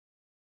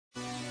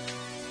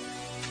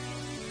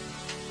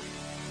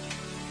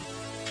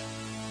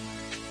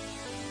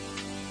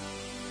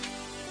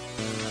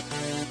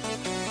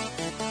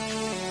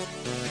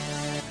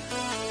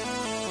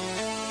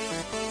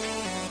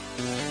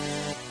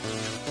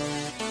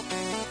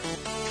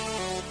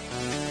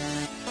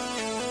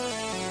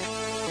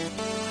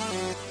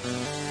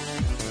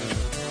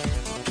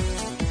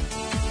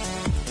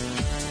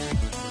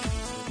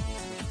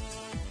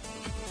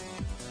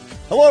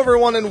Hello,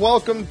 everyone, and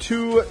welcome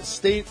to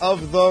State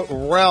of the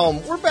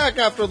Realm. We're back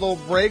after a little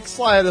break.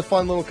 Sly had a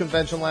fun little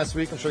convention last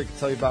week. I'm sure he can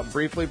tell you about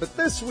briefly. But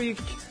this week,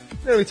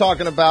 we're going to be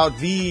talking about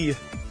the,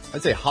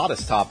 I'd say,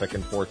 hottest topic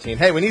in 14.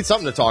 Hey, we need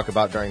something to talk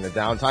about during the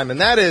downtime,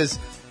 and that is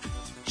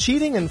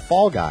cheating in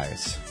Fall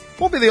Guys.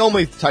 Won't be the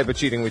only type of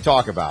cheating we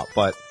talk about,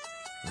 but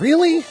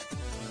really?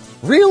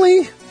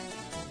 Really?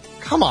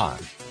 Come on.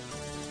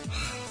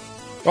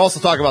 We'll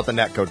also talk about the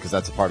netcode because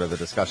that's a part of the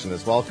discussion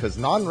as well, because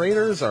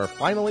non-raiders are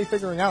finally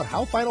figuring out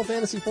how Final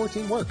Fantasy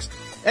XIV works.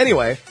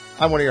 Anyway,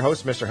 I'm one of your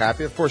hosts, Mr.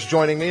 Happy. Of course,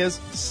 joining me is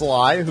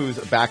Sly, who's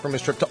back from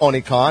his trip to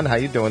Onicon. How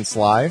you doing,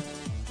 Sly?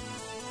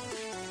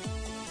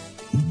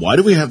 Why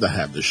do we have to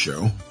have this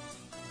show?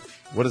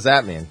 What does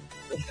that mean?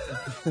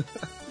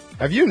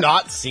 Have you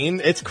not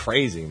seen? It's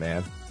crazy,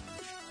 man.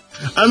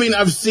 I mean,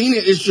 I've seen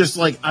it. It's just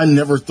like I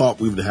never thought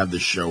we would have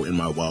this show in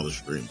my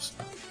wildest dreams.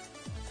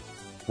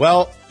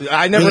 Well,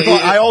 I never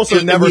thought. I also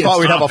never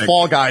thought we'd have a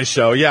Fall Guys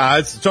show. Yeah,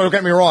 don't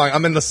get me wrong.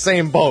 I'm in the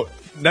same boat.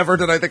 Never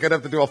did I think I'd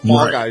have to do a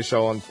Fall Guys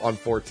show on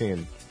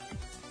 14.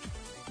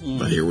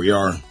 But here we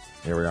are.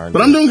 Here we are.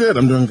 But I'm doing good.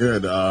 I'm doing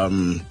good.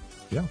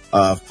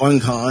 Fun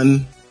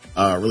con.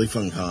 Really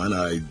fun con.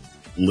 I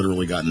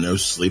literally got no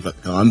sleep at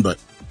the con, but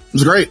it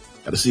was great.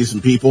 Got to see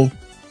some people.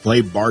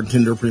 Play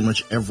bartender pretty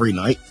much every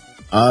night.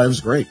 It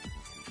was great.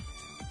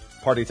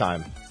 Party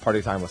time.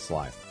 Party time with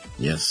Sly.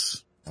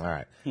 Yes. All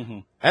right.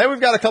 And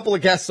we've got a couple of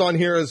guests on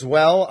here as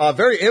well.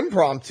 Very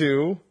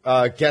impromptu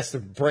guest to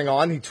bring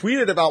on. He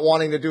tweeted about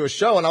wanting to do a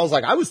show, and I was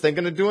like, I was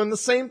thinking of doing the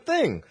same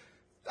thing.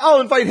 I'll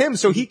invite him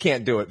so he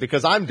can't do it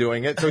because I'm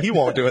doing it, so he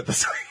won't do it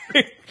this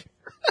week.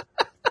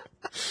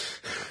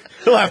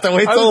 He'll have to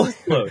wait till...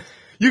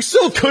 You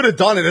still could have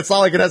done it. It's not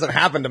like it hasn't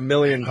happened a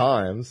million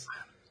times.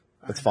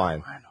 It's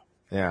fine.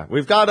 Yeah.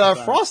 We've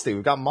got Frosty.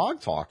 We've got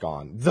Mog Talk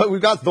on.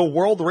 We've got the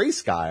World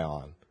Race Guy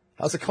on.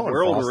 How's it going,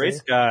 World Frosty?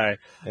 Race Guy,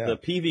 the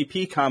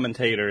PvP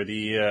commentator,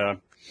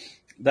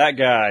 that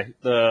guy,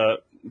 the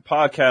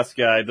podcast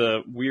guy,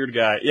 the weird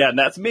guy. Yeah, and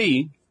that's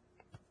me.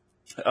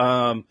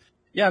 I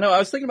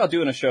was thinking about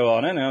doing a show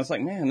on it, and I was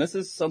like, man, this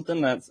is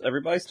something that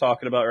everybody's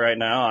talking about right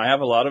now. I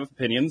have a lot of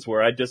opinions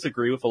where I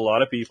disagree with a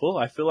lot of people.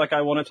 I feel like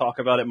I want to talk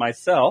about it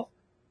myself.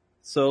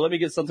 So let me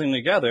get something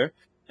together.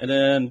 And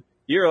then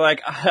you're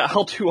like,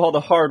 I'll do all the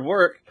hard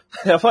work.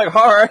 I'm like,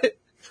 all right.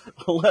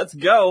 Let's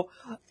go.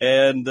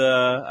 And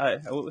I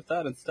went with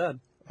that instead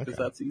because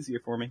that's easier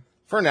for me.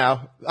 For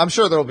now. I'm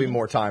sure there'll be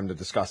more time to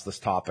discuss this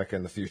topic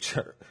in the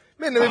future.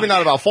 Maybe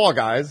not about Fall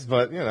Guys,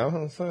 but,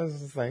 that's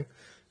the thing.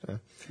 Yeah.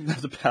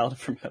 The Paladin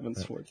from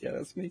Heaven's Sword. Yeah,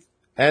 that's me.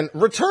 And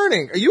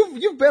returning,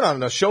 you've been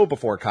on a show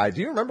before, Kai.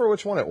 Do you remember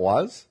which one it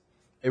was?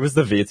 It was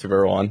the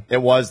VTuber one.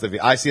 It was the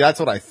I see. That's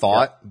what I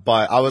thought,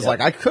 but I was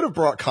like, I could have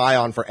brought Kai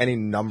on for any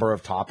number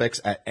of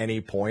topics at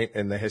any point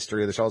in the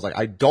history of the show. I was like,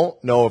 I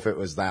don't know if it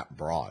was that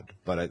broad,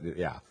 but it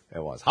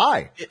was.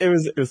 Hi. It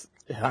was.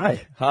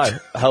 Hi.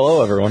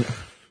 Hello, everyone.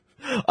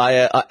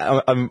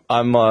 I'm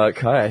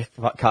Kai.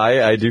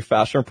 Kai. I do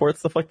fashion reports,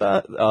 stuff like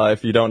that.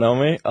 If you don't know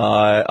me,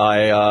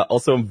 I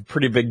also am a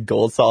pretty big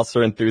Gold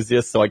Saucer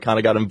enthusiast, so I kind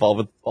of got involved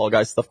with All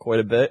Guys stuff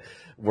quite a bit,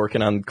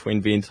 working on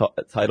Queen Bean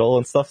title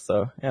and stuff.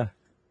 So yeah.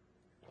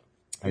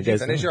 Did you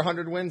finish your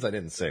 100 wins? I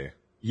didn't see.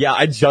 Yeah,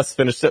 I just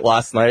finished it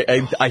last night.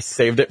 I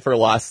saved it for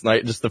last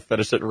night just to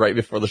finish it right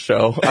before the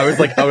show. I was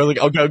like,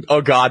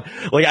 oh god,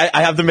 like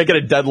I have to make it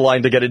a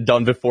deadline to get it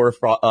done before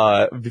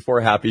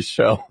Happy's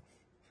show.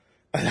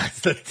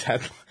 That's the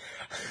deadline.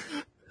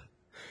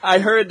 I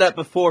heard that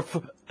before.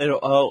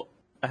 A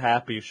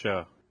Happy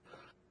show.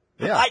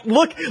 Yeah.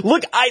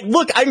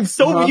 I'm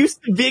so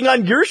used to being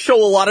on your show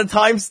a lot of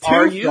times too,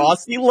 Are you?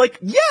 Frosty.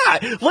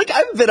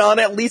 I've been on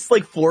at least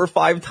 4 or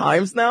 5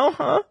 times now,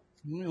 huh?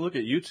 Let me look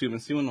at YouTube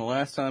and see when the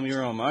last time you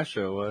were on my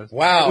show was.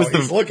 Wow,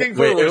 he's looking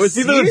for it was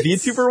either the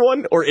VTuber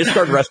one or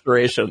Ishgard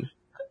Restoration.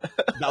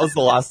 That was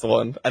the last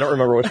one. I don't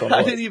remember which one it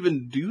was. I didn't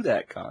even do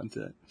that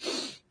content.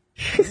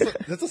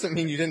 That doesn't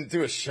mean you didn't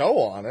do a show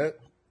on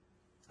it.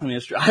 I mean,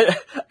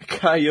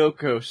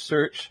 Kaiyoko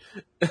search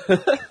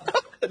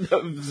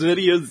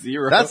video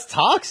 0. That's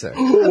toxic.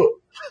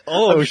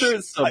 I'm sure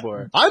it's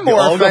somewhere. I'm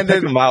more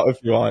offended. Pick him out if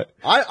you want.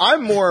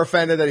 I'm more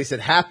offended that he said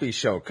Happy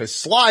Show because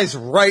Sly's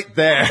right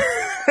there.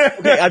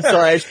 Okay, I'm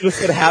sorry. I should have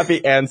said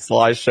Happy and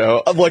Sly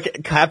show.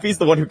 Look, Happy's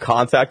the one who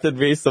contacted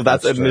me, so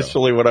that's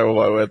initially what I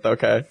went with.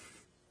 Okay.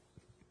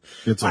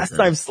 It's Last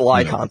time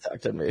Sly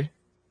contacted me.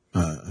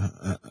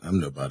 I'm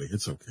nobody.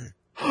 It's okay.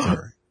 It's all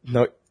right.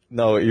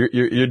 No,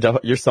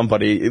 you're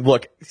somebody.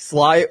 Look,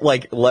 Sly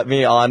let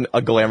me on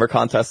a glamour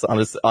contest on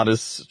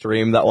his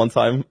stream that one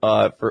time.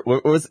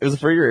 It was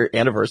for your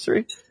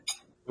anniversary.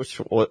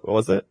 What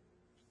was it?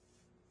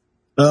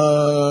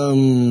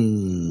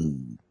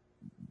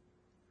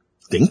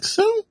 Think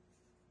so.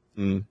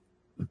 I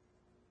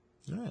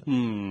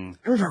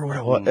remember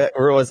what it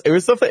was. It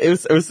was something.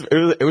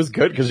 It was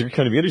good because your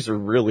communities are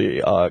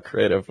really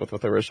creative with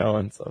what they were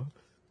showing. So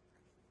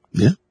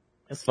yeah,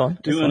 it's fun.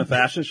 Doing a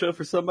fashion show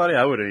for somebody,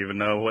 I wouldn't even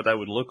know what that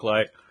would look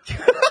like.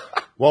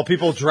 Well,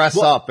 people dress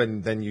up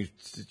and then you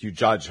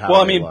judge how.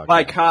 Well, I they mean, look.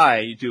 by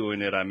Kai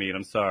doing it,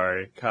 I'm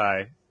sorry,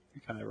 Kai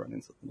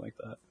running something like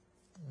that.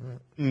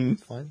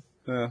 Fine.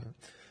 Yeah.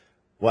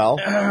 Well,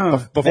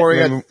 before we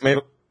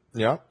get,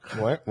 yeah,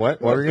 what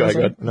were you going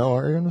to say? No,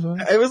 what were you going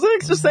to say? I was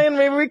like just saying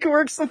maybe we can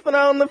work something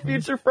out in the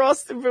future,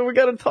 Frosty, but we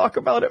got to talk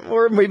about it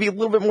more, maybe a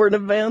little bit more in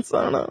advance.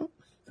 I don't know.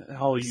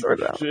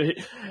 Sort out.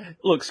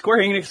 Look,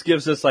 Square Enix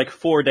gives us like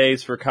 4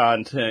 days for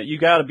content. You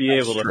got to be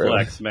able to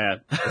flex,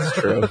 man. That's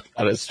true.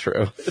 That is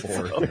true.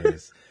 4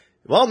 days.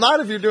 Well, not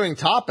if you're doing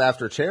top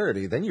after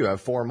charity. Then you have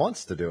 4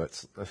 months to do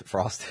it,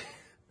 Frosty.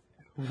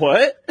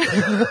 What?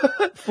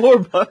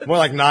 4 months? More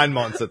like 9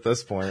 months at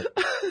this point.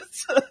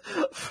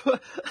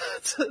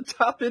 To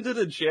top into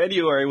the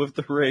January with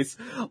the race.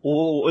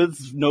 Well,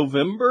 it's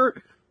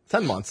November?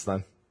 10 months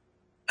then.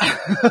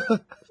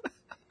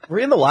 We're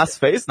in the last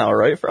phase now,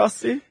 right,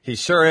 Frosty? He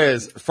sure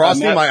is.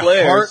 Frosty,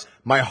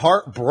 my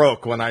heart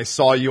broke when I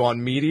saw you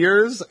on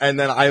Meteors, and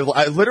then I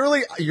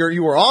literally,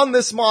 you were on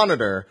this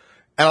monitor,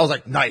 and I was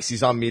like, nice,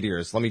 he's on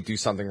Meteors. Let me do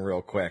something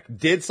real quick.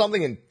 Did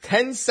something in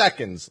 10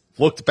 seconds,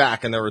 looked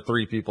back, and there were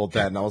 3 people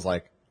dead, and I was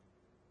like,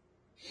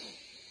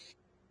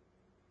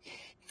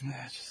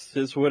 it just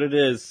is what it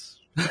is.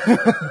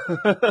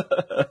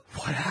 what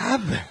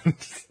happened?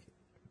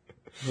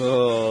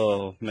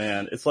 Oh,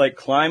 man. It's like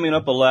climbing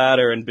up a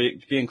ladder and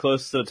being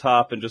close to the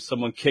top and just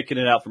someone kicking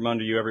it out from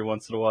under you every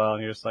once in a while.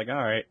 And you're just like, all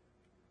right.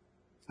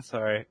 It's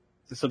all right.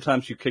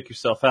 Sometimes you kick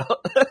yourself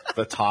out.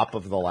 The top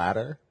of the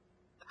ladder?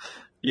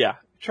 Yeah.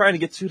 Trying to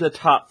get to the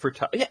top for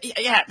top.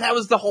 Yeah. That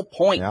was the whole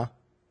point. Yeah.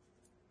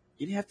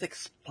 You didn't have to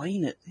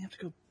explain it. You have to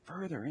go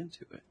further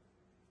into it.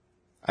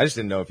 I just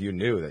didn't know if you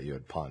knew that you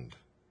had punned.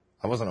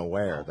 I wasn't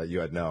aware that you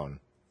had known.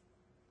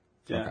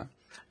 Yeah. Okay.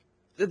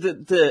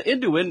 The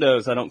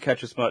innuendos I don't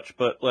catch as much,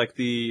 but like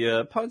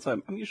the puns,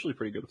 I'm usually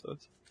pretty good with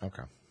those.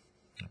 Okay.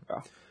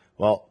 Oh.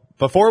 Well,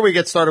 before we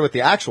get started with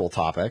the actual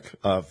topic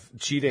of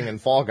cheating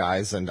and Fall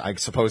Guys, and I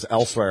suppose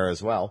elsewhere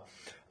as well,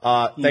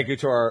 thank you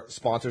to our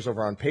sponsors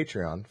over on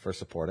Patreon for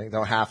supporting. They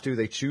don't have to,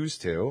 they choose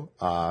to.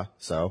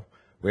 So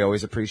we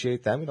always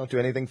appreciate them. We don't do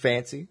anything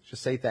fancy.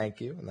 Just say thank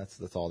you, and that's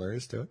all there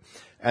is to it.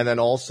 And then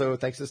also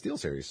thanks to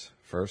SteelSeries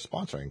for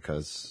sponsoring,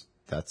 because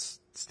that's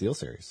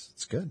SteelSeries.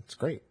 It's good. It's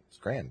great. It's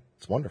grand.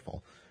 It's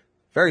wonderful.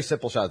 Very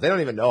simple shout. They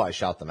don't even know I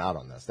shout them out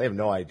on this. They have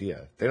no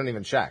idea. They don't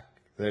even check.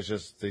 I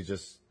just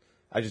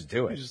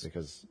do it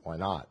because why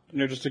not?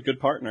 You're just a good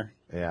partner.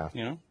 Yeah.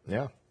 You know?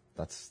 Yeah.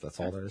 That's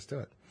all there is to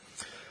it.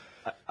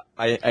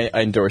 I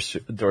endorse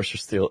your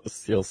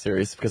Steel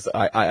series because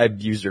I've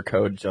used your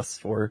code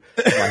just for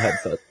my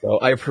headset, so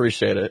I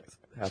appreciate it.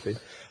 Happy.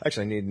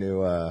 Actually, I need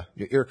new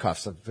ear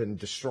cuffs. I've been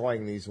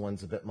destroying these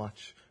ones a bit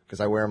much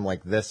because I wear them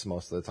like this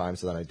most of the time,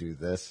 so then I do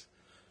this.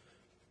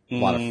 A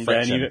lot of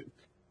friction.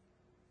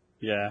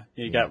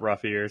 You got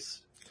rough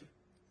ears.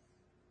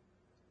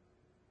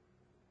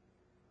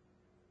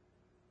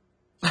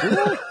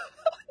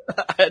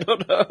 I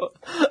don't know.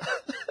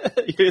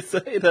 You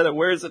say that it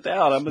wears it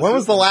down. When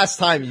was the last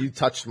time you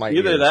touched my ears?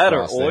 Either that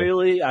Frosty? or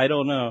oily. I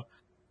don't know.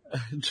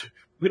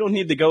 We don't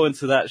need to go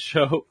into that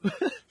show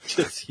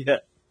just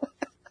yet.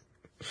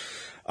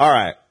 All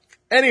right.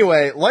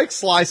 Anyway, like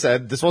Sly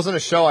said, this wasn't a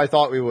show I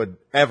thought we would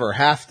ever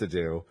have to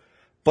do.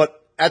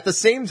 But at the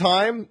same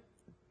time,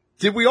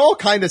 did we all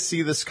kind of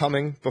see this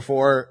coming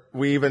before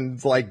we even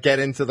get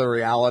into the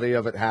reality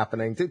of it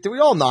happening? Did we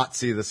all not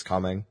see this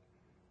coming?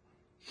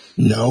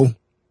 No.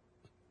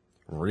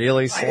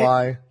 Really,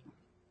 Sly?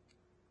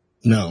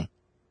 No.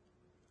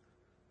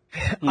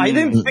 I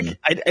didn't think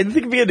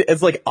it'd be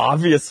as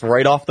obvious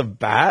right off the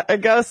bat, I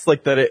guess,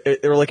 that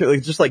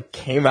it just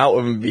came out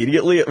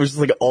immediately. It was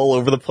just all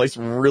over the place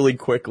really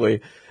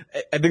quickly.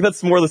 I think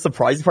that's more the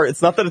surprising part.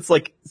 It's not that it's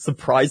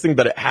surprising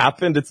that it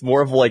happened. It's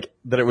more of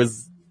that it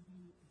was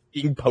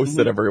being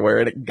posted everywhere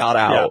and it got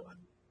out.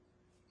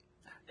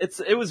 Yeah.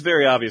 It was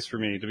very obvious for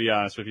me, to be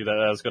honest with you,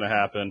 that was going to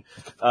happen.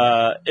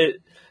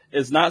 It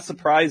is not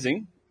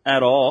surprising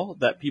at all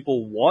that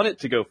people want it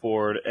to go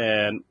forward,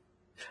 and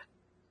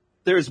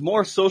there's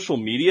more social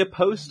media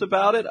posts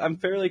about it, I'm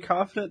fairly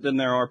confident, than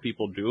there are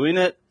people doing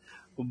it,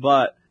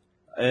 but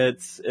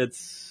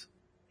it's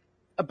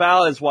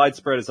about as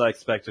widespread as I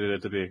expected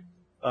it to be,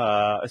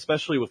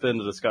 especially within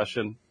the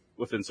discussion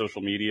within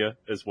social media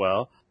as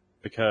well,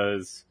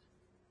 because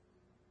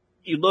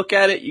you look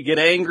at it, you get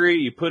angry,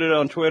 you put it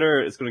on Twitter,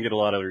 it's going to get a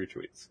lot of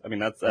retweets. I mean,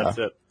 that's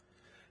it.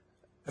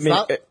 I mean,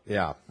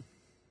 yeah.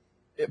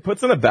 It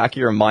puts in the back of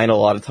your mind a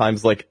lot of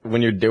times,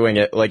 when you're doing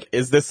it,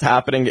 is this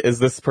happening? Is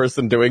this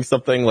person doing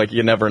something?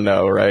 You never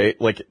know, right?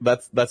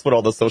 That's what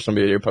all the social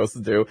media posts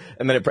do.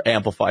 And then it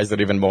amplifies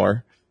it even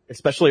more.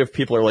 Especially if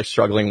people are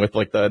struggling with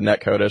the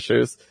netcode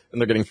issues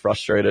and they're getting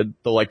frustrated.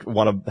 They'll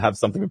want to have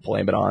something to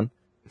blame it on.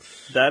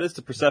 That is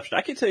the perception.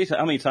 I can tell you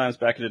how many times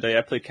back in the day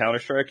I played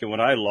Counter-Strike, and when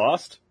I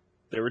lost,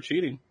 they were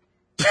cheating.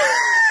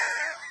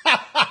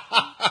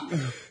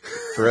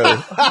 True.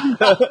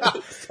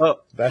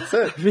 So, that's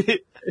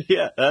it.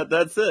 Yeah,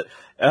 that's it.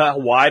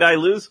 Why'd I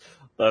lose?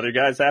 The other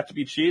guys have to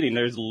be cheating.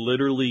 There's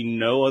literally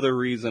no other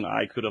reason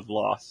I could have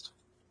lost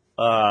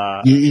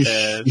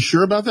You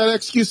sure about that,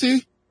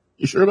 XQC?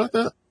 You sure about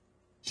that?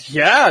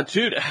 Yeah,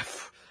 dude.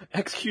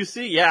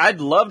 XQC. Yeah,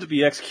 I'd love to be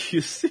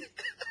XQC.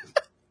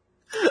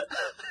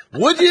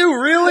 Would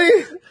you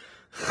really?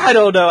 I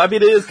don't know. I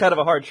mean, it is kind of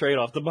a hard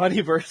trade-off. The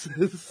money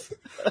versus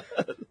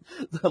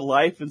the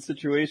life and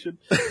situation.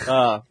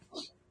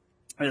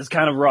 It's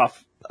kind of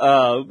rough.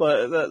 But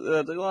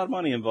there's a lot of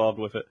money involved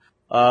with it.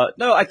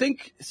 No, I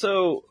think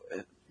so.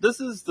 This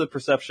is the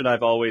perception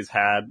I've always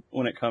had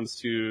when it comes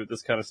to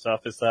this kind of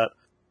stuff is that,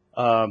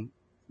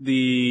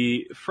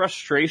 the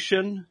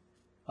frustration,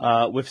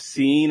 with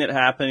seeing it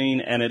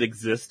happening and it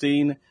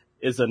existing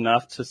is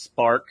enough to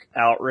spark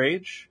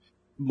outrage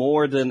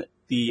more than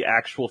the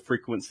actual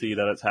frequency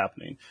that it's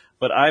happening.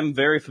 But I'm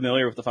very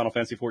familiar with the Final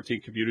Fantasy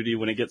XIV community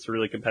when it gets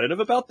really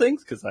competitive about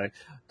things, because I've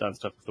done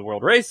stuff with the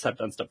World Race, I've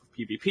done stuff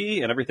with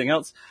PvP and everything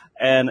else,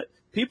 and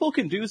people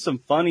can do some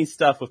funny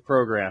stuff with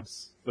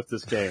programs with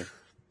this game.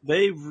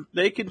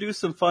 They can do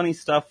some funny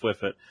stuff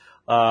with it.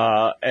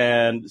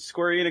 And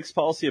Square Enix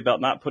policy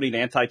about not putting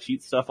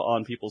anti-cheat stuff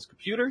on people's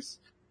computers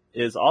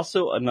is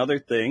also another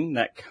thing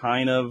that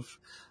kind of,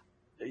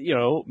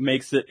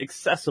 makes it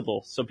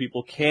accessible so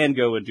people can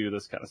go and do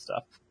this kind of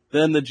stuff.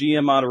 Then the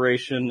GM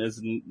moderation is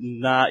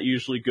not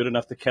usually good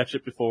enough to catch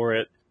it before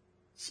it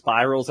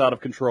spirals out of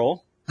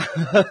control.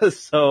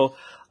 So,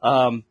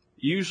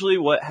 usually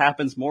what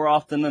happens more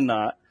often than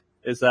not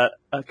is that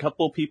a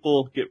couple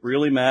people get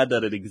really mad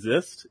that it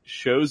exists,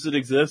 shows it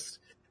exists,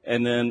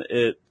 and then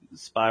it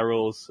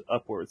spirals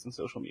upwards in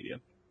social media.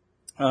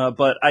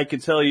 But I can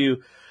tell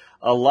you,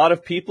 a lot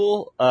of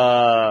people,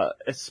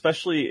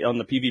 especially on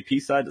the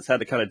PvP side, that's had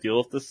to kind of deal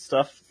with this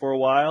stuff for a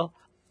while,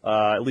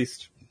 at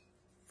least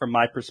from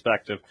my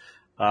perspective.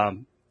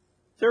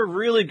 They're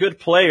really good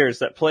players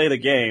that play the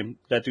game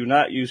that do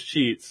not use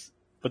cheats,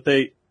 but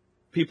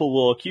people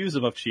will accuse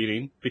them of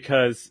cheating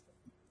because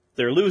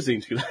they're losing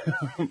to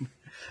them.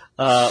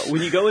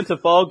 When you go into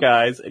Fall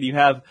Guys and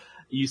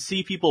you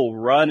see people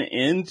run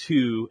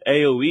into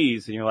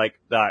AoEs and you're like,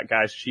 that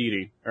guy's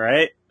cheating,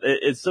 right?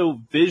 It's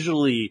so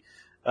visually,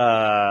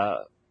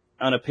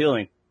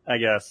 unappealing, I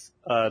guess,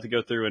 to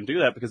go through and do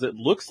that because it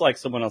looks like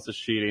someone else is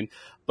cheating.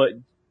 But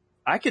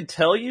I could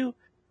tell you,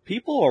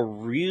 people are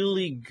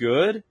really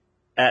good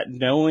at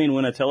knowing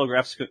when a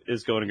telegraph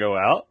is going to go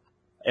out,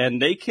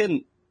 and they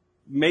can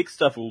make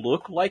stuff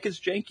look like it's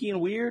janky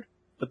and weird,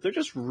 but they're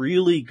just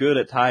really good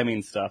at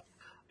timing stuff.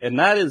 And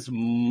that is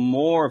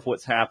more of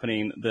what's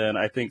happening than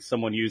I think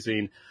someone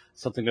using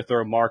something to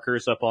throw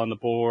markers up on the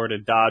board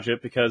and dodge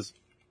it, because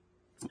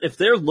if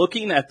they're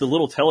looking at the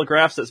little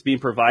telegraphs that's being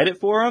provided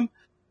for them,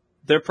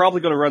 they're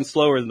probably going to run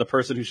slower than the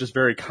person who's just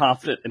very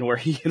confident in where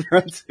he can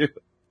run to.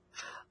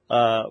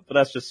 But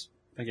that's just,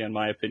 again,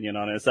 my opinion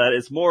on it, is that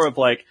it's more of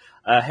like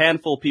a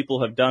handful of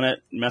people have done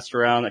it, messed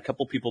around. A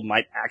couple people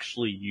might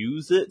actually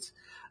use it,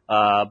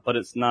 but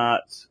it's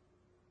not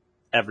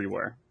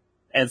everywhere.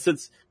 And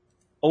since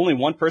only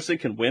one person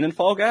can win in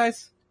Fall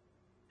Guys,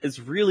 it's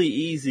really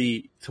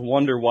easy to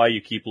wonder why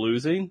you keep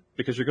losing,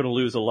 because you're going to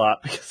lose a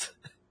lot because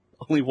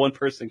only one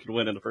person can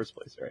win in the first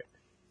place,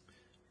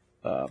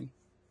 right?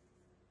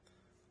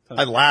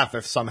 I'd laugh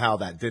if somehow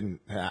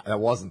that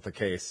wasn't the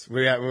case.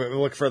 We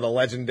look for the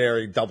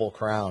legendary double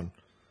crown.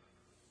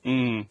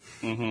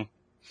 Mm-hmm.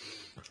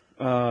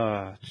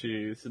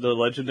 Jeez. The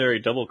legendary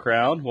double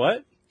crown?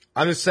 What?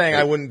 I'm just saying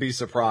I wouldn't be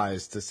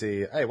surprised to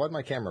see, hey, why'd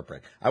my camera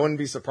break? I wouldn't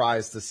be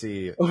surprised to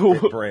see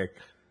it break.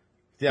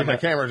 Yeah, my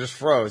camera just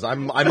froze. I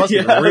must be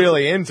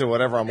really into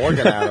whatever I'm looking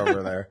at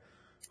over there.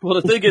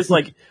 Well, the thing is,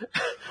 like...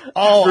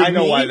 Oh, I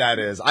know why that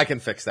is. I can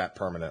fix that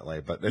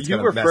permanently, but it's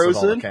going to mess with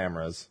all the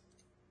cameras.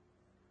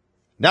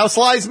 Now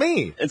Sly's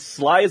me. And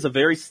Sly is a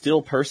very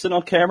still person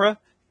on camera,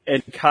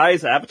 and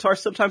Kai's avatar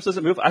sometimes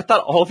doesn't move. I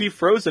thought all of you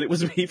froze and it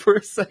was me for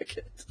a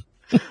second.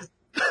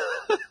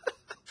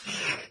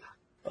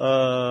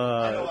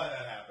 I know why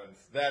that happens.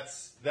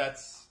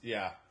 That's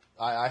yeah.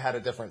 I had a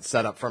different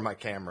setup for my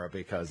camera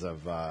because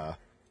of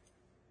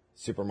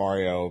Super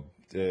Mario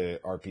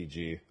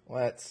RPG.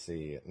 Let's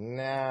see.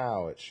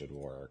 Now it should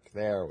work.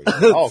 There we go.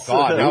 Oh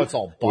god, now it's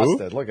all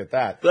busted. Look at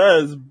that.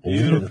 That is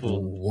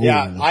beautiful.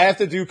 Yeah, I have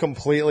to do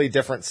completely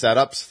different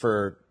setups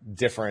for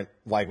different,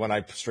 like when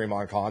I stream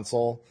on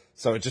console.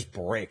 So it just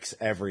breaks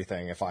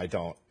everything if I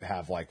don't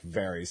have like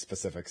very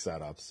specific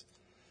setups.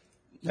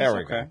 There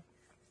we go.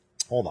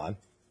 Hold on.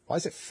 Why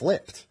is it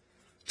flipped?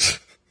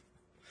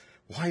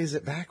 Why is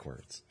it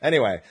backwards?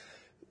 Anyway,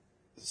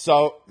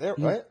 so there.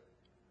 Right?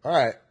 All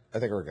right. I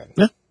think we're good.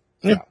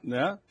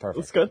 Yeah. Perfect.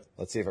 That's good.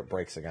 Let's see if it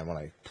breaks again when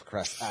I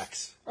press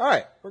X. All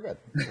right. We're good.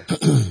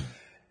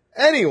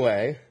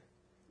 Anyway.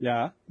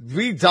 Yeah.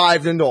 We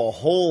dived into a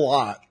whole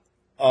lot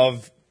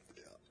of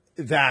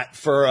that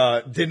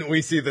for didn't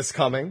we see this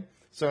coming?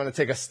 So I'm going to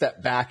take a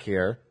step back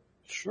here.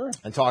 Sure.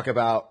 And talk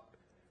about.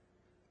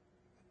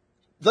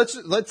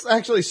 Let's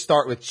actually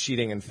start with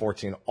cheating in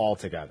 14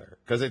 altogether,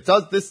 because it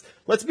does this.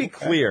 Let's be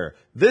clear.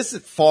 This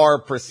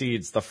far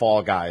precedes the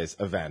Fall Guys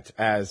event,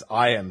 as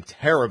I am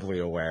terribly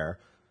aware,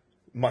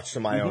 much to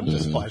my own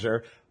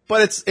displeasure.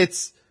 But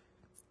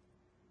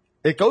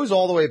It goes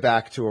all the way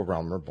back to A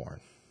Realm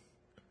Reborn,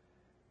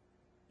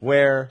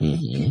 where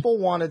people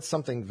wanted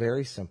something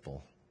very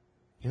simple.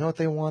 You know what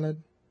they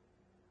wanted?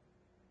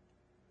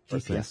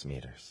 DPS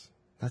meters.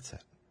 That's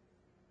it.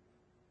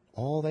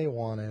 All they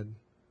wanted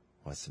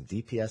was some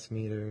DPS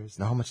meters,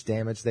 know how much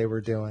damage they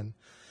were doing.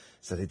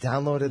 So they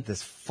downloaded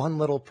this fun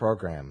little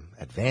program,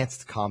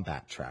 Advanced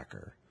Combat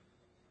Tracker,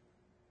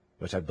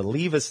 which I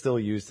believe is still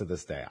used to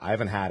this day. I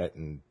haven't had it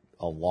in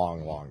a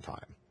long, long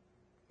time.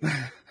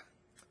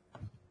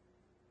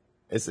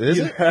 Is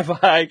it? I'm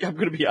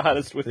going to be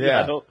honest with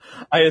you.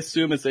 I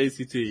assume it's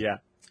ACT, yeah.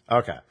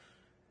 Okay.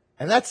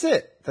 And that's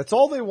it. That's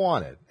all they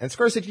wanted. And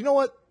Square said, you know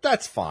what?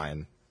 That's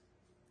fine.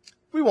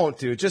 We won't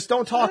do it. Just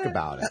don't talk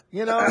about it.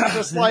 You know,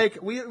 just like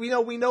we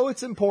know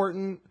it's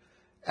important,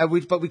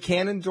 but we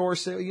can't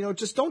endorse it. You know,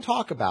 just don't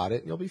talk about it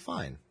and you'll be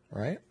fine.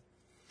 Right?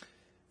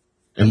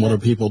 And what do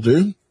people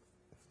do?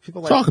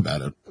 People talk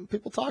about it.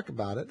 People talk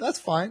about it. That's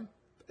fine.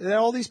 And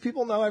all these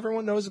people know,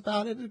 everyone knows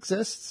about it. It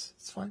exists.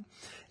 It's fine.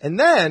 And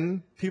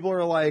then people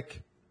are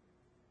like,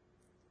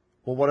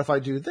 well, what if I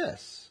do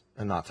this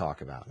and not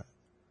talk about it?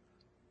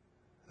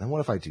 Then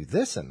what if I do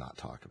this and not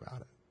talk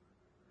about it?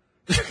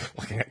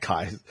 Looking at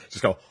Kai,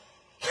 just go,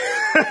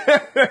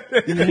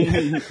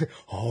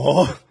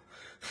 oh,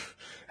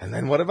 and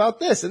then what about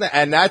this?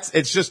 And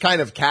it's just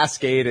kind of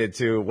cascaded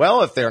to,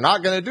 well, if they're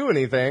not going to do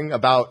anything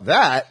about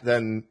that,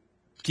 then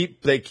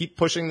they keep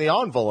pushing the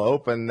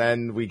envelope, and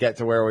then we get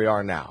to where we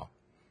are now.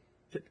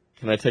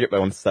 Can I take it by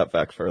one step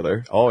back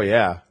further? Oh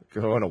yeah.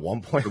 Going to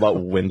one point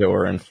about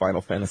Windower and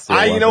Final Fantasy.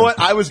 You know what?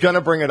 I was going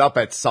to bring it up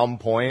at some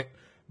point,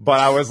 but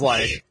I was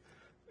like,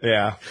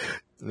 yeah.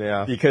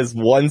 Because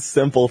one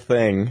simple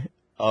thing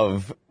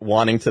of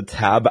wanting to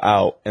tab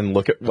out and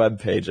look at web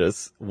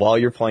pages while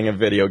you're playing a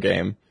video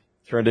game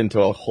turned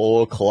into a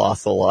whole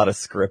colossal lot of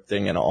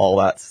scripting and all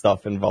that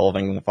stuff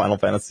involving Final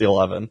Fantasy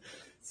XI.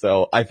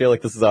 So I feel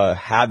like this is a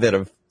habit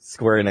of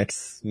Square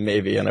Enix,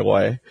 maybe, in a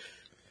way.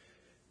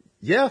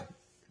 Yeah.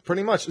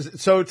 Pretty much.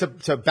 So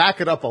to back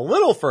it up a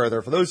little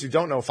further, for those who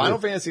don't know, Final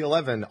Fantasy XI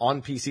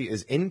on PC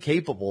is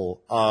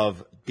incapable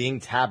of being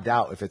tabbed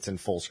out if it's in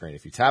full screen.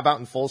 If you tab out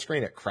in full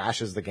screen, it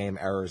crashes the game,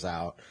 errors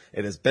out.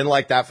 It has been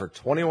like that for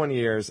 21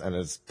 years and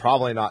is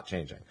probably not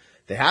changing.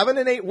 They have an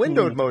innate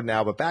windowed mode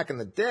now, but back in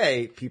the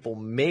day, people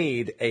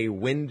made a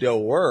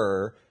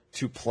windower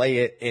to play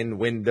it in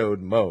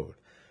windowed mode.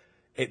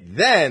 It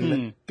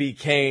then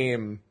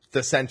became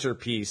the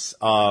centerpiece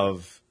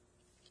of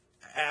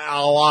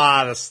a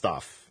lot of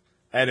stuff.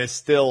 And is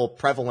still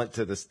prevalent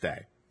to this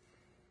day.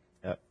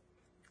 Yep.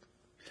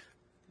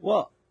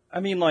 Well,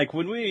 I mean, like,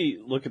 when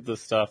we look at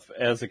this stuff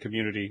as a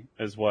community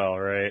as well,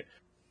 right,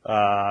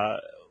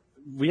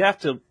 we have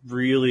to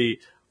really,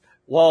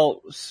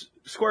 while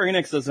Square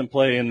Enix doesn't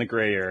play in the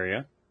gray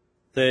area,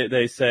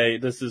 they say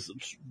this is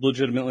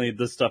legitimately,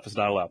 this stuff is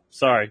not allowed.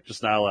 Sorry,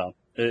 just not allowed.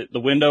 The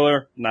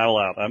windower, not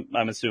allowed,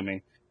 I'm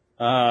assuming.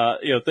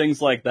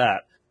 Things like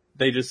that.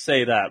 They just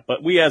say that.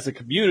 But we as a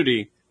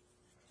community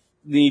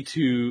need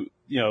to,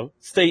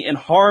 stay in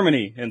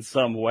harmony in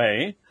some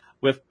way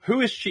with who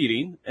is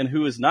cheating and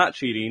who is not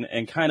cheating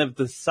and kind of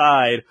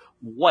decide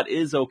what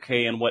is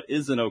okay and what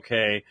isn't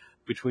okay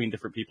between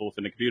different people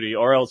within the community,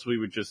 or else we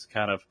would just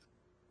kind of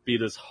be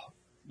this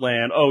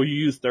land, oh, you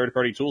use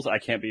third-party tools, I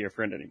can't be your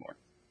friend anymore.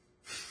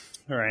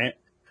 All right.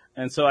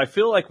 And so I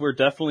feel like we're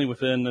definitely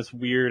within this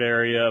weird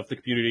area of the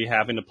community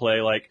having to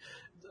play like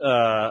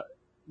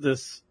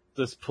this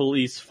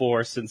police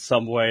force in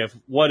some way of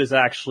what is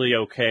actually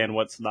okay and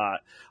what's not.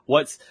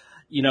 What's,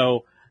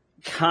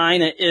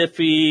 kind of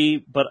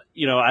iffy, but,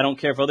 I don't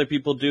care if other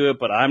people do it,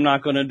 but I'm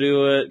not going to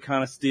do it,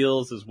 kind of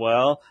steals as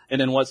well. And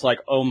then what's like,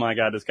 oh my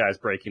God, this guy's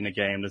breaking the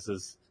game. This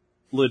is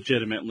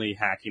legitimately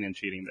hacking and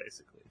cheating,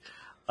 basically.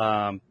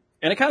 And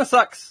it kind of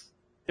sucks.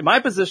 In my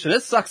position,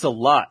 it sucks a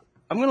lot.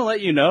 I'm going to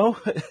let you know,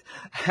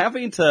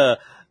 having to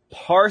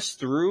parse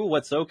through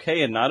what's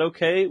okay and not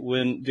okay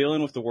when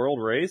dealing with the world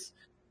race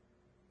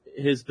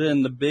has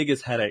been the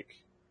biggest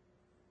headache.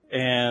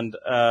 And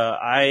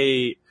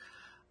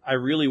I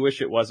really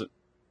wish it wasn't.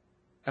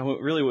 I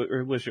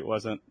really wish it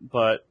wasn't,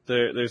 but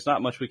there's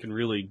not much we can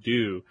really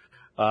do.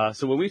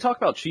 So when we talk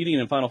about cheating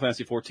in Final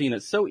Fantasy XIV,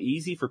 it's so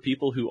easy for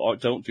people who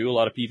don't do a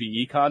lot of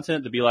PvE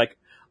content to be like,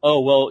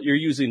 oh, well, you're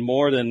using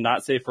more than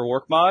not safe for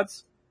work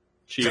mods?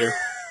 Cheater.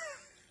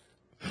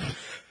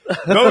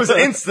 Those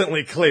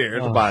instantly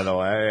cleared, by the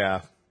way,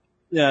 yeah.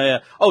 Yeah.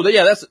 Oh,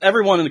 yeah, that's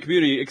everyone in the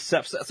community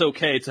accepts that's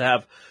okay to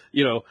have,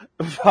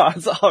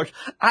 mods.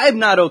 I'm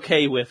not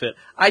okay with it.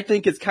 I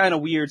think it's kind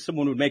of weird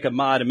someone would make a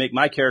mod and make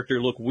my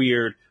character look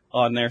weird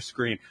on their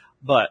screen.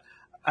 But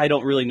I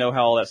don't really know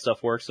how all that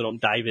stuff works, so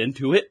don't dive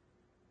into it.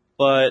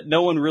 But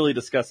no one really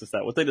discusses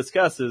that. What they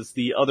discuss is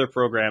the other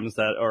programs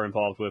that are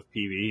involved with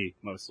PvE,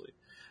 mostly.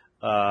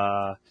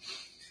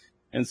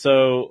 And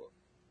so,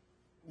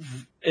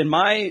 in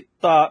my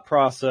thought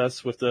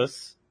process with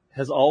this,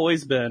 has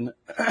always been,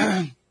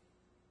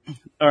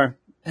 or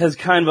has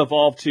kind of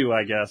evolved to,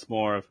 I guess,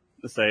 more of,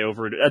 say,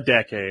 over a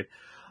decade.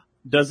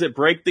 Does it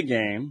break the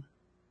game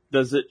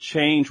Does it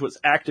change what's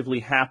actively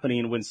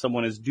happening when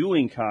someone is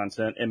doing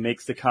content and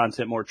makes the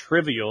content more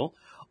trivial?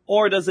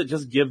 Or does it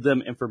just give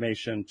them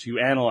information to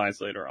analyze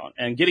later on?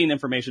 And getting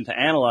information to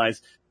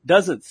analyze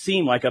doesn't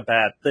seem like a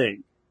bad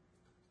thing.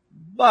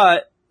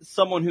 But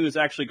someone who is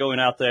actually going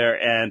out there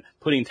and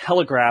putting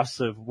telegraphs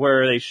of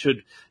where they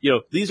should,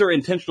 these are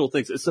intentional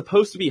things. It's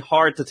supposed to be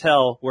hard to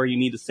tell where you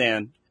need to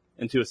stand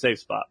into a safe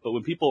spot. But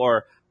when people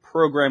are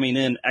programming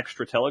in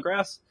extra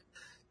telegraphs,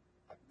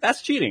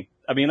 that's cheating.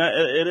 I mean,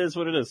 it is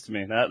what it is to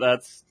me.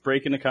 That's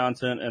breaking the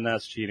content, and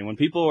that's cheating. When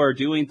people are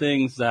doing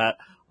things that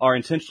are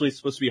intentionally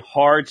supposed to be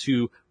hard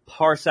to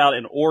parse out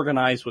and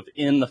organize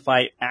within the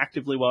fight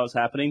actively while it's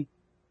happening,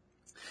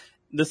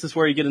 this is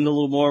where you get into a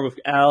little more with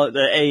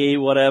the AA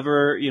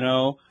whatever,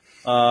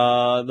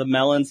 the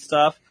melon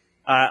stuff.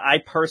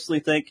 I personally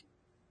think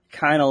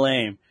kind of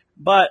lame.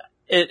 But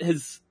it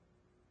has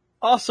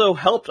also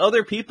helped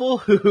other people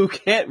who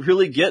can't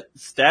really get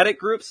static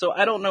groups, so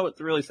I don't know what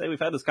to really say. We've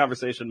had this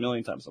conversation a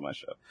million times on my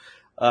show.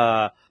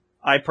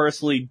 I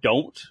personally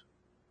don't.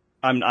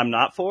 I'm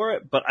not for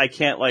it, but I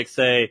can't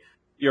say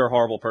you're a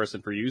horrible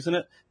person for using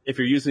it. If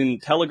you're using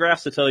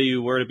telegraphs to tell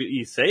you where to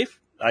be safe,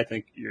 I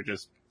think you're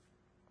just,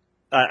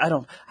 I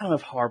don't know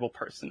if horrible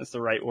person is the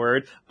right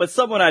word, but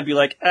someone I'd be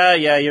like,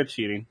 yeah, you're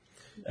cheating.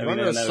 You want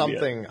to know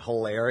something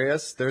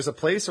hilarious? There's a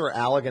place where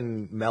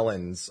Allegan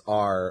melons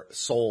are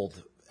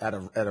sold at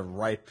a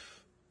ripe,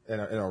 in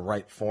a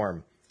ripe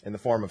form, in the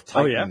form of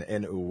Titan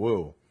and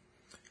Uwu.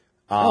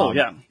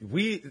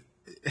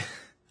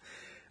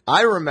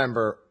 I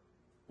remember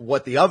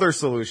what the other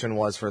solution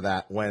was for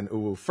that when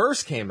Uwu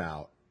first came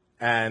out,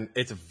 and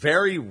it's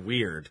very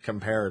weird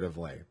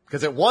comparatively,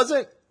 because it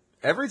wasn't,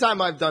 every time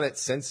I've done it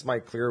since my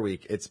clear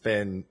week, it's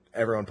been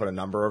everyone put a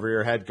number over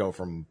your head, go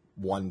from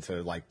 1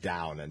 to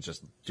down, and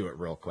just do it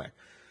real quick.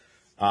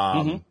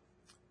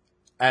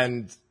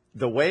 And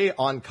the way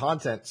on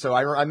content, so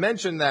I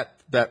mentioned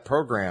that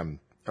program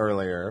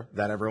earlier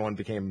that everyone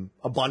became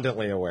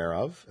abundantly aware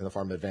of in the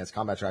form of Advanced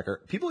Combat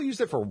Tracker. People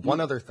used it for one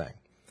other thing.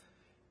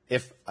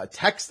 If a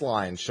text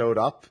line showed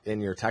up in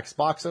your text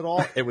box at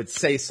all, it would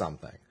say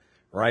something,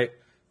 right?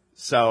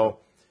 So,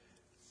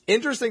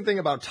 interesting thing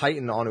about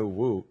Titan on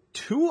Uwu,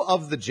 2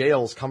 of the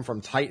jails come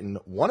from Titan.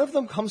 One of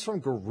them comes from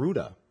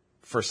Garuda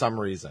for some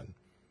reason.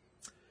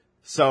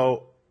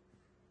 So,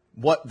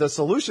 what the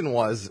solution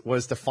was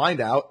to find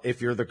out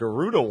if you're the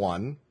Garuda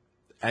one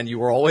and you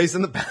were always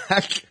in the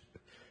back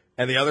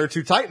and the other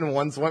 2 Titan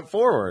ones went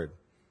forward.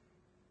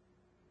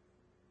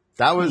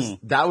 That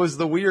was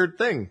the weird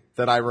thing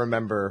that I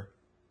remember.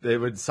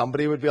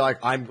 Somebody would be like,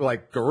 I'm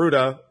like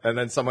Garuda, and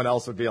then someone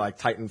else would be like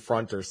Titan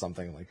front or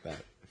something like that.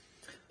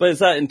 But is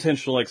that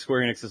intentional? Like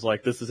Square Enix is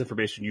like, this is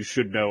information you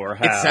should know or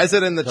have. It says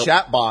it in the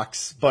chat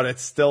box, but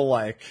it's still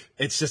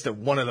it's just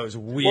one of those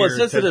weird. Well, it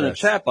says tidbits. it in the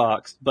chat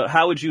box, but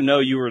how would you know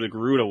you were the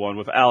Garuda one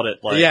without it?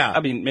 I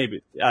mean,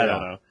 maybe I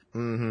don't know.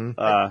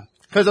 Mm-hmm.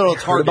 Because it'll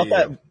target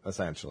you,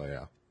 essentially.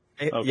 Yeah.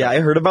 Okay. Yeah, I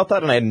heard about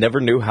that, and I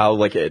never knew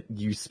how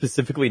you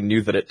specifically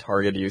knew that it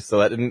targeted you. So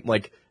that didn't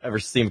ever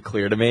seem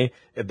clear to me,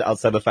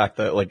 outside the fact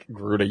that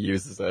Garuda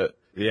uses it.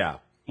 Yeah.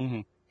 Mm-hmm.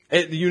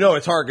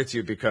 It targets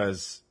you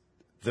because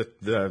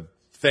the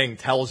thing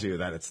tells you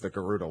that it's the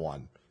Garuda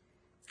one,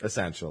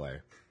 essentially.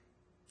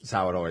 That's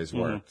how it always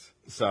worked.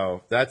 Mm-hmm.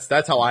 So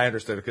that's how I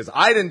understood it, because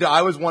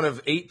I was one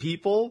of 8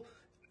 people.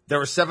 There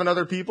were 7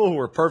 other people who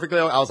were perfectly,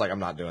 I was like, I'm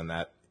not doing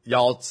that.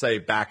 Y'all say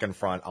back and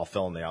front, I'll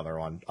fill in the other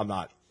one. I'm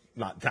not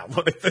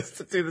downloading this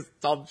to do this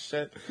dumb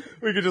shit.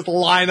 We could just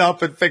line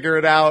up and figure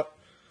it out.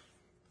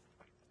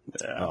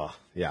 Yeah. Oh,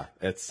 yeah.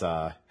 It's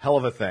a hell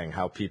of a thing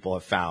how people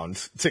have found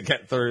to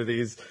get through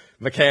these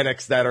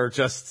mechanics that are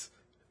just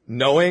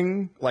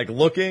knowing,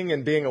 looking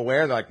and being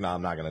aware. They're like, no,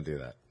 I'm not going to do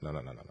that. No.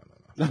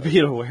 Not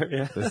being aware,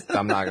 yeah.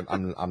 I'm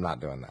not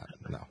doing that.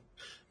 No.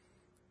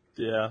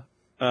 Yeah.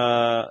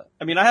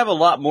 I mean, I have a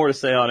lot more to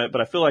say on it,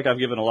 but I feel like I've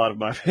given a lot of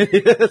my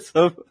opinion.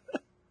 So,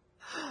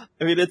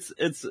 I mean, it's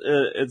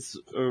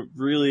a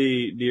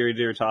really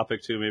dear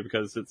topic to me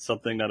because it's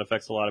something that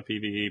affects a lot of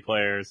PvE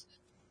players.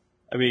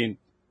 I mean,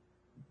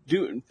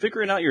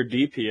 figuring out your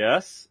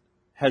DPS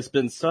has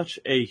been such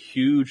a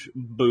huge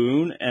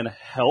boon and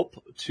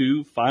help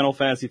to Final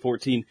Fantasy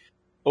XIV.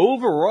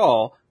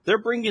 Overall, they're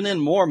bringing in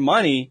more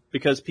money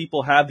because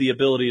people have the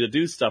ability to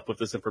do stuff with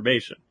this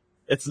information.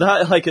 It's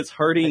not like it's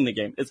hurting the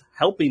game. It's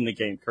helping the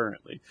game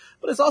currently.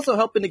 But it's also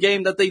helping the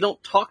game that they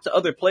don't talk to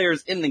other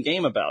players in the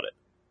game about it,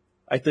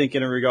 I think,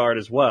 in a regard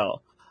as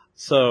well.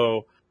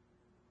 So,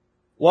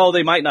 while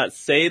they might not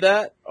say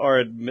that or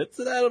admit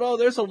to that at all,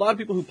 there's a lot of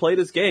people who play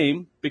this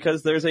game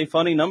because there's a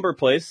funny number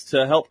place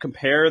to help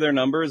compare their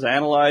numbers,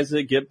 analyze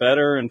it, get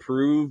better,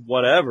 improve,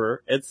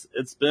 whatever. It's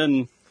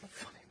been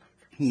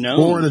known.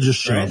 Or to just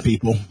shame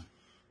people.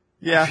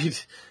 Yeah.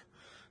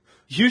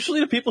 Usually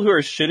the people who are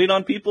shitting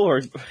on people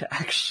are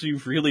actually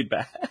really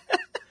bad.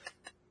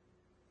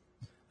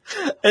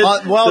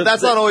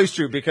 That's not always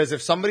true, because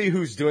if somebody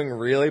who's doing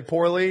really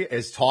poorly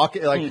is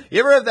talking, you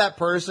ever have that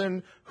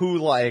person who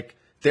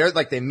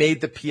they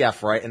made the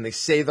PF, right? And they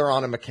say they're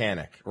on a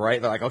mechanic,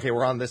 right? They're like, okay,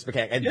 we're on this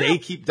mechanic. And they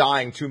keep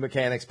dying 2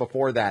 mechanics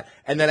before that.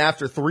 And then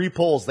after 3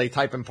 pulls, they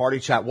type in party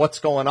chat, what's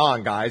going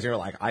on, guys? And you're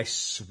like, I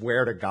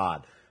swear to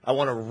God, I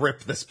want to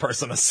rip this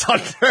person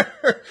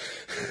asunder.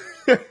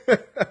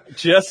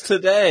 Just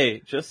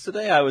today,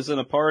 I was in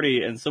a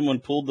party and someone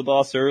pulled the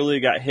boss early,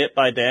 got hit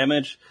by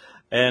damage,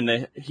 and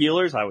the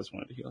healers, I was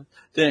one of the healers,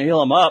 didn't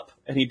heal him up,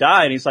 and he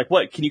died. And he's like,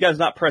 what, can you guys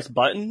not press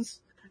buttons?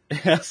 And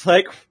I was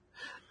like,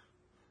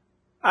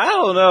 I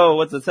don't know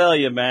what to tell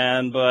you,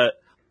 man,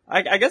 but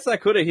I guess I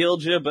could have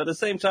healed you, but at the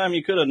same time,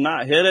 you could have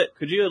not hit it.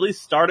 Could you at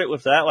least start it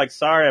with that? Like,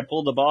 sorry, I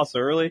pulled the boss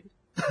early.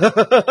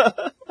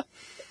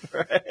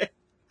 Right?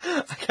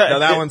 No,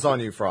 that one's on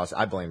you, Frost.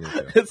 I blame you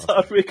too. It's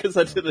on me because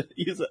I didn't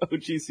use the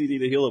OGCD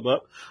to heal him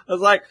up. I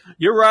was like,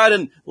 you're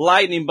riding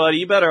lightning, buddy.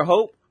 You better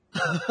hope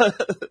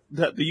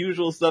that the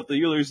usual stuff the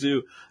healers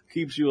do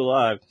keeps you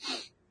alive.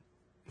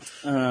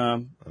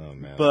 Oh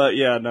man. But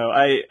yeah, no,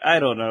 I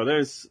don't know.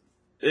 There's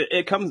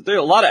a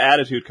lot of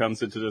attitude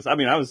comes into this. I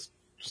mean, I was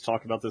just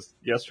talking about this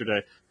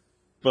yesterday,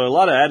 but a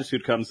lot of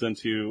attitude comes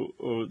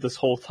into this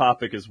whole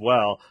topic as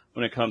well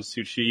when it comes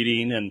to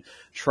cheating and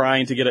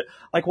trying to get it.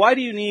 Like, why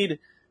do you need?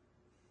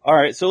 All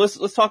right, so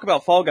let's talk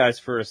about Fall Guys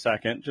for a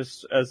second,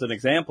 just as an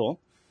example.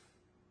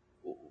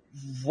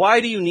 Why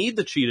do you need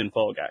the cheat in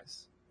Fall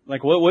Guys?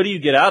 Like, what do you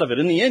get out of it?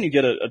 In the end, you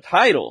get a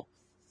title.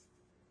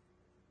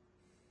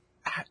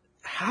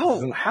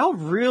 How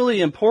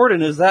really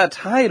important is that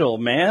title,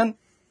 man?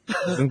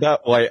 Isn't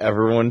that why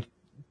everyone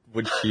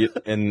would cheat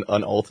in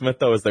an Ultimate,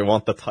 though, is they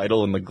want the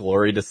title and the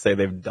glory to say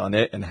they've done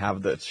it and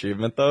have the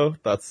achievement, though?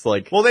 That's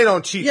like... Well, they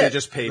don't cheat, they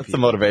just pay that's people.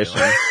 the motivation.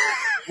 You know?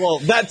 Well,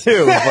 that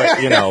too,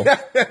 but, you know.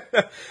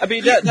 I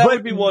mean, that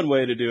would be one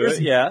way to do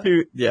it, yeah.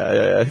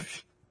 Yeah.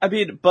 I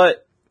mean,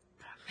 but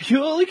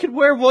you only can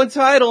wear one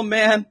title,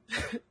 man.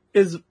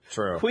 Is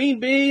True. Queen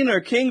Bean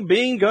or King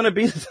Bean gonna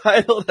be the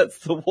title that's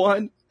the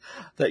one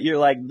that you're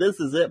like, this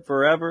is it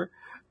forever?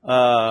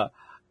 I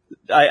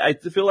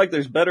feel like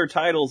there's better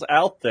titles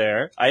out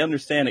there. I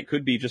understand it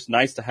could be just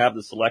nice to have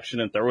the selection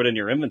and throw it in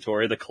your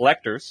inventory. The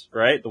collectors,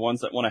 right? The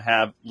ones that want to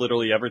have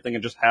literally everything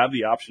and just have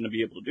the option to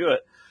be able to do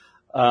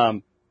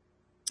it.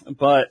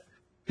 But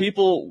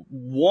people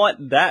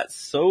want that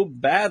so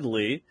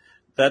badly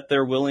that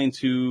they're willing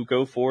to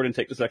go forward and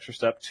take this extra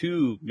step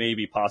to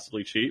maybe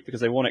possibly cheat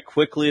because they want it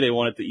quickly. They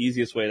want it the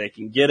easiest way they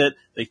can get it.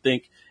 They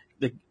think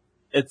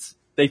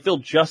they feel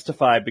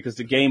justified because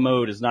the game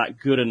mode is not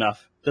good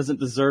enough,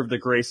 doesn't deserve the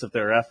grace of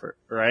their effort,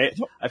 right?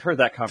 I've heard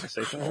that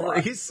conversation a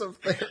lot. Grace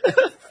of their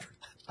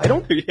I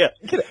don't think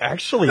it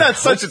actually That's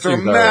such a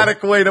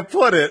dramatic way to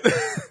put it.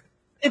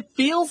 It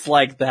feels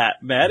like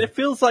that, man. It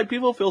feels like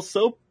people feel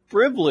so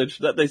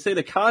privileged that they say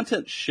the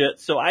content shit,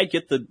 so I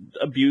get to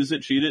abuse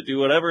it, cheat it, do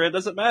whatever. It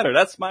doesn't matter.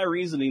 That's my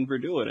reasoning for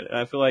doing it. And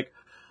I feel like,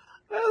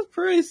 that's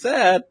pretty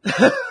sad.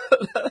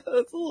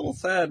 That's a little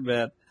sad,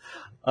 man.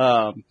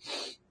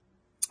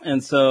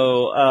 And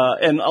so,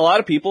 and a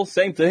lot of people,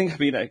 same thing. I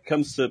mean, it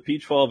comes to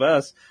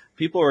P12S,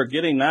 people are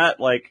getting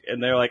that, like,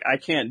 and they're like, I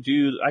can't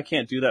do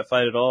that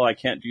fight at all. I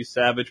can't do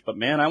Savage, but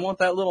man, I want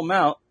that little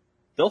mount.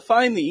 They'll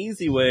find the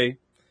easy way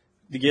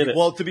to get it.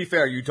 Well, to be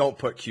fair, you don't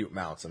put cute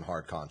mounts in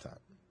hard content.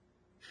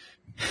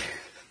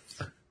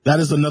 That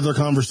is another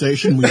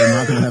conversation. We are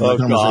not going to have that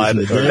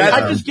conversation today.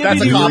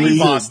 That's a copy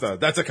pasta.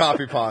 That's a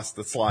copy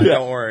pasta slide. Yeah.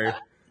 Don't worry.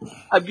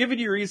 I've given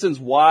you reasons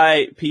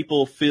why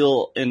people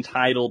feel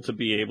entitled to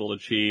be able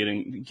to cheat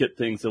and get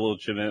things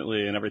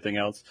illegitimately and everything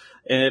else.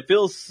 And it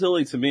feels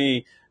silly to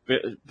me,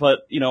 but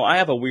you know, I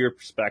have a weird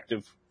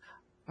perspective.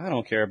 I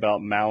don't care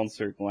about mounts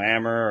or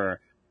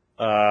glamour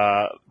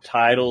or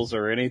titles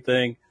or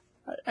anything.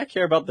 I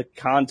care about the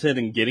content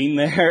and getting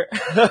there.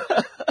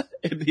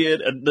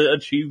 The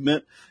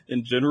achievement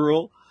in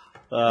general.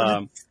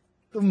 The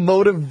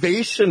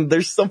motivation,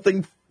 there's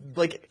something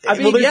like, I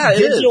mean, yeah,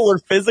 digital or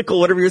physical,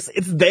 whatever it's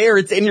there,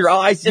 it's in your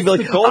eyes. You be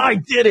like, I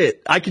did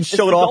it. I can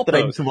show it off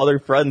to some other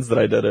friends that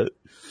I did it.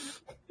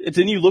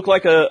 Then you look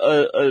like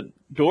a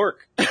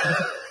dork.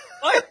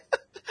 What?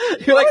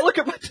 You're like, look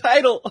at my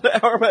title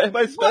or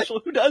my special.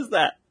 What? Who does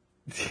that?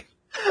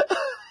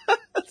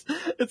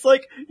 It's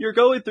like you're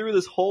going through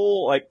this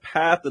whole like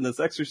path and this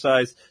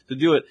exercise to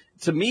do it.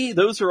 To me,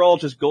 those are all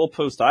just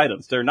goalpost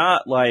items. They're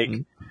not like,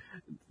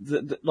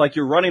 like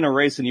you're running a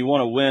race and you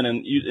want to win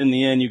and in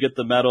the end you get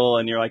the medal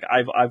and you're like,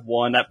 I've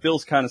won. That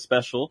feels kind of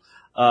special.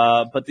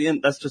 But the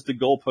end, that's just a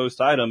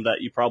goalpost item that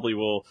you probably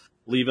will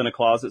leave in a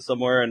closet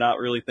somewhere and not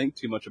really think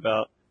too much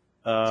about.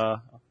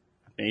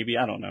 Maybe,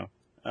 I don't know.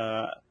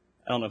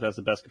 I don't know if that's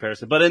the best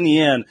comparison, but in the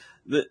end,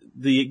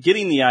 the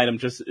getting the item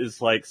just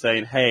is like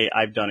saying, hey,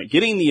 I've done it.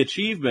 Getting the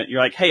achievement, you're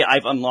like, hey,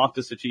 I've unlocked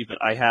this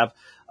achievement. I have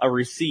a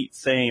receipt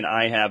saying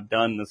I have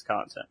done this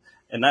content.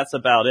 And that's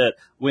about it.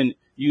 When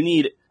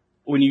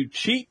you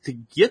cheat to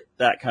get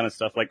that kind of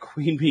stuff, like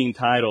Queen Being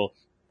title,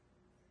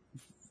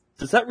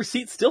 does that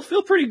receipt still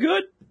feel pretty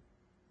good?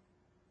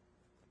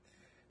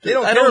 They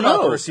don't care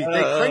about the receipt.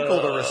 They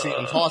crinkle the receipt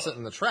and toss it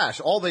in the trash.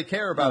 All they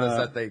care about is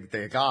that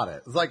they got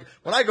it. It's like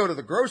when I go to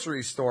the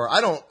grocery store,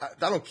 I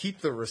don't keep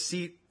the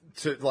receipt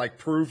to like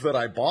prove that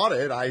I bought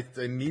it, I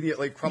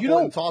immediately crumple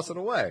it and toss it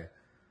away.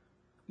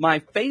 My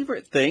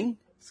favorite thing,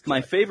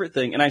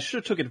 and I should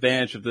have took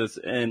advantage of this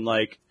and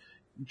like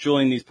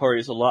joined these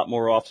parties a lot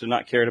more often,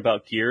 not cared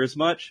about gear as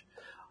much.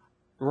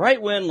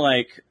 Right when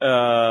like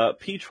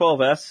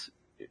P12S,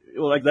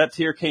 like that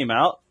tier came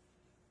out,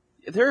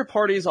 there are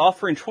parties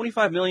offering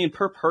 25 million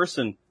per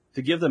person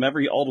to give them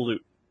every alta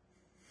loot.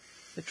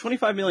 Like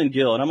 25 million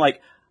gil, and I'm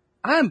like,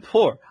 I'm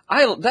poor.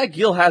 That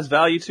gil has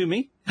value to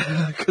me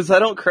because I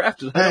don't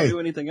craft it. I don't do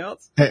anything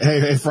else.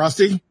 Hey,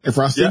 Frosty. Hey,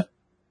 Frosty. Yeah.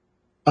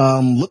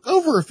 Look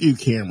over a few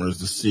cameras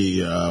to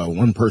see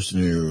one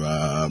person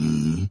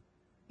who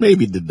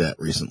maybe did that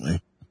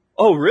recently.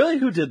 Oh, really?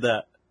 Who did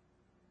that?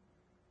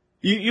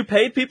 You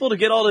paid people to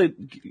get all the...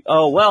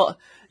 Oh, well,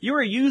 you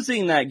were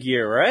using that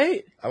gear,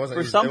 right? I wasn't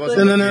for using,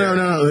 something.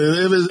 No.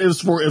 It was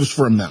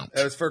for a mount.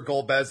 It was for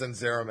Golbez and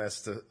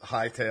Zeramis to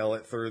hightail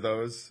it through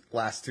those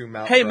last two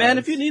mount. Hey, runs. man,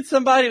 if you need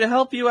somebody to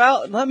help you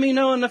out, let me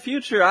know in the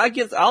future. I'll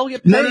get paid.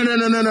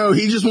 No.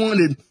 He just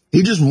wanted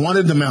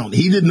the mount.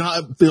 He did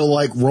not feel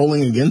like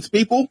rolling against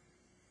people,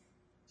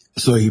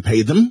 so he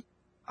paid them.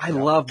 I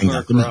love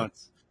Merc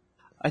runs.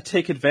 I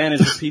take advantage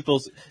of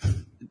people's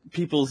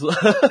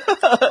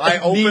I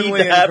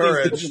openly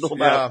encourage.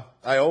 Yeah,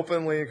 I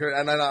openly encourage,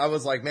 and I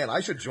was like, man, I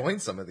should join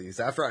some of these.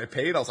 After I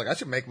paid, I was like, I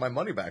should make my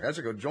money back. I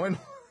should go join.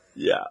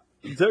 Yeah,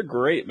 they're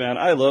great, man.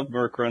 I love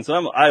Merc runs.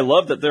 I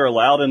love that they're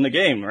allowed in the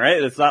game,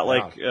 right? It's not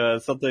like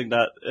something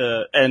that,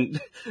 and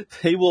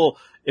they will,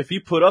 if you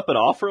put up an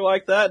offer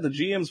like that, the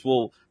GMs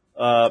will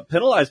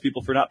penalize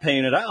people for not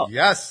paying it out.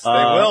 Yes, they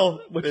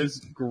will, which is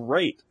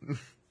great.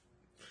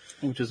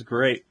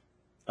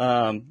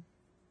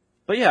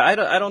 But yeah, I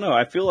don't know.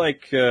 I feel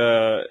like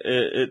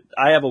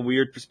I have a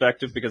weird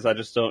perspective because I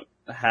just don't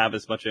have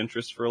as much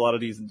interest for a lot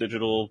of these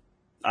digital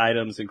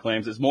items and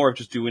claims. It's more of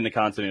just doing the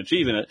content and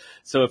achieving it.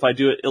 So if I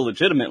do it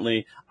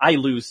illegitimately, I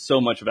lose so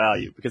much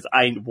value because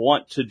I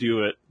want to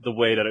do it the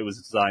way that it was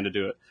designed to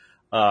do it.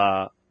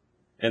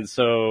 And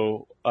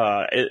so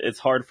it's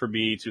hard for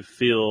me to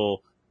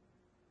feel,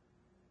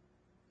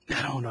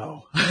 I don't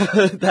know,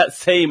 that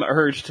same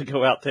urge to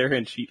go out there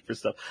and cheat for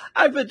stuff.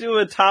 I've been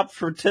doing top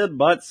for 10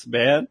 months,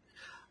 man.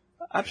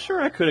 I'm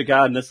sure I could have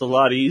gotten this a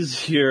lot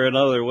easier in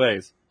other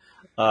ways.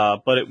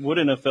 But it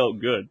wouldn't have felt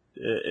good.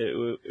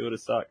 It would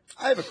have sucked.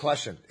 I have a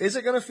question. Is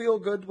it going to feel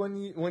good when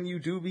you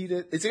do beat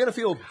it? Is it going to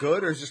feel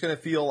good, or is it just going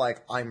to feel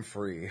like I'm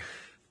free?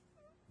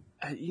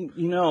 You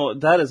know,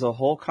 that is a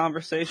whole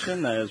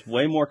conversation that is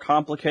way more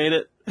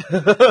complicated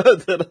than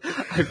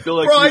I feel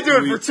like. Bro, I do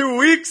it for 2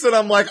 weeks and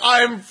I'm like,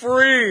 I'm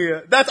free.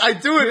 I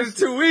do it in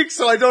 2 weeks,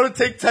 so I don't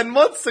take 10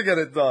 months to get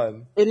it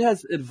done. It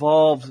has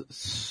evolved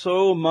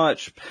so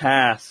much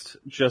past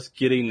just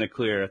getting the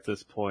clear at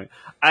this point.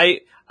 I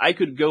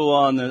could go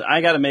on and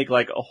I gotta make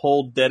like a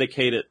whole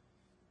dedicated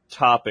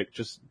topic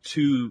just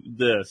to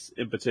this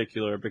in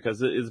particular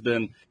because it has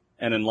been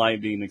an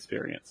enlightening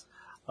experience.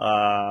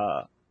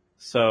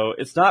 So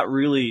it's not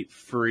really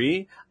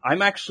free.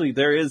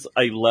 There is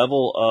a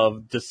level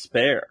of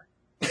despair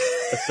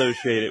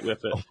associated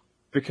with it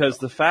because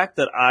the fact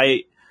that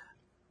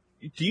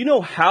do you know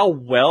how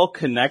well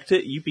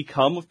connected you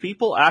become with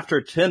people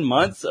after 10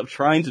 months of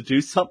trying to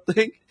do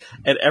something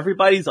and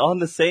everybody's on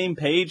the same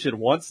page and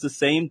wants the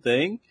same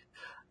thing?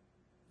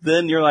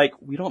 Then you're like,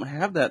 we don't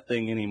have that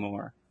thing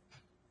anymore.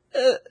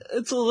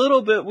 It's a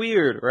little bit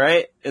weird,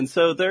 right? And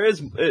so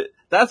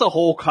that's a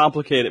whole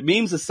complicated,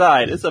 memes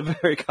aside, it's a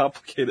very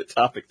complicated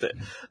topic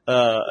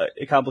a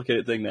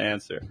complicated thing to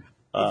answer.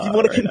 If you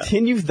want to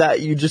continue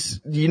that, you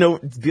just, be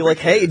like,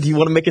 hey, do you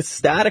want to make a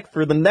static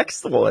for the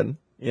next one?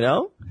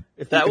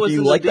 If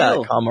you like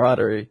that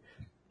camaraderie.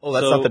 Oh,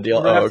 that's not the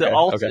deal.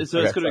 So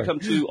it's going to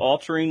come to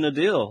altering the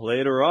deal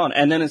later on.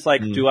 And then it's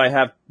like, do I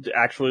have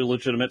actually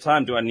legitimate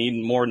time? Do I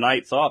need more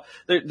nights off?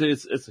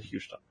 It's a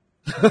huge topic.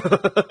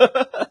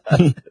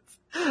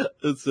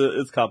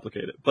 It's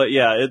complicated, but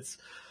yeah,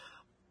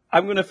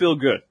 I'm going to feel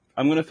good.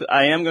 I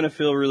am going to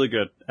feel really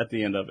good at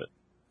the end of it.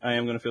 I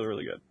am going to feel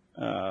really good.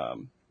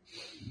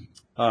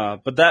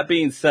 But that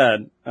being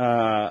said,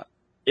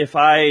 if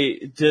I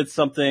did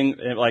something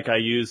like I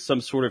used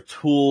some sort of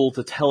tool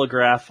to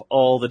telegraph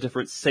all the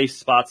different safe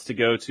spots to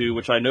go to,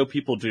 which I know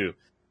people do,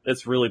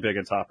 it's really big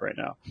in top right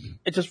now.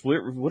 It just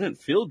wouldn't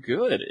feel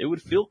good. It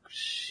would feel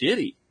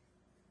shitty.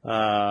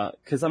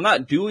 Cause I'm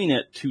not doing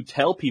it to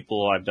tell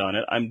people I've done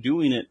it. I'm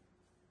doing it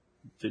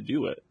to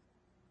do it.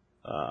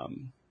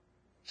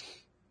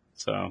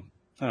 So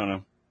I don't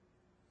know.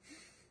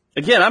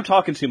 Again, I'm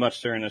talking too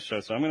much during this show,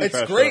 so I'm going to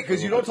try. It's great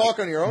because you don't talk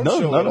on your own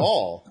show at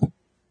all.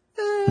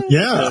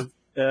 Yeah.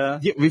 Yeah.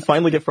 We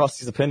finally get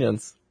Frosty's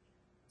opinions.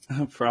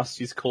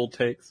 Frosty's cold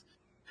takes.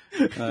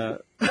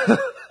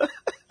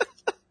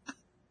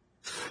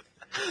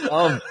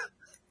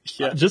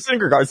 Just in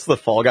regards to the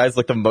Fall Guys,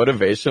 like the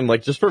motivation,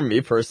 like just for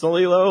me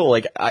personally though,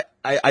 like I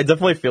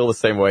definitely feel the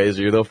same way as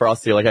you though,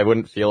 Frosty. Like I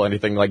wouldn't feel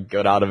anything like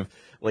good out of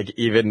like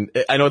even,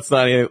 I know it's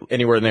not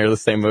anywhere near the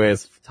same way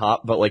as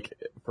top, but like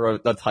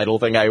for a title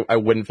thing, I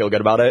wouldn't feel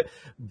good about it.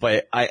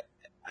 But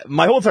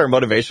my whole entire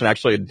motivation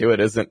actually to do it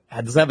doesn't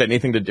have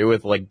anything to do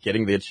with like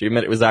getting the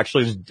achievement. It was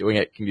actually just doing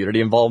it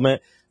community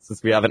involvement,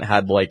 since we haven't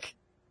had like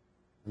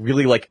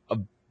really like a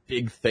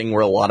big thing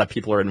where a lot of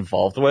people are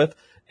involved with,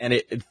 and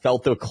it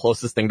felt the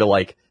closest thing to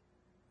like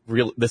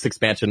this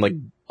expansion, like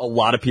a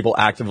lot of people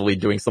actively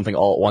doing something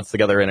all at once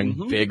together in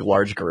a big,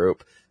 large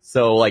group.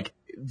 So like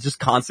just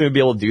constantly be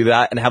able to do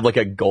that and have like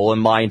a goal in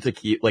mind to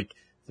keep like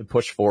to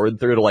push forward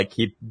through, to like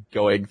keep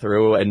going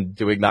through and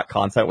doing that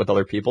content with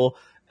other people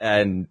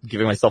and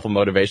giving myself a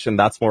motivation.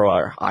 That's more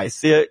where I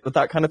see it with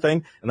that kind of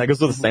thing. And that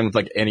goes with the same with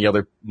like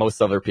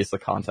most other piece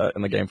of content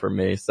in the game for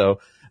me. So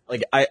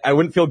like, I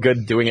wouldn't feel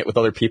good doing it with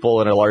other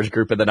people in a large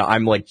group and then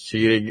I'm like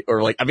cheating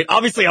or like, I mean,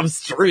 obviously I'm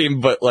stream,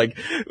 but like,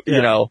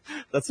 you know,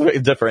 that's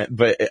different,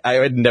 but I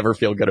would never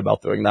feel good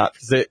about doing that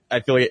because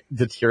I feel like it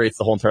deteriorates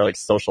the whole entire like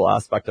social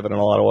aspect of it in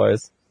a lot of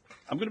ways.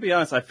 I'm going to be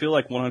honest. I feel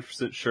like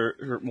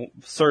 100%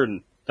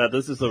 certain that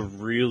this is a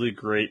really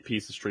great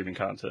piece of streaming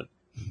content.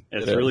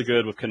 It's really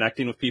good with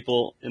connecting with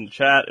people in the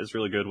chat. It's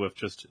really good with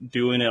just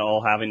doing it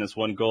all, having this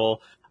one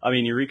goal. I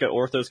mean, Eureka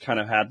Orthos kind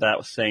of had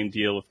that same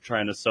deal with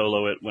trying to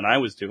solo it when I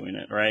was doing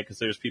it, right? Because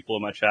there's people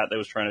in my chat that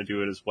was trying to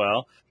do it as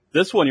well.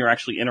 This one, you're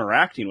actually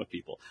interacting with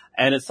people.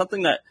 And it's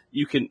something that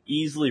you can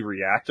easily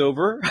react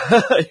over.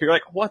 You're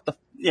like,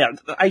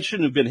 I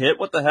shouldn't have been hit.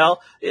 What the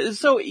hell? It is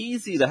so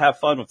easy to have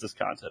fun with this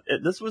content.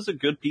 This was a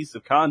good piece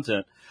of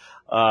content,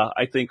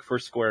 I think, for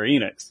Square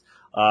Enix.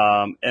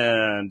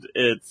 And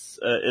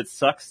it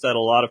sucks that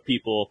a lot of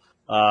people,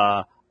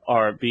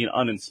 are being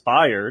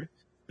uninspired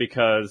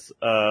because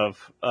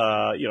of,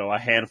 a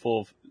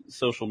handful of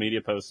social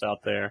media posts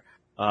out there,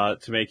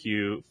 to make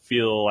you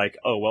feel like,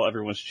 oh, well,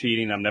 everyone's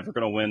cheating. I'm never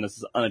going to win. This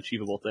is an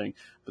unachievable thing.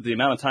 But the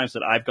amount of times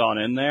that I've gone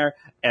in there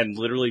and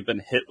literally been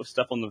hit with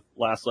stuff on the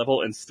last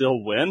level and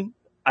still win,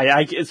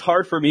 it's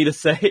hard for me to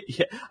say.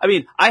 I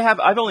mean,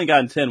 I've only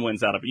gotten 10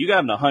 wins out of it. You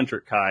got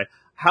 100, Kai.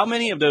 How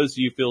many of those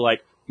do you feel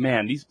like,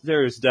 man,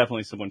 there is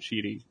definitely someone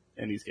cheating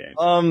in these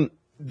games?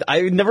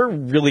 I never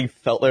really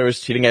felt there was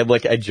cheating.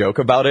 I joke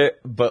about it,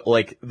 but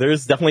like,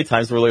 there's definitely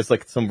times where there's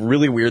like some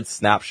really weird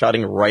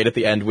snapshotting right at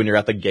the end when you're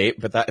at the gate,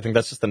 but I think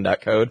that's just the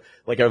netcode.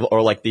 Like,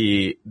 or like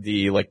the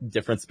like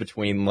difference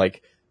between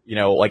like,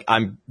 like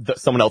I'm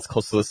someone else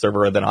close to the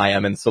server than I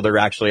am, and so they're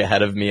actually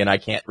ahead of me and I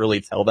can't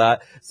really tell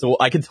that. So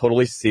I can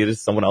totally see it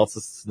as someone else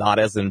is not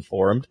as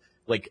informed.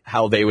 Like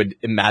how they would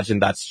imagine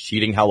that's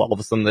cheating, how all of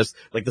a sudden this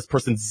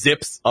person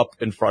zips up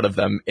in front of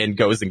them and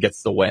goes and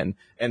gets the win.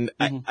 And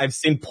I've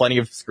seen plenty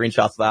of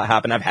screenshots of that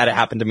happen. I've had it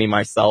happen to me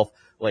myself.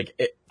 Like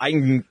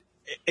I'm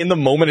in the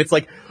moment, it's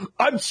like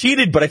I'm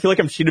cheated, but I feel like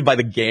I'm cheated by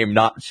the game,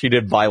 not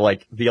cheated by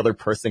like the other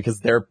person because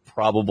they're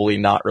probably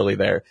not really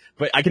there.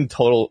 But I can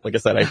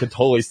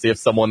totally see if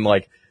someone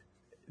like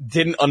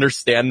didn't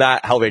understand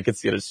that, how they could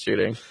see it as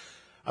cheating.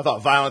 I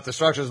thought Violent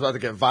Destruction was about to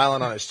get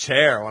violent on his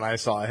chair when I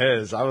saw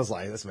his. I was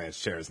like, this man's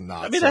chair is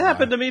not. I mean, that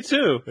happened to me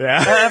too.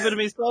 Yeah. That happened to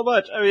me so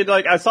much. I mean,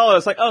 like, I saw it. I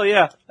was like, oh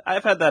yeah,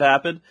 I've had that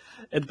happen.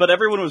 But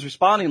everyone was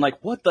responding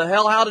like, what the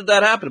hell? How did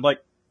that happen? I'm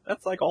like,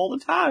 that's like all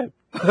the time.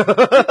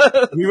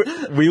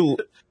 we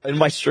in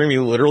my stream, we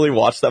literally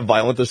watched that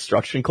Violent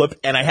Destruction clip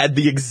and I had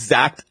the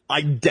exact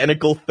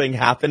identical thing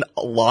happen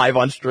live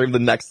on stream the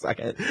next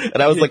second.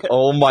 And I was like,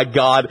 oh my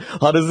God,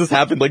 how does this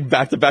happen? Like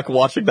back to back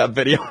watching that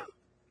video.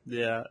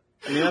 Yeah.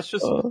 I mean, that's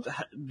just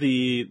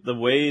the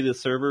way the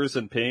servers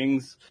and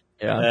pings,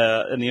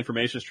 and the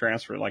information is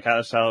transferred. Like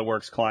that's how it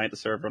works, client to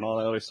server and all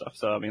that other stuff.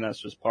 So, I mean, that's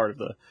just part of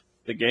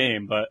the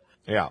game. But,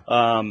 yeah.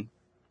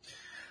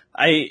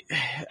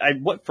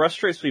 What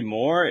frustrates me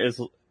more is,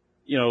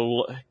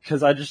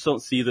 cause I just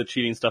don't see the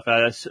cheating stuff.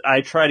 I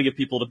try to give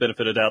people the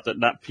benefit of the doubt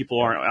that people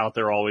aren't out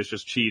there always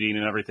just cheating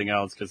and everything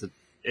else cause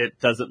it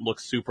doesn't look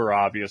super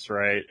obvious,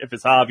 right? If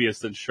it's obvious,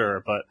 then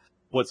sure. But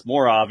what's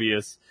more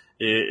obvious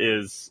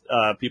is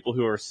people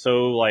who are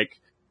so like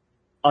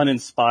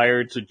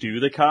uninspired to do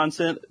the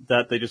content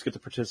that they just get the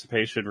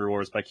participation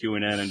rewards by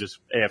queuing in and just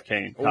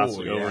AFKing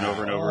constantly over and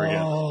over and over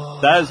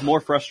again. That is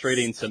more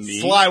frustrating to me.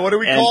 Sly, what do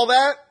we call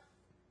that?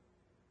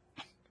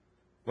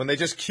 When they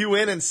just queue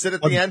in and sit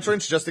at the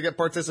entrance just to get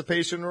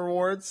participation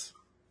rewards?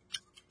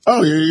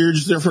 Oh, you're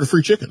just there for the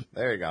free chicken.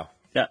 There you go.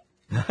 Yeah.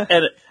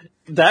 And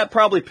that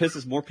probably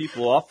pisses more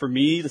people off for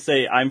me to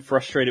say I'm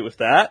frustrated with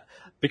that.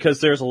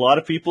 Because there's a lot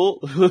of people,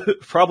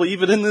 probably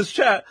even in this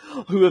chat,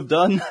 who have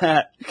done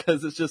that.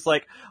 Because it's just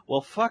like,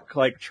 well, fuck,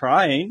 like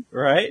trying,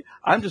 right?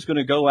 I'm just going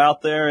to go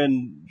out there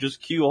and just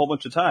queue a whole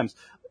bunch of times.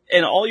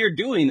 And all you're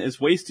doing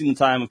is wasting the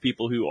time of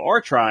people who are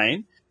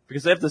trying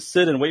because they have to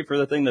sit and wait for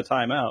the thing to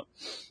time out.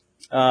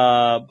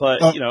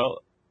 But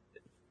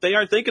they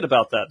aren't thinking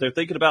about that. They're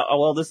thinking about, oh,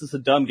 well, this is a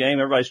dumb game.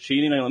 Everybody's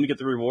cheating. And let me get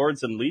the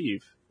rewards and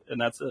leave.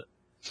 And that's it.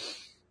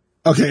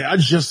 Okay, I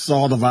just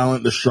saw the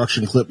Violent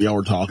Destruction clip y'all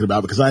were talking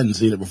about because I hadn't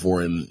seen it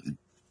before, and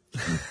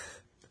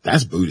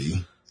that's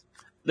booty.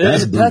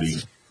 That's booty.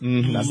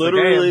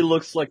 Literally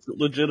looks like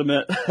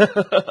legitimate,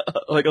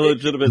 like a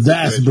legitimate.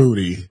 That's situation.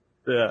 booty.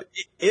 Yeah.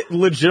 It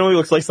legitimately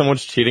looks like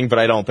someone's cheating, but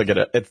I don't think it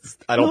is.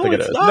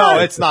 No,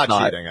 it's not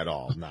cheating at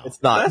all. No,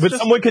 it's not. But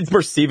someone could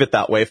perceive it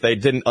that way if they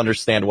didn't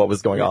understand what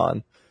was going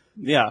on.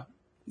 Yeah.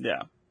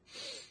 Yeah.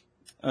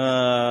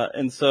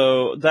 And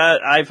so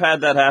that I've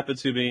had that happen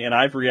to me, and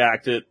I've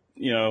reacted,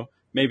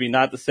 maybe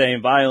not the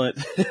same violent,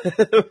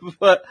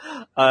 but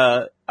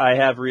I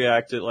have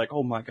reacted like,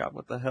 oh my God,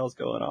 what the hell's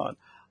going on?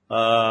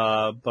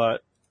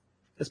 But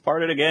it's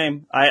part of the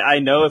game. I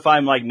know if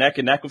I'm like neck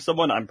and neck with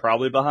someone, I'm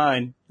probably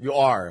behind. You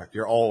are.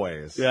 You're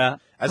always. Yeah.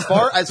 As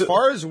far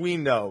as we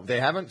know, they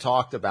haven't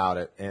talked about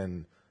it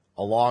in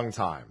a long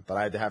time, but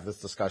I had to have this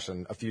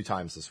discussion a few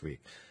times this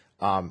week.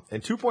 In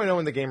 2.0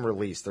 in the game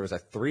release, there was a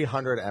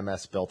 300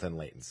 ms built-in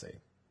latency,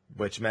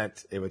 which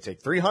meant it would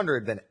take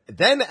 300,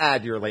 then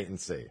add your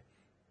latency.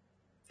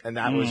 And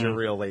that was your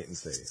real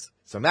latency.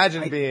 So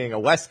imagine being a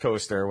West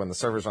Coaster when the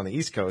server's on the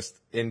East Coast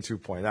in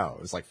 2.0.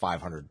 It was like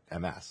 500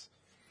 ms.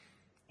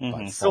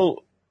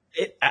 So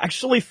it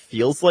actually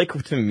feels like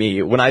to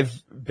me, when I've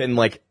been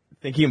like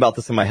thinking about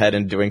this in my head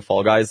and doing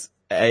Fall Guys,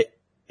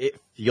 it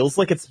feels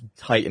like it's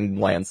Titan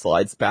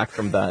landslides back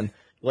from then.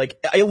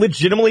 Like, I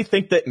legitimately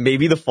think that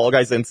maybe the Fall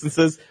Guys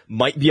instances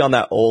might be on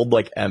that old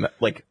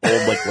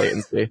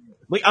latency.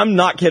 Like, I'm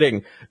not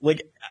kidding.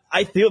 Like,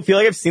 I feel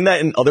like I've seen that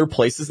in other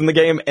places in the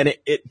game, and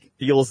it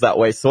feels that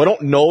way. So I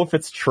don't know if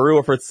it's true,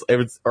 or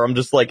or I'm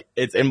just like,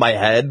 it's in my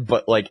head,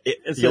 but like,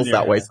 it's feels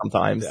that way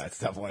sometimes. Yeah, it's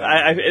definitely.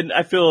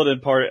 I feel it in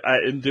part,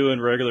 in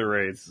doing regular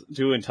raids,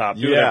 doing top,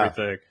 doing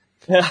everything.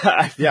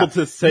 I feel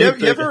the same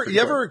thing.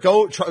 You ever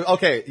go,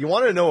 okay, you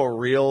want to know a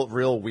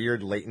real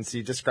weird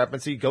latency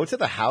discrepancy? Go to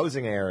the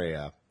housing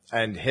area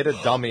and hit a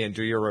dummy and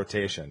do your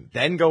rotation.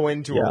 Then go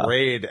into a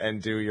raid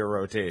and do your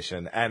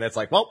rotation. And it's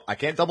like, well, I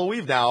can't double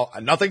weave now.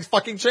 Nothing's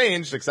fucking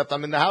changed except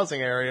I'm in the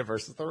housing area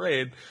versus the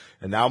raid.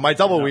 And now my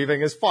double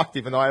weaving is fucked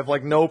even though I have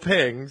like no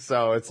ping.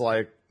 So it's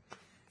like,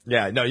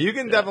 you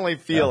can definitely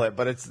feel it,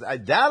 but it's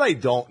that I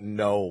don't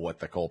know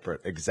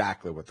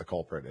exactly what the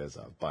culprit is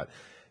of, but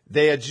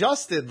they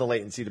adjusted the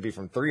latency to be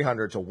from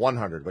 300 to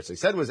 100, which they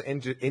said was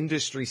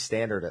industry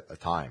standard at the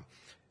time.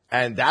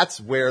 And that's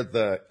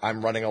where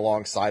I'm running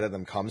alongside of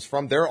them comes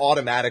from. They're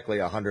automatically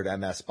 100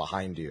 ms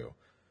behind you.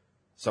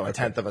 So a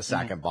tenth of a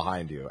second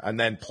behind you. And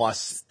then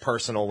plus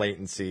personal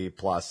latency,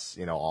 plus,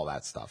 all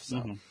that stuff.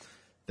 So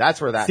that's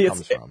where that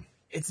comes from.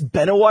 It's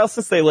been a while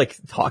since they like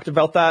talked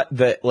about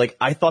that like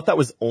I thought that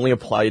was only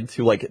applied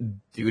to like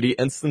duty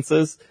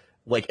instances.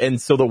 Like, and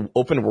so the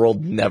open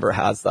world never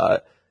has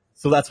that.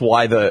 So that's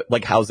why the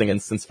like housing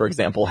instance, for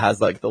example,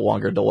 has like the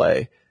longer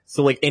delay.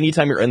 So like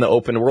anytime you're in the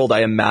open world,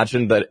 I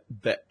imagine that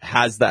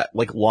has that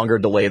like longer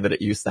delay that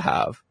it used to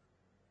have.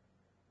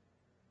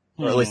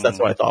 Or at least that's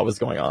what I thought was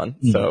going on.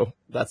 So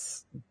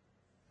that's,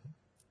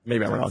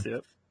 maybe I'm wrong.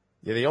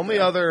 Yeah, the only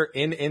other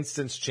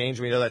in-instance change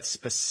we know that's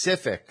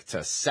specific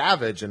to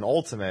Savage and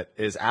Ultimate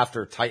is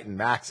after Titan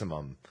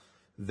Maximum,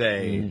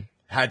 they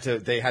had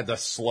the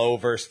slow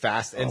versus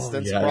fast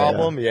instance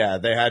problem. Yeah,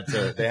 they had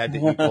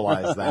to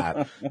equalize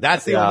that.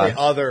 That's the only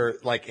other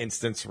like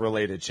instance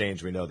related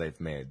change we know they've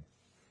made.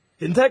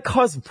 Didn't that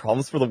cause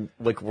problems for the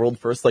like world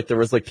first? Like there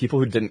was like people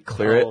who didn't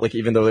clear it, like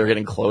even though they were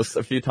getting close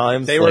a few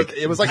times. It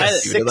was like a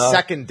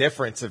 6-second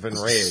difference of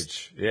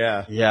enrage.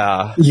 Yeah.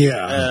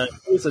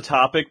 It was a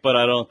topic, but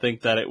I don't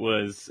think that it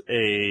was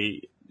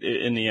in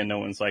the end, no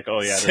one's like,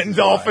 oh yeah.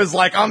 Sindolf is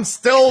like, I'm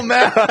still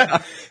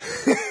mad.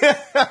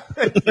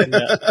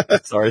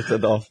 Sorry,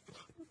 Sindolf.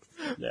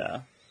 Yeah.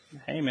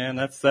 Hey man,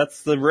 that's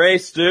the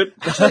race, dude.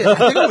 Actually, I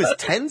think it was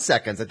 10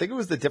 seconds. I think it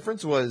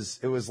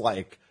was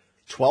like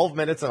 12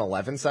 minutes and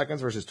 11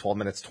 seconds versus 12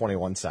 minutes,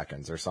 21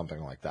 seconds or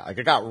something like that. Like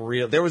it got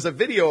real. There was a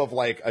video of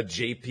like a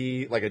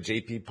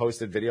JP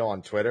posted video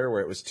on Twitter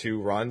where it was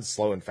 2 runs,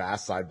 slow and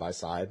fast, side by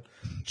side,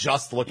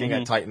 just looking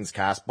at Titan's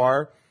cast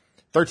bar.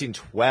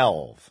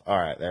 13-12. All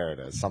right, there it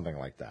is. Something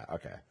like that.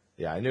 Okay.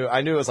 Yeah, I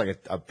knew it was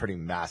like a pretty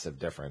massive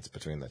difference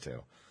between the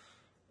two.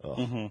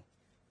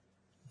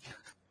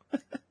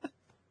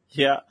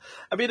 Yeah.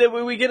 I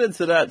mean, we get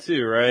into that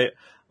too, right?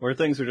 Where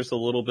things are just a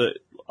little bit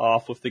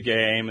off with the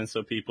game. And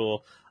so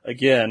people,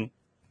 again,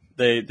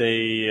 they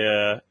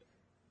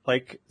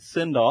like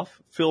Sindolf,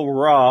 feel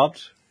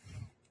robbed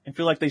and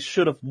feel like they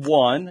should have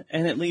won.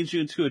 And it leads you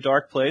into a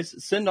dark place.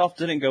 Sindolf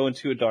didn't go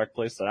into a dark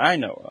place that I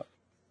know of.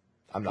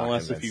 I'm not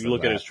Unless convinced if you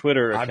look at his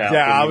Twitter account.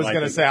 I was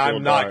going to say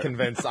I'm not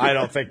convinced. I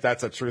don't think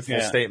that's a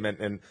truthful statement.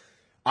 And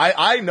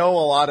I know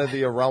a lot of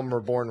the Realm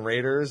Reborn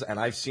Raiders, and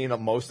I've seen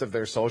most of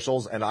their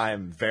socials, and I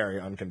am very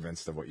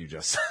unconvinced of what you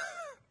just said.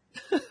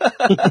 Do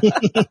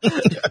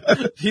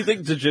you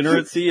think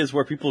degeneracy is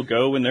where people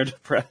go when they're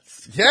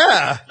depressed?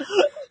 Yeah.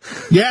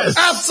 Yes.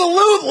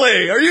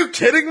 Absolutely. Are you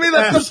kidding me?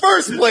 That's the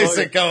first place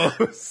it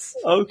goes.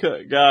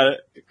 Okay. Got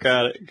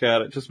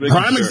it. Just making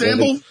Prime sure.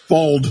 example,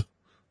 fold.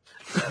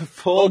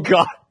 Oh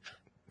God.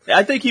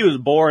 I think he was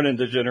born in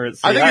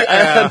degeneracy.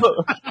 I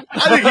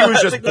think he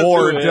was just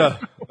bored.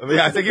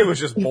 I think he was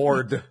just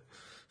bored.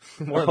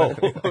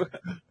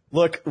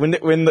 Look,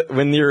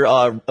 when your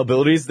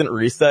abilities didn't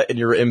reset and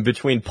you're in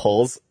between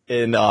pulls,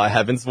 in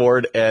Heaven's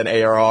Ward and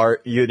ARR,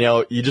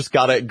 you just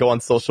gotta go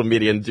on social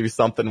media and do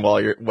something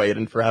while you're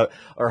waiting for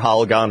our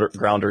hollow ground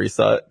to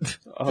reset.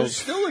 There's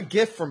still a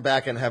GIF from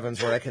back in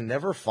Heaven's Ward I can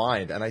never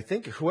find, and I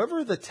think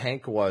whoever the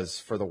tank was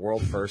for the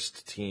world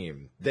first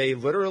team, they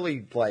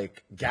literally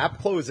like gap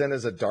close in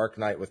as a Dark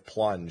Knight with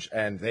plunge,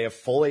 and they have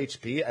full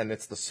HP, and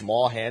it's the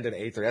small hand in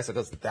A3S that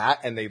does that,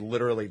 and they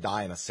literally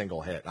die in a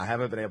single hit. I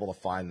haven't been able to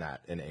find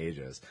that in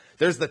ages.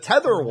 There's the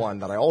tether one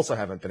that I also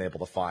haven't been able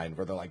to find,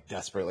 where they're like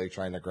desperately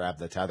trying to grab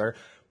the tether,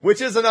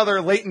 which is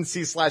another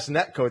latency /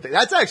 netcode thing.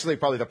 That's actually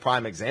probably the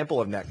prime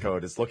example of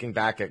netcode, is looking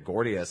back at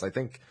Gordius. I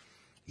think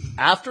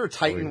after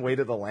Titan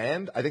waited the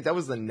land, I think that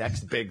was the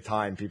next big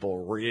time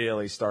people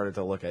really started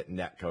to look at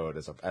netcode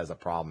as a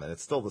problem. And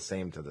it's still the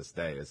same to this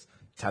day, is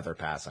tether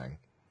passing.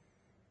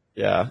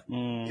 Yeah.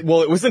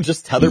 Well, it wasn't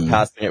just tether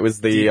passing. It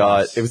was the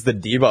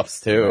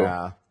debuffs too.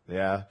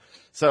 Yeah.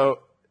 So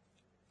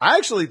I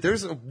actually,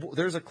 there's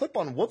a clip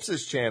on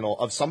Whoops' channel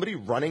of somebody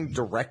running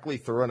directly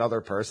through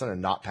another person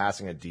and not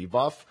passing a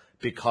debuff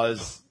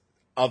because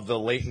of the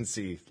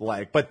latency,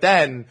 but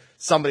then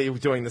somebody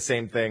doing the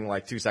same thing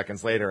 2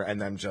 seconds later,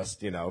 and then just,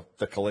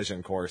 the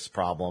collision course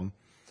problem.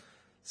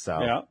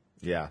 So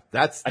yeah,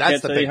 that's I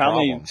can't the tell big you how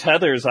problem. many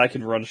tethers I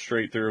can run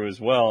straight through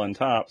as well in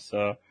top.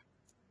 So,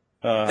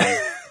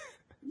 yeah,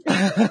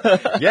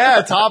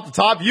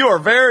 top, you are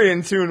very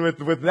in tune with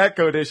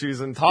netcode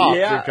issues in top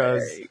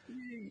because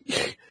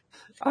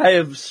I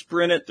have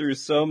sprinted through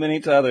so many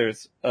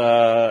tethers,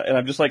 and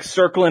I'm just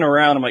circling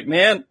around. I'm like,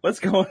 man,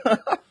 what's going on?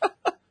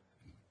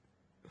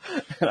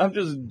 And I'm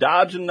just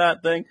dodging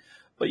that thing.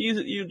 But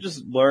you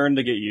just learn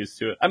to get used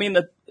to it. I mean,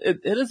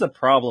 it is a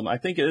problem. I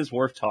think it is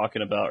worth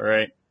talking about,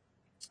 right?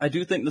 I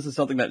do think this is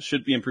something that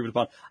should be improved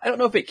upon. I don't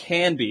know if it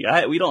can be.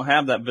 We don't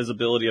have that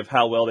visibility of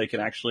how well they can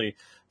actually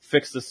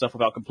fix this stuff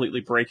without completely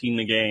breaking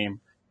the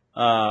game.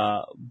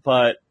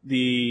 But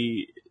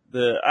the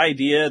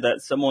idea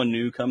that someone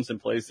new comes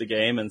and plays the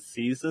game and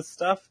sees this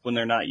stuff when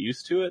they're not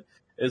used to it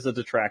is a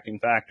detracting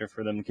factor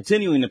for them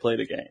continuing to play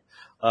the game.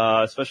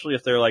 Especially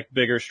if they're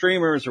bigger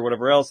streamers or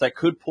whatever else, that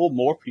could pull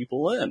more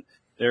people in.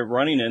 They're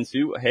running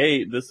into,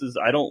 hey,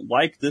 I don't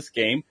like this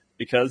game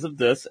because of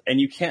this,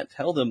 and you can't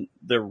tell them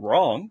they're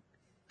wrong.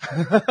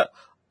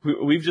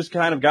 We've just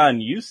kind of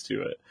gotten used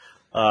to it.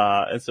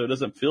 And so it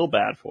doesn't feel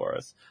bad for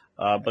us.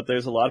 But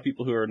there's a lot of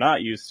people who are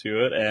not used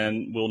to it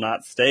and will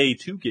not stay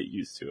to get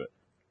used to it.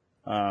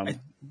 I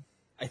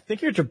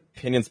think your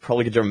opinions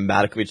probably could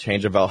dramatically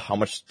change about how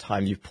much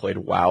time you've played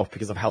WoW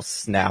because of how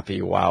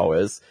snappy WoW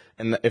is,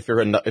 and if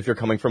you're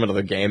coming from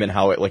another game and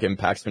how it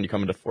impacts when you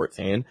come into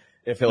 14.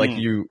 If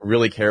you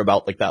really care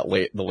about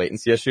the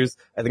latency issues,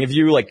 I think if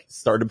you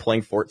started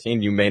playing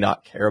 14, you may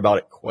not care about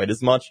it quite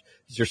as much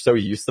because you're so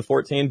used to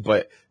 14.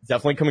 But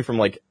definitely coming from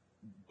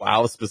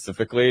WoW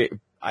specifically,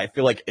 I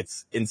feel like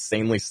it's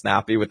insanely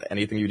snappy with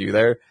anything you do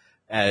there.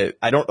 I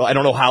don't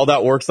know how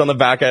that works on the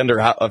back end, or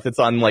if it's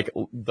on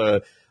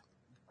their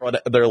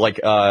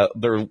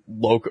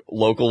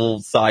local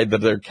side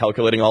that they're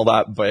calculating all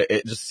that, but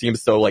it just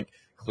seems so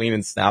clean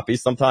and snappy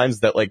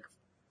sometimes that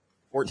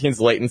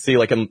 14's latency,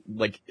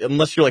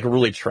 unless you're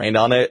really trained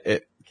on it,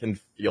 it can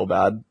feel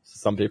bad to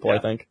some people. Yeah.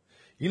 I think.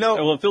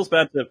 Well, it feels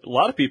bad to a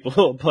lot of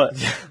people, but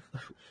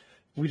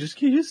we just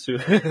get used to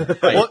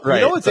it.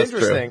 Right. What's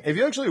interesting? If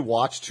you actually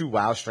watch 2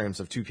 WoW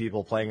streams of 2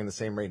 people playing in the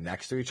same raid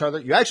next to each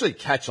other, you actually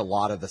catch a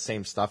lot of the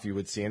same stuff you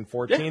would see in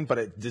 14, but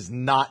it is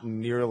not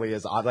nearly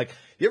as odd.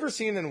 You ever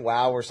seen in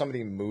WoW where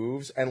somebody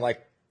moves and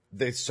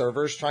the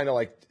server's trying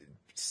to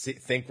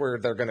think where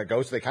they're going to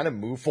go, so they kind of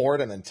move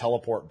forward and then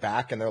teleport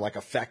back, and their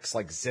effects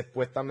zip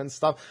with them and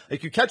stuff.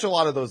 You catch a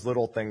lot of those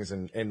little things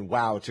in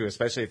WoW too,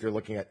 especially if you're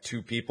looking at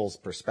 2 people's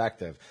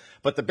perspective.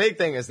 But the big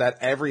thing is that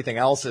everything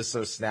else is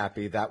so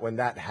snappy that when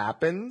that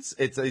happens,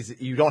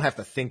 you don't have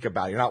to think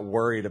about it. You're not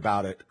worried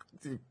about it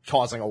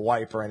causing a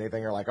wipe or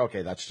anything. You're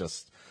okay, that's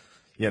just,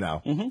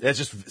 it's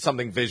just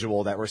something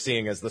visual that we're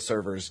seeing as the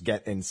servers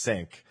get in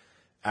sync.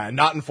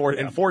 Not in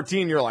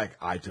 14, you're I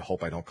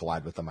hope I don't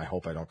collide with them. I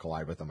hope I don't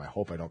collide with them. I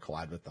hope I don't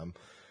collide with them.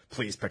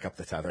 Please pick up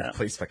the tether. Yeah.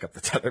 Please pick up the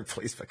tether.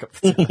 Please pick up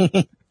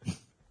the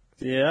tether.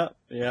 Yeah.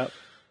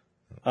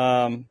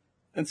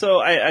 And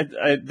so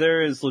I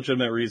there is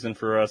legitimate reason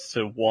for us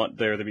to want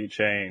there to be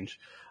change.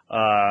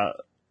 But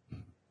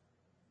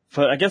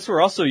I guess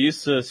we're also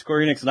used to Square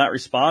Enix not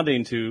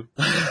responding to,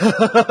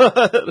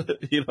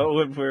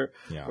 when we're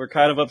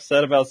kind of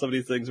upset about some of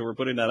these things and we're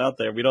putting that out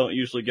there. We don't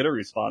usually get a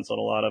response on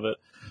a lot of it.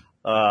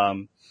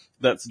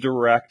 That's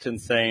direct in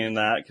saying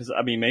that, because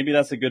maybe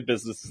that's a good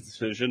business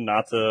decision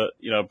not to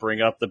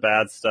bring up the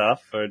bad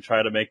stuff or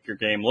try to make your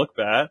game look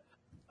bad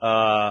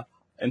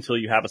until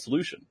you have a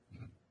solution,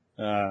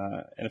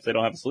 and if they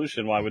don't have a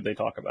solution, why would they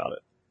talk about it?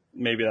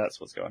 Maybe that's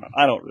what's going on.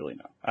 I don't really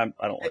know. I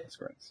don't like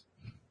Square Enix.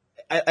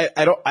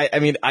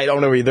 I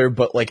don't know either,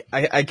 but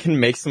I can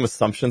make some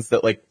assumptions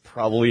that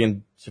probably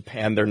in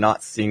Japan they're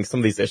not seeing some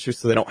of these issues,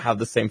 so they don't have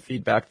the same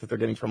feedback that they're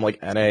getting from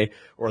NA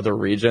or other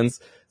regions.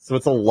 So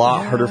it's a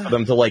lot harder for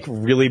them to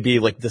really be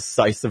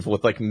decisive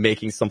with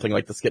making something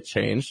like this get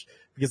changed,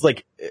 because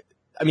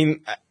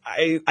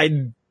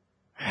I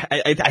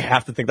I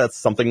have to think that's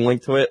something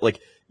linked to it.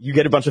 Like, you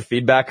get a bunch of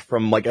feedback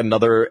from like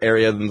another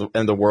area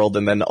in the world,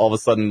 and then all of a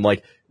sudden,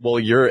 like, well,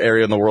 your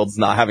area in the world's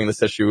not having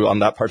this issue on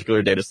that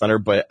particular data center.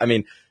 But I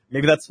mean,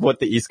 maybe that's what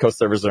the East Coast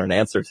servers are an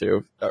answer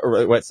to.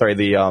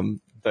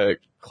 The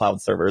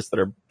cloud servers that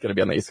are going to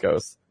be on the East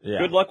Coast. Yeah.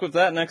 Good luck with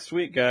that next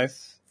week,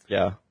 guys.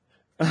 Yeah.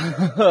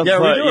 Are we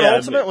doing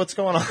Ultimate? What's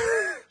going on?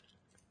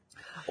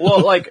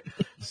 Well,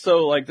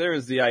 there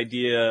is the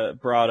idea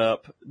brought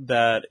up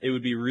that it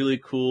would be really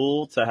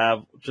cool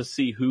to just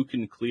see who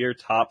can clear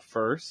top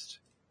first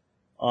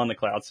on the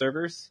cloud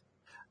servers.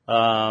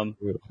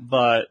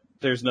 But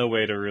there's no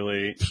way to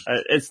really,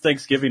 it's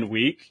Thanksgiving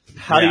week.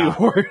 How do you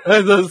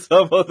organize those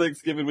stuff on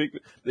Thanksgiving week?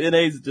 The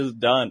NA's just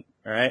done,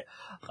 all right?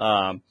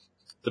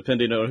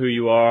 Depending on who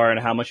you are and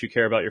how much you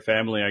care about your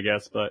family, I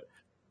guess. But,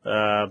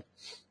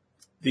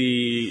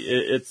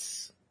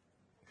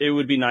 it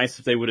would be nice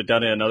if they would have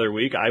done it another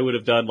week. I would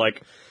have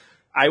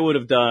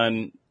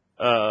done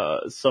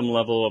some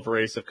level of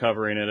race of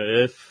covering it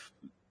if,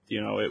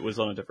 it was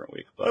on a different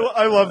week. But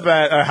I love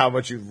that, how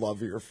much you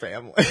love your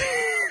family.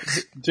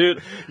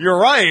 Dude, you're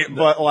right,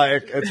 but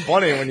it's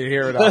funny when you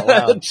hear it out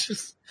loud.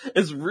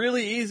 It's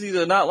really easy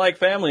to not like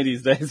family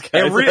these days,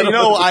 guys.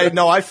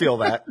 I feel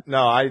that.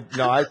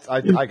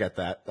 I get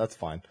that. That's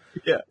fine.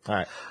 Yeah. All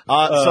right.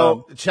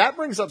 So chat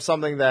brings up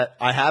something that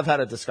I have had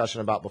a discussion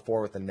about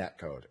before with the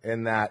netcode,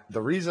 in that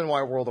the reason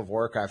why World of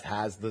Warcraft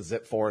has the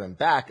zip forward and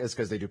back is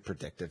because they do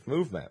predictive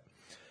movement.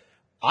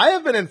 I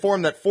have been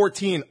informed that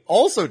 14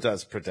 also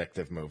does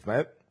predictive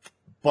movement,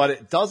 but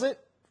it doesn't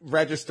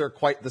register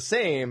quite the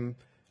same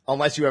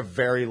unless you have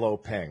very low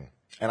ping.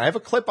 And I have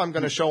a clip I'm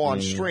going to show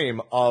on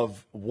stream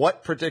of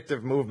what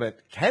predictive movement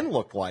can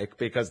look like,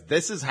 because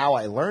this is how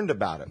I learned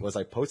about it. Was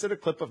I posted a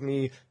clip of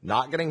me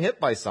not getting hit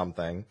by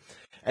something.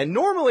 And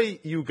normally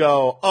you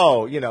go,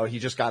 oh, he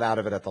just got out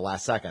of it at the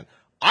last second.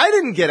 I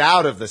didn't get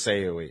out of this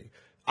AoE.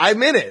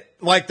 I'm in it.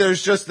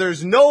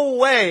 There's no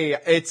way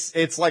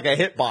it's like a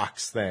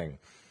hitbox thing.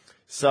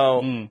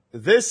 So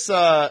this,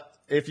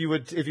 if you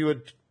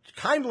would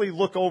kindly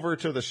look over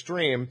to the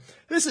stream,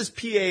 this is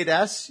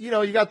P8S.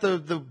 You got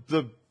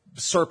the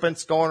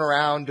serpents going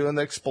around doing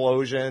the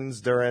explosions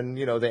during,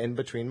 the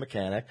in-between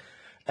mechanic.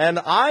 And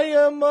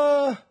I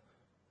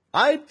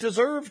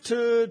deserve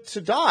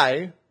to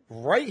die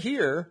right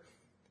here.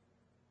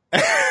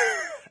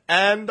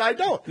 And I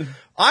don't.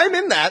 I'm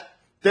in that.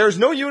 There's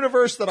no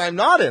universe that I'm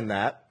not in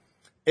that.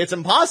 It's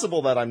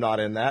impossible that I'm not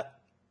in that.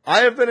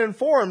 I have been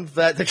informed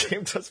that the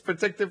game does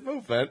predictive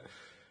movement,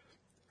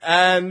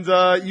 and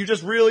you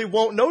just really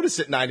won't notice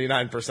it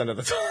 99% of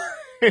the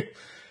time.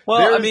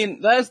 Well,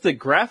 that's the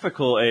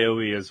graphical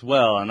AoE as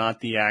well, and not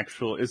the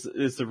actual. Is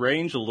the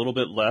range a little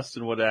bit less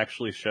than what it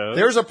actually shows?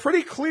 There's a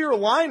pretty clear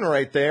line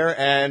right there,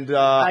 and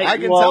I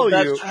can tell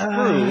you.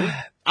 True.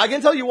 I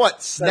can tell you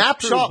what,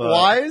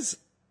 snapshot-wise,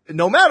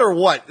 no matter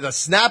what, the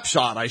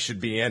snapshot, I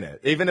should be in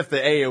it. Even if the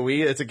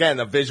AoE, it's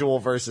again a visual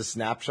versus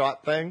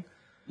snapshot thing.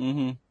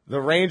 Mm-hmm. The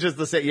range is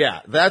the same.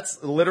 Yeah,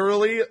 that's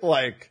literally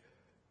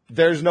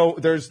there's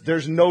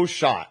no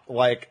shot.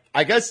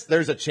 I guess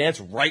there's a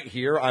chance right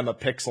here I'm a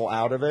pixel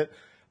out of it.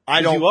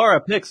 You are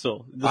a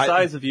pixel. The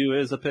size of you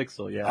is a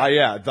pixel, yeah.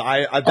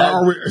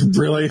 Are we,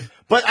 really?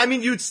 But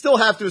you'd still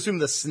have to assume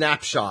the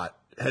snapshot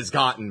has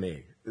gotten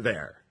me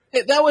there.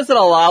 That wasn't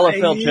a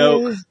Lalafell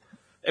joke.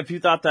 If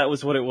you thought that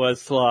was what it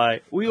was,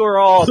 Sly, we were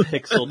all a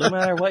pixel. No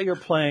matter what you're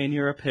playing,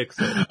 you're a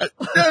pixel.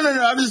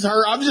 No.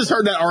 I've just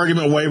heard that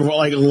argument way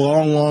before, a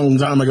long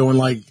time ago in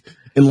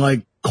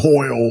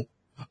Coil.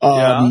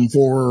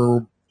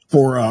 For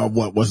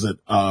what was it?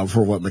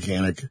 For what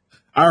mechanic?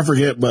 I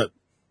forget, but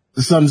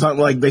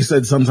sometimes, they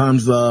said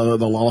sometimes the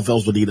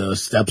Lalafells would need a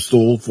step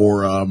stool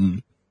for, I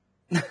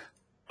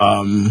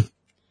don't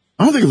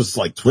think it was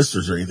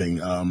twisters or anything.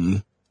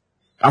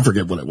 I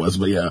forget what it was,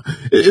 but yeah,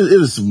 it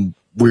was some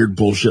weird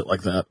bullshit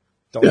like that.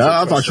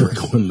 I thought you were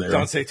going there.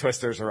 Don't say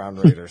twisters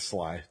around Raiders,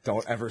 Sly.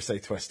 Don't ever say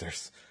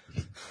twisters.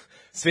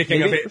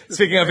 Speaking of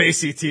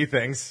ACT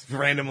things,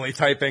 randomly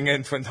typing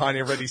in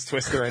Twintania Reddy's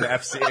Twister in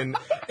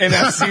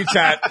FC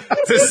chat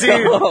to see.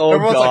 Oh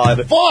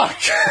God! Fuck!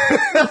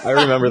 I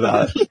remember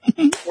that.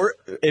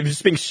 It was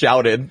just being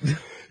shouted.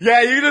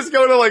 Yeah, you just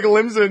go to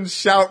Limsa and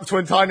shout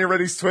Twintania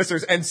Reddy's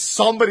Twisters, and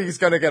somebody's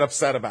gonna get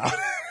upset about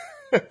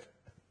it.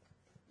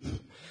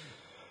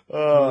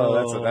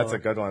 That's a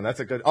good one. That's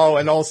a good. Oh,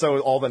 and also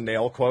all the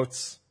nail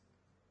quotes.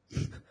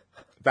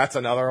 That's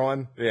another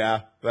one.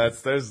 Yeah,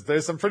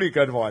 there's some pretty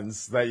good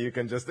ones that you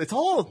can just. It's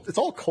all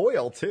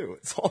Coil too.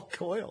 It's all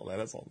Coil. That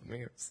is all the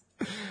memes.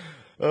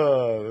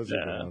 Those are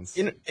good ones.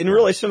 In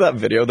relation to that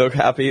video though,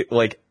 Cappy,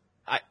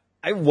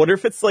 I wonder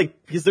if it's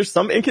because there's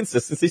some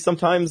inconsistency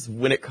sometimes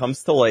when it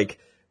comes to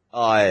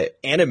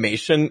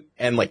animation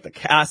and the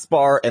cast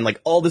bar and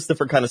all this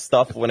different kind of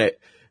stuff when it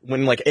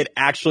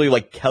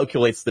actually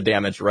calculates the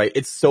damage, right?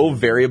 It's so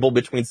variable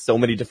between so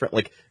many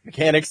different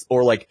mechanics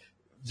or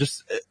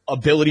just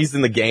abilities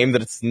in the game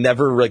that it's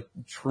never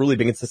truly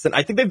been consistent.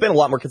 I think they've been a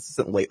lot more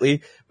consistent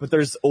lately, but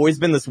there's always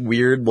been this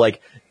weird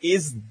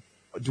is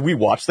do we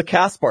watch the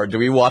cast bar? Do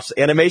we watch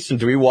the animation?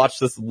 Do we watch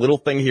this little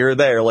thing here or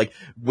there? Like,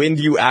 when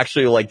do you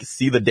actually like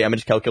see the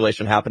damage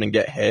calculation happen and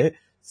get hit?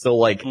 So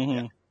like,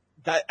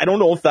 that, I don't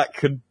know if that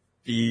could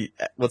be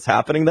what's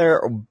happening there,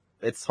 or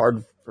it's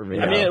hard for me.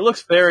 I mean, it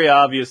looks very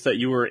obvious that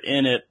you were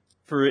in it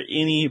for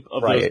any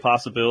of those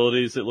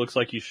possibilities. It looks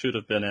like you should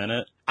have been in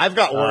it. I've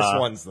got worse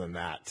ones than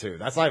that too.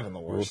 That's not even the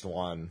worst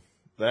one.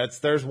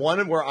 There's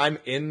one where I'm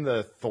in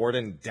the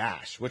Thornton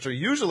dash, which are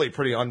usually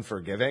pretty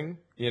unforgiving,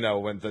 you know,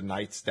 when the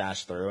knights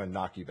dash through and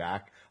knock you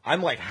back.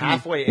 I'm like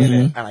halfway in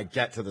it and I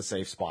get to the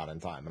safe spot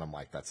in time and I'm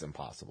like, that's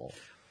impossible.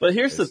 But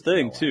here's the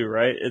thing too,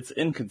 right? It's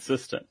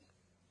inconsistent.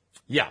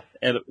 Yeah.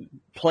 And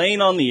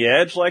playing on the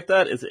edge like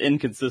that is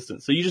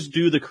inconsistent. So you just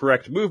do the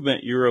correct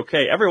movement, you're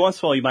okay. Every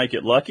once in a while you might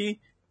get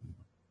lucky,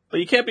 but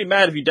you can't be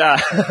mad if you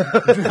die.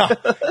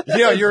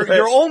 Yeah,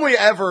 you're only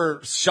ever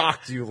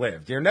shocked you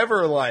lived. You're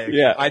never like,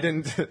 I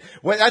didn't.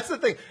 Well, that's the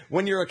thing.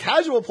 When you're a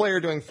casual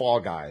player doing Fall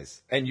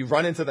Guys and you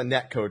run into the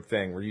netcode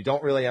thing where you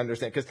don't really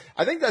understand, because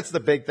I think that's the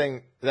big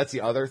thing. That's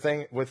the other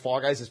thing with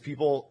Fall Guys is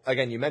people,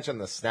 again, you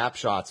mentioned the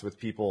snapshots with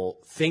people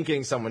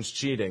thinking someone's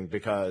cheating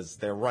because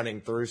they're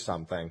running through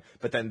something,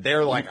 but then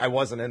they're like, I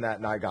wasn't in that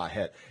and I got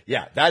hit.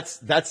 Yeah,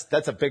 that's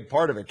a big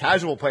part of it.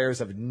 Casual players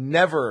have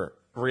never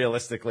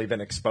realistically been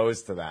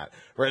exposed to that.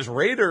 Whereas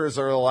raiders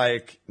are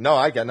like,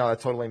 that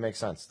totally makes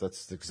sense.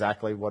 That's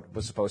exactly what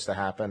was supposed to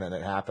happen and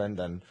it happened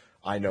and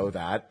I know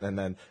that. And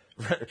then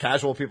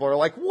casual people are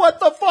like, what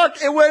the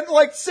fuck? It went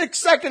like 6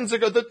 seconds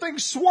ago. The thing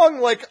swung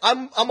like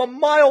I'm a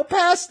mile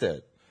past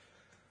it.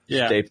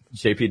 Yeah.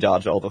 JP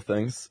dodge all the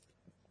things.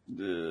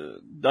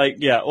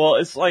 Well,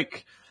 it's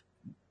like,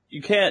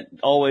 you can't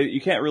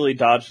really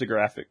dodge the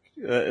graphic.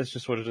 It's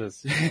just what it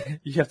is.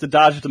 You have to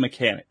dodge the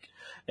mechanic.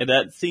 And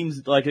that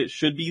seems like it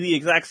should be the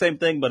exact same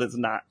thing, but it's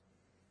not.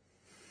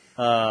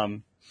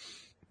 And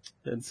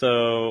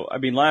so, I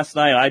mean, last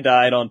night I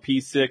died on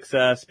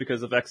P6S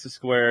because of X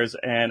squares,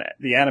 and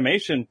the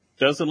animation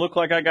doesn't look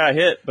like I got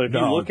hit, but if you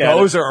look at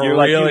it, you're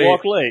like, you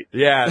walk late.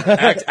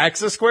 Yeah, X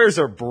squares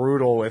are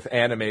brutal with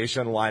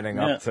animation lining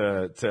up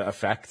to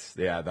effect.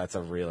 Yeah, that's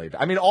a really,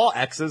 I mean, all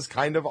X's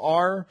kind of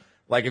are.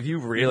 Like, if you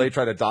really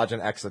try to dodge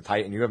an X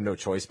tight, and you have no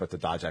choice but to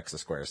dodge X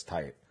squares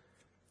tight.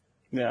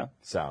 Yeah.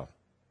 So.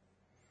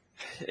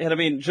 And I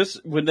mean,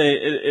 just when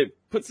it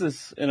puts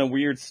us in a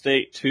weird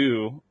state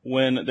too,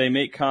 when they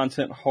make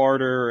content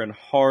harder and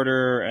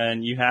harder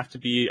and you have to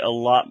be a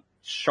lot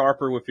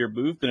sharper with your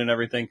movement and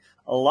everything,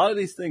 a lot of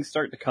these things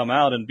start to come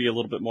out and be a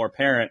little bit more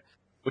apparent,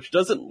 which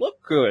doesn't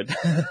look good.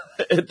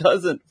 It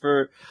doesn't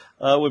for,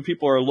 when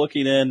people are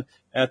looking in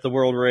at the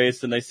world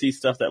race and they see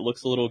stuff that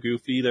looks a little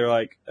goofy, they're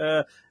like,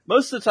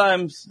 most of the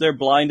times they're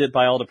blinded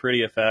by all the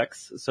pretty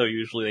effects, so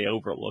usually they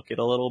overlook it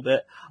a little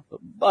bit.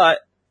 But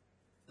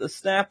the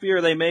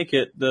snappier they make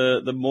it,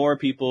 the more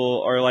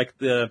people are like,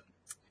 the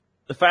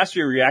faster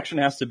your reaction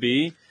has to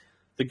be,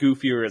 the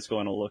goofier it's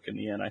going to look in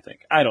the end, I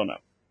think. I don't know.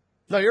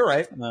 No, you're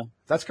right.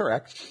 That's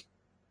correct.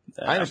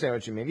 I understand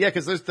what you mean. Yeah,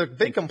 because there's the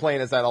big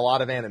complaint is that a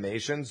lot of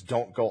animations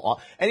don't go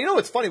off. And you know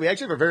what's funny? We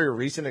actually have a very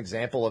recent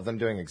example of them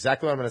doing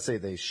exactly what I'm going to say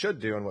they should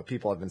do and what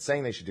people have been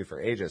saying they should do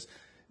for ages.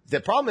 The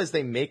problem is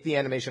they make the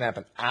animation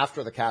happen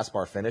after the cast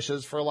bar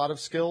finishes for a lot of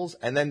skills,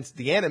 and then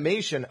the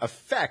animation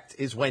effect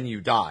is when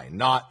you die,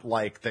 not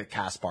like the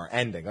cast bar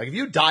ending. Like if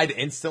you died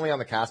instantly on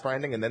the cast bar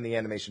ending and then the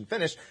animation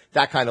finished,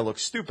 that kind of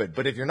looks stupid.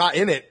 But if you're not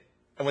in it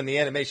when the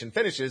animation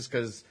finishes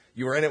because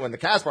you were in it when the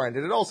cast bar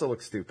ended, it also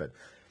looks stupid.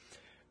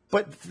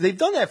 But they've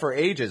done that for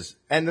ages,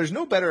 and there's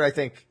no better, I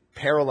think,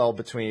 parallel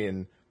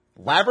between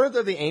Labyrinth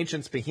of the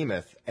Ancients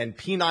Behemoth and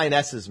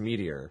P9S's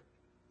Meteor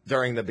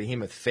during the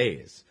Behemoth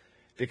phase.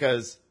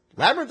 Because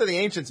Labyrinth of the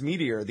Ancients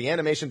Meteor, the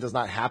animation does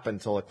not happen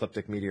until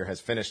Ecliptic Meteor has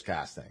finished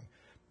casting.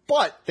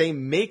 But they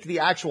make the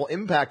actual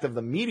impact of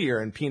the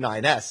meteor in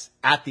P9S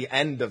at the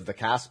end of the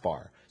cast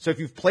bar. So if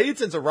you've played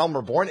since A Realm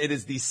Reborn, it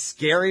is the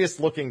scariest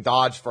looking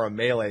dodge for a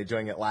melee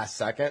doing it last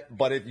second.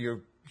 But if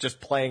you're just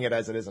playing it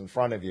as it is in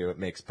front of you, it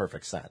makes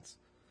perfect sense.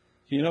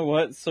 You know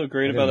what's so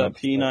great about that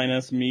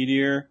P9S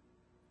Meteor?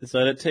 Is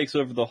that it takes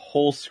over the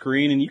whole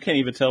screen and you can't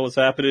even tell what's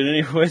happening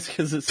anyways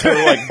because it's so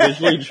like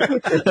visually, you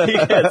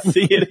can't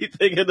see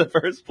anything in the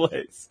first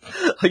place.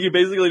 Like you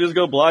basically just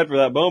go blind for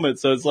that moment.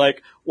 So it's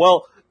like,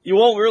 well, you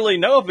won't really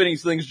know if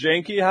anything's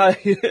janky. How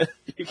you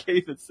can't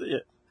even see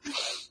it.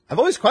 I've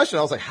always questioned,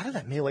 I was like, how did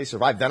that melee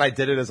survive? Then I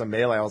did it as a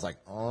melee. I was like,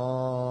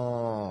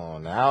 oh,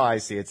 now I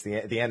see. It's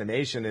the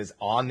animation is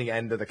on the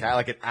end of the cast.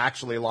 Like it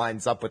actually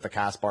lines up with the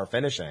cast bar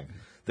finishing.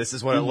 This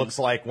is what it looks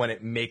like when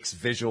it makes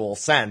visual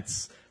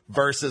sense.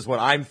 Versus what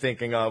I'm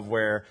thinking of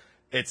where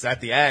it's at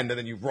the end and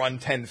then you run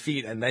 10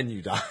 feet and then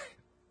you die.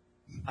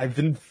 I've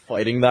been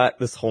fighting that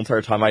this whole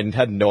entire time. I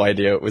had no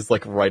idea it was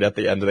like right at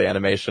the end of the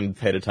animation.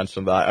 Paid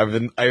attention to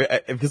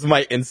that. Because of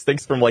my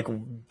instincts from like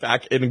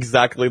back in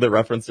exactly the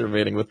reference you're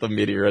making with the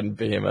meteor and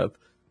Behemoth.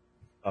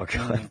 Oh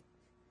god.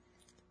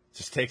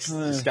 Just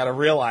gotta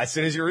realize, as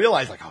soon as you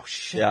realize like, oh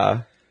shit.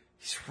 Yeah.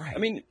 He's right. I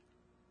mean,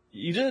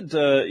 You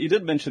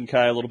did mention,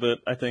 Kai, a little bit,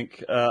 I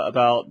think,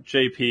 about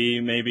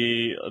JP.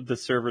 Maybe the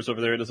servers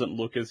over there doesn't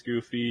look as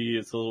goofy.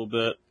 It's a little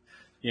bit,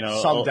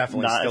 some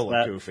definitely not still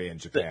look goofy in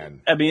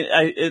Japan. I mean,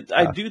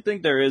 I do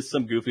think there is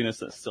some goofiness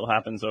that still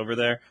happens over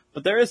there,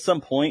 but there is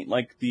some point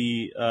like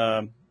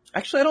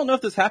actually, I don't know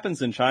if this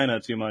happens in China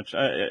too much.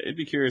 I'd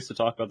be curious to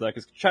talk about that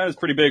because China's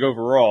pretty big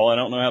overall. I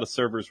don't know how the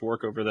servers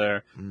work over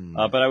there,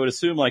 but I would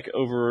assume like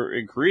over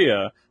in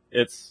Korea,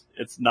 it's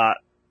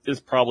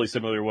probably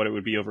similar to what it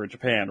would be over in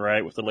Japan,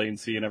 right? With the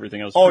latency and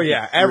everything else. Oh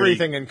yeah,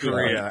 everything in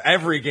Korea,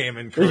 every game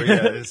in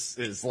Korea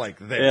is like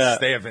this.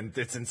 Yeah.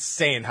 It's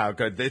insane how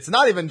good. It's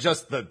not even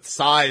just the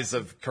size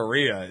of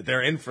Korea;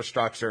 their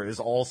infrastructure is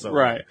also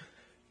right.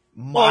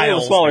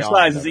 Miles a smaller beyond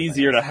size is everything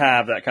easier else. to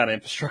have that kind of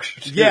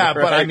infrastructure. Too, Yeah, right?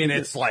 but I mean,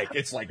 it's like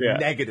Yeah.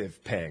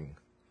 negative ping.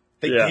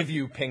 They Yeah. give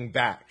you ping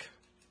back.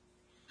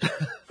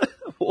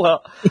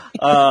 Well,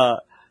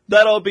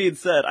 that all being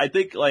said, I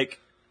think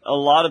like a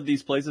lot of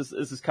these places,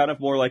 this is kind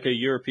of more like a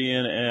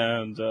European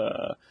and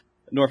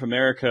North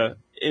America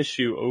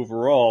issue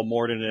overall,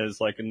 more than it is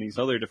like in these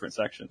other different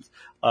sections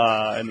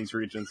in these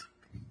regions.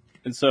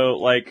 And so,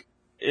 like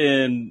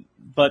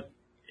but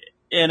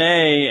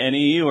NA and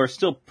EU are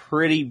still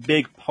pretty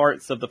big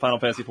parts of the Final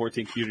Fantasy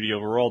XIV community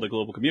overall, the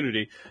global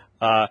community.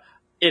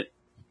 It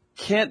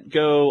can't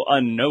go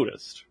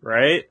unnoticed,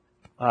 right?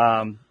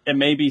 It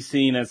may be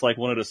seen as like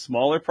one of the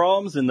smaller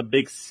problems in the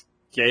big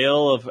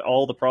scale of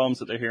all the problems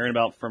that they're hearing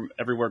about from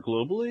everywhere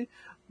globally,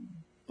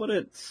 but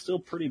it's still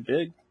pretty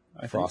big.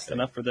 I think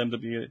enough for them to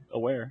be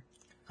aware.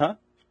 Huh?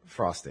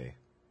 Frosty.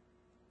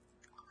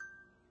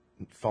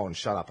 Phone,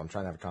 shut up. I'm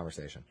trying to have a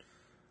conversation.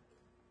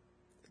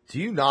 Do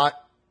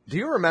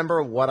you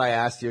remember what I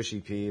asked Yoshi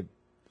P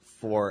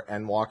for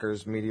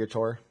Endwalker's media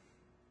tour?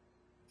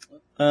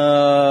 No.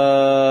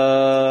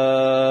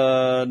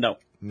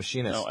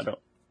 Machinist. No, I don't.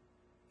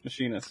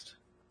 Machinist.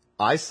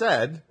 I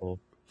said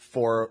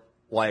for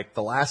like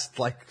the last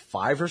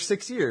 5 or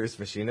 6 years,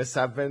 machinists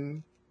have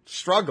been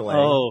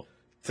struggling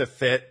to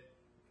fit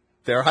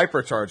their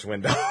hypercharge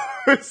windows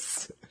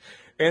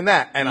in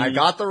that. And I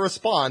got the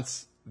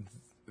response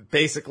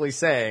basically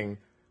saying,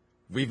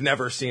 we've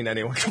never seen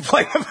anyone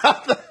complain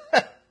about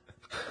that.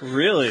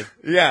 Really?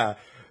 Yeah.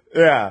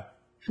 Yeah.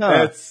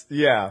 Huh.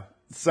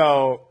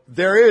 So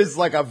there is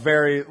like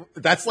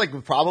that's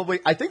like probably,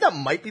 I think that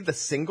might be the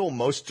single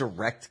most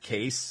direct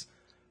case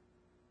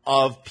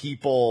of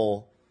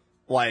people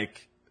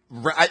like,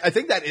 I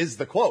think that is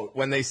the quote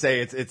when they say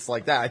it's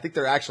like that. I think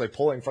they're actually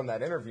pulling from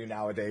that interview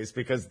nowadays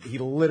because he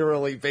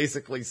literally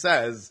basically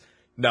says,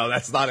 no,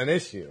 that's not an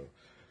issue.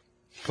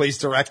 Please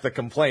direct the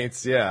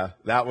complaints. Yeah,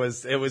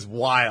 it was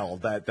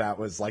wild that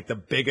was like the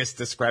biggest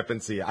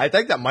discrepancy. I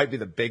think that might be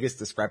the biggest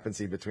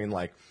discrepancy between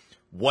like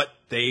what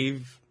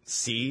they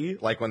see,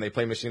 like when they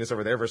play machinists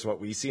over there versus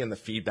what we see and the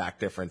feedback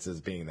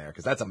differences being there.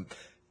 Cause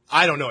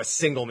I don't know a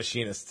single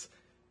machinist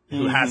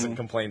who hasn't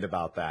complained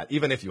about that,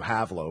 even if you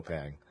have low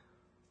ping.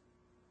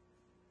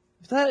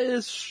 That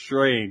is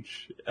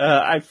strange.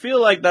 I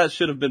feel like that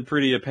should have been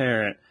pretty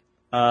apparent.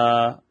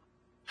 I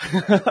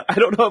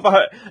don't know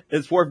if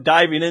it's worth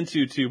diving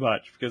into too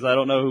much because I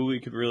don't know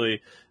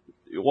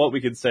what we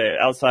could say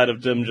outside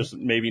of them just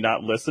maybe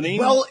not listening.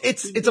 Well,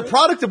 it's a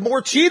product of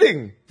more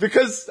cheating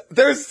because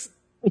there's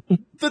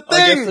the thing.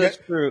 I guess that's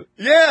true.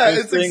 Yeah, There's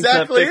it's things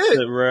exactly that fix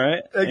it.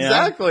 Right?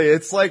 Exactly. Yeah.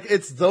 It's like,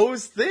 it's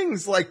those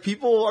things, like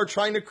people are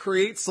trying to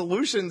create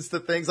solutions to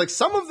things. Like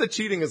some of the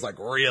cheating is like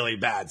really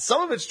bad.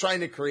 Some of it's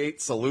trying to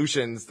create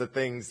solutions to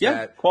things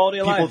that quality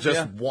of people life,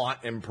 just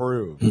want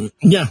improved.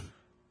 Yeah.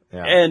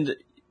 And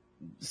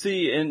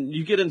see, and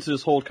you get into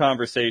this whole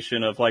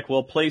conversation of like,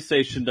 well,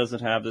 PlayStation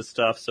doesn't have this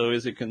stuff, so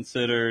is it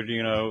considered,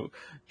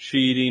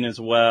 cheating as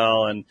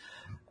well? And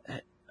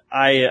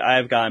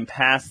I've gotten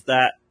past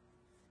that.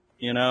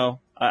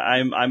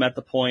 I'm at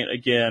the point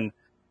again.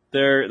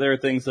 There are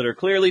things that are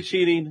clearly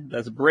cheating.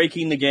 That's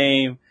breaking the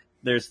game.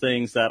 There's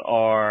things that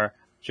are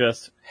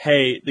just,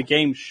 hey, the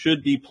game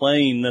should be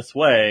playing this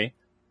way.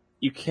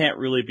 You can't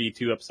really be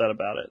too upset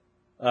about it,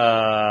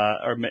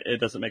 or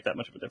it doesn't make that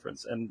much of a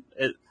difference. And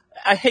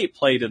I hate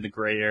playing in the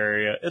gray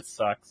area. It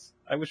sucks.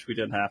 I wish we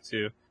didn't have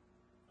to.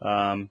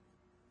 And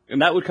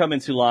that would come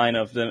into line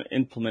of them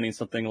implementing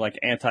something like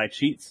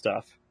anti-cheat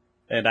stuff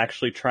and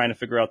actually trying to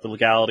figure out the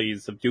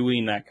legalities of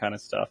doing that kind of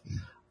stuff.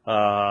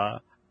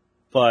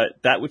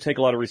 But that would take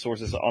a lot of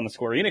resources on the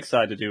Square Enix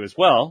side to do as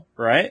well,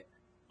 right?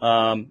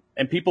 And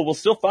people will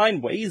still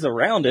find ways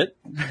around it.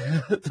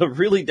 The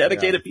really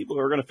dedicated people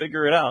who are going to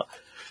figure it out.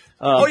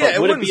 It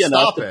would wouldn't it be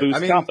enough stop to it. boost I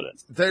mean,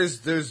 confidence?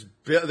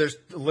 There's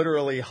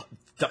literally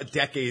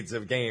decades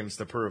of games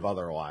to prove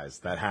otherwise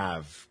that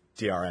have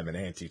DRM and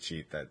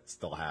anti-cheat that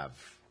still have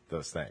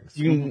those things.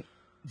 Do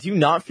you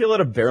not feel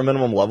at a bare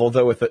minimum level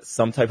though with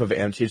some type of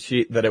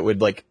anti-cheat that it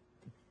would like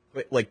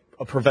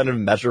a preventive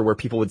measure where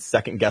people would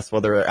second guess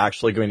whether they're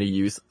actually going to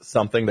use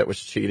something that was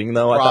cheating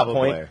though at that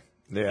point?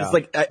 Yeah. It's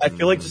like, I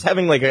feel like just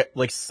having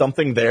like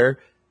something there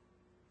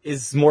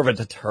is more of a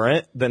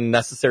deterrent than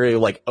necessarily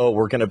like, oh,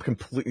 we're going to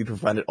completely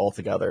prevent it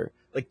altogether.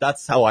 Like,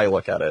 that's how I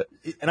look at it.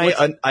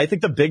 And I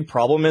think the big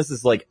problem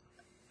is like,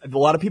 a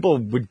lot of people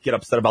would get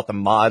upset about the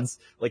mods,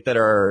 like that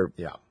are,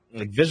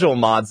 like visual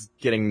mods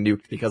getting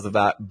nuked because of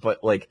that.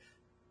 But like,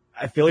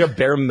 I feel like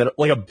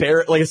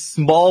like a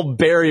small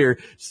barrier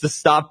just to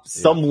stop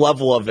some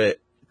level of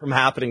it from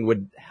happening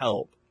would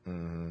help.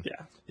 Mm-hmm.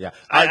 Yeah.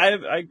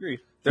 I agree.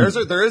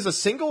 There is a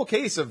single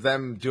case of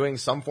them doing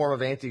some form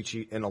of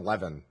anti-cheat in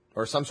 11,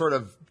 or some sort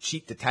of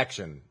cheat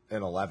detection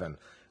in 11.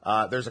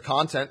 There's a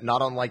content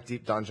not unlike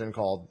Deep Dungeon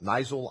called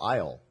Nizul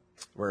Isle,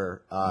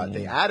 where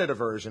they added a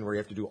version where you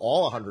have to do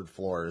all 100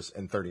 floors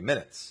in 30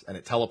 minutes, and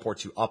it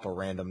teleports you up a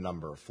random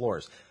number of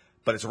floors.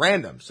 But it's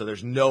random, so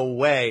there's no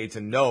way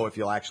to know if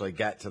you'll actually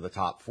get to the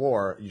top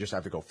floor. You just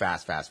have to go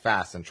fast,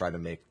 and try to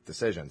make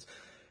decisions.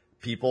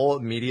 People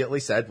immediately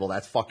said, well,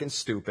 that's fucking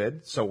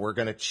stupid, so we're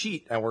going to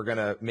cheat, and we're going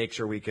to make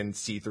sure we can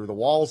see through the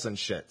walls and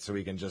shit, so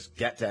we can just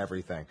get to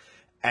everything.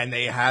 And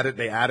they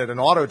added an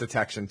auto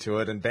detection to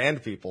it and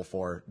banned people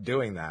for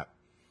doing that.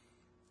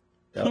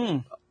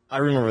 Yep. I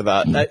remember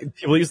that.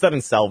 People use that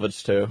in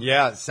Salvage, too.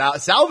 Yeah,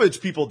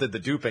 Salvage people did the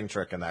duping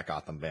trick, and that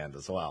got them banned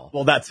as well.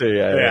 Well, that too,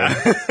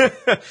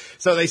 yeah.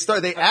 So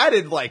they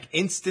added, like,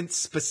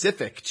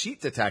 instance-specific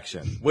cheat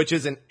detection, which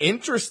is an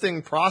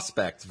interesting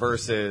prospect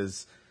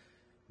versus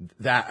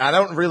that. I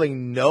don't really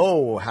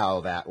know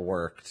how that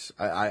worked.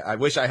 I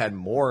wish I had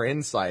more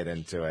insight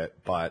into it,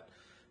 but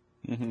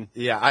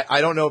yeah,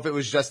 I don't know if it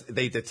was just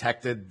they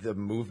detected the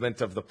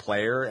movement of the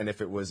player and if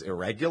it was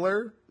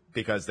irregular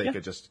because they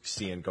could just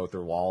see and go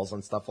through walls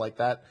and stuff like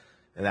that,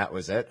 and that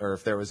was it, or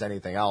if there was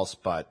anything else.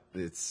 But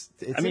it's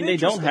I mean, they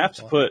don't have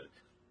to put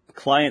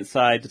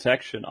client-side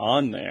detection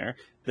on there.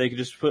 They could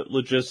just put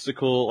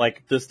logistical,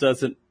 like, this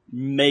doesn't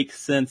make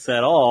sense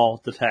at all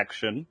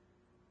detection,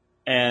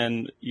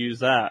 and use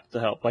that to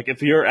help. Like,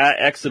 if you're at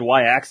X and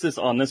Y axis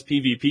on this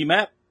PvP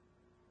map,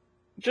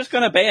 just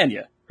gonna ban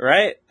you,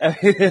 right?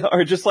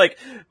 Or just like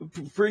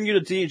bring you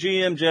to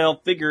GM jail,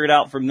 figure it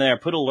out from there,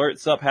 put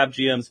alerts up, have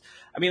GMs.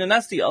 I mean, and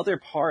that's the other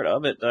part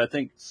of it that I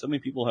think so many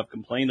people have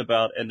complained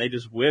about, and they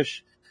just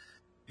wish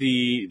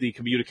the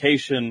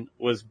communication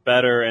was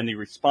better and the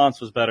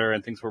response was better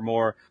and things were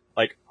more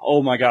like,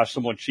 oh my gosh,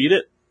 someone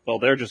cheated? Well,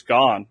 they're just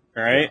gone,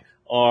 right? Yeah.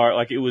 Or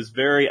like it was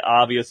very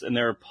obvious in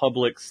their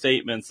public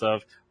statements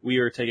of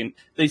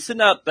they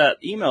send out that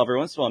email every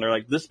once in a while and they're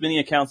like, this many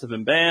accounts have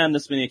been banned,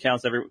 this many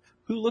accounts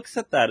who looks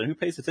at that and who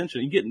pays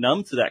attention? You get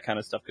numb to that kind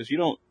of stuff because you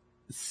don't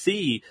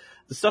see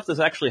the stuff that's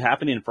actually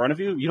happening in front of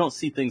you. You don't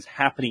see things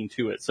happening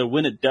to it. So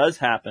when it does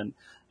happen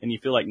and you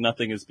feel like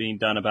nothing is being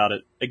done about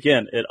it,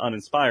 again, it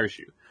uninspires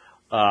you.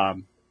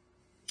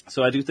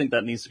 So I do think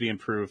that needs to be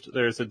improved.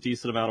 There's a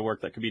decent amount of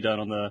work that can be done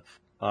on the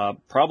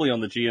probably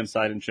on the GM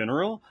side in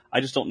general.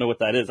 I just don't know what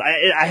that is.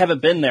 I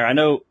haven't been there. I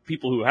know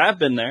people who have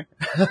been there,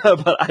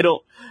 but I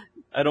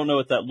don't know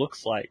what that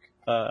looks like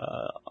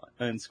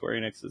in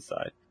Square Enix's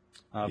side.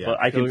 But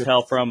I can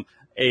tell from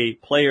a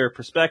player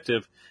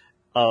perspective,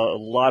 a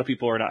lot of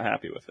people are not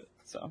happy with it.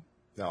 So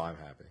no, I'm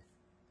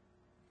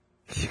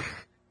happy.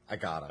 I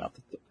got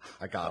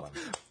him.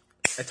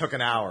 It took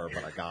an hour,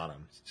 but I got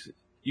him.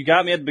 You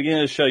got me at the beginning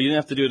of the show. You didn't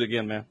have to do it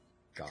again, man.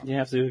 You didn't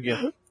have to do it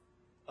again.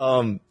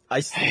 I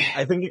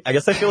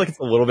guess I feel like it's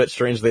a little bit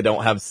strange they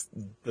don't have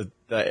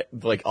the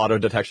like auto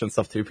detection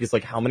stuff too, because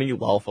like how many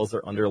lawfuls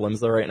are under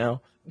limbs right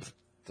now?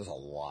 There's a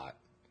lot.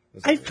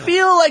 I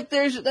feel like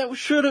that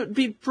should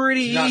be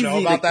pretty easy not know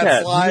about to that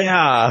catch. slide?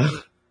 Yeah.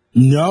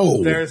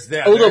 No.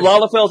 The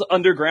Lalafell's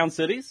underground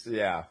cities?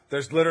 Yeah.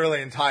 There's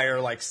literally entire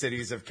like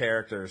cities of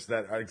characters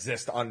that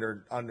exist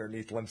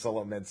underneath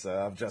Limsala Minsa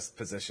of just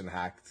position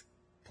hacked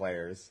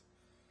players.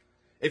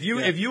 If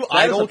you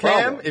idle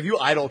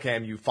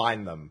cam, you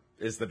find them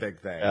is the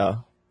big thing.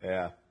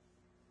 Yeah.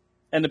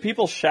 And the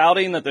people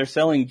shouting that they're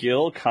selling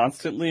Gil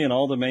constantly in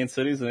all the main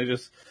cities, and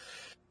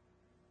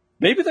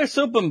maybe they're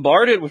so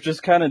bombarded with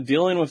just kind of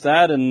dealing with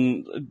that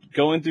and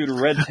going through the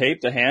red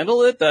tape to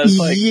handle it. That's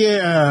like,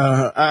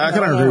 yeah, I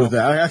kind of agree with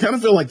that. I kind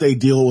of feel like they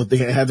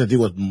had to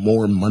deal with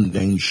more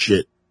mundane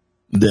shit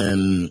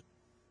than,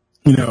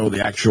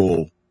 the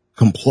actual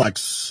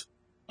complex,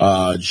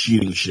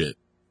 cheating shit.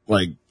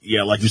 Like,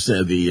 yeah, like you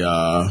said,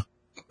 the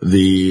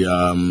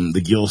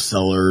guild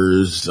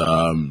sellers,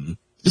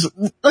 just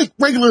like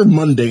regular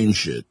mundane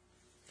shit.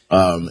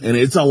 And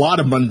it's a lot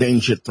of mundane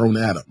shit thrown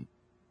at them.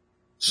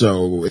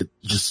 So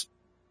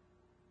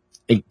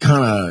it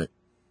kind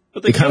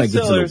of gets in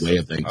the way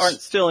of things.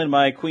 Aren't stealing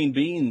my Queen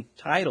Bean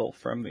title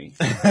from me.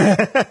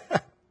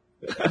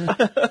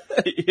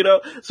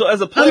 So as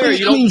a player,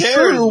 you don't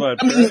care as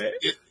much. Right?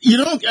 You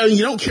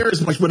don't care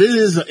as much, but it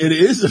is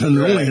an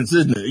annoyance,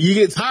 isn't it? You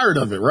get tired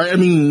of it, right? I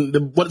mean,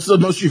 what's the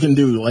most you can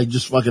do? Like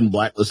just fucking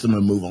blacklist them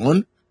and move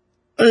on?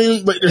 I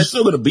mean, but they're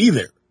still going to be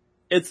there.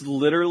 It's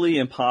literally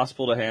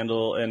impossible to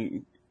handle,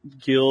 and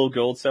guild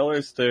gold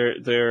sellers,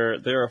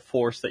 they're a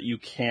force that you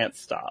can't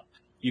stop.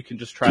 You can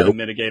just try to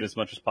mitigate as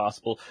much as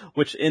possible,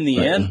 which in the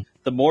end,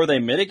 the more they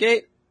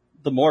mitigate,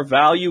 the more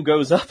value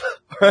goes up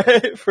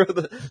right? For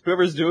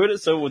whoever's doing it,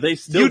 so they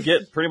still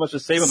get pretty much the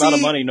same amount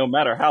of money, no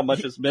matter how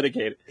much it's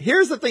mitigated.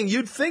 Here's the thing: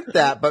 you'd think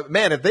that, but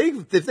man, if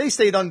they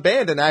stayed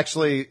unbanned and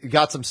actually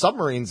got some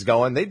submarines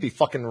going, they'd be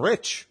fucking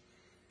rich.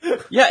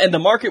 Yeah, and the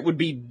market would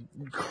be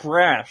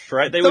crashed,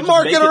 right? The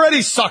market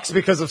already sucks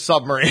because of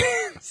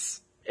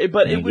submarines.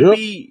 But it would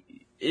be,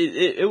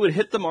 it would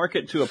hit the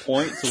market to a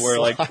point to where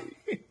like,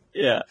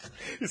 yeah.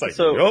 He's like,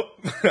 yup,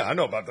 I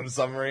know about them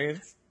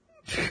submarines.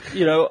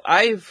 You know,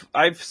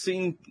 I've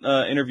seen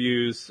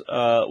interviews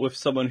with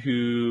someone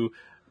who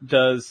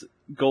does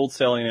gold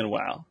selling in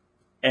WoW,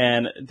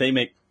 and they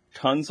make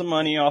tons of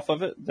money off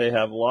of it. They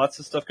have lots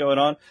of stuff going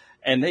on,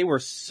 and they were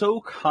so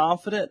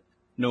confident,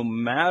 no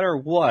matter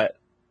what,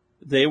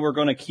 they were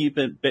going to keep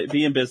it,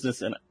 be in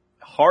business in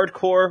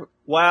hardcore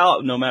WoW.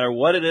 No matter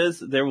what it is,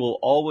 there will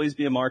always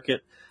be a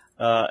market,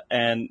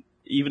 and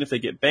even if they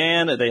get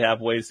banned, they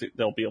have ways that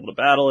they'll be able to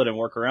battle it and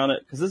work around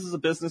it, because this is a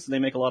business and they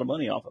make a lot of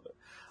money off of it.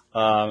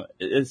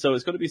 And so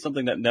it's going to be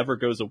something that never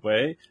goes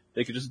away.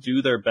 They could just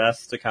do their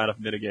best to kind of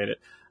mitigate it.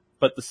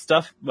 But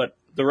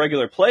the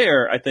regular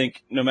player, I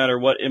think, no matter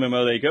what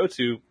MMO they go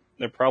to,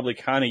 they're probably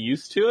kind of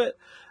used to it.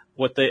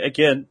 What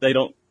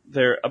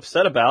they're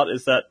upset about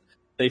is that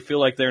they feel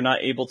like they're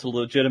not able to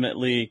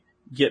legitimately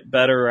get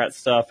better at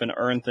stuff and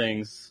earn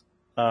things,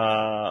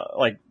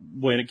 like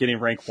when getting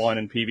rank 1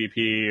 in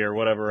PvP or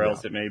whatever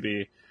else it may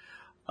be.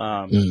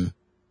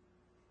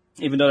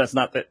 Even though that's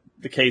not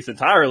the case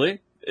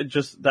entirely. It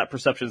just that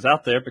perception is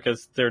out there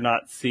because they're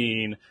not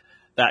seeing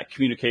that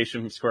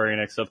communication from Square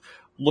Enix of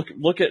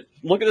look at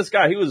this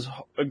guy. He was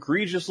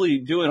egregiously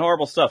doing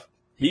horrible stuff.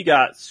 He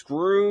got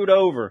screwed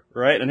over,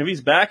 right? And if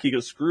he's back, he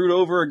gets screwed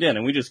over again.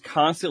 And we just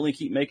constantly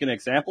keep making an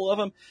example of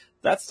him.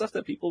 That's stuff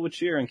that people would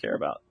cheer and care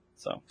about.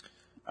 So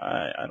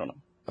I don't know.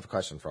 I have a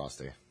question,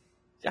 Frosty.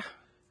 Yeah.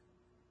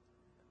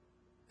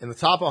 In the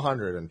top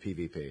 100 in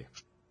PvP,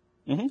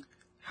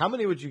 how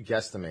many would you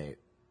guesstimate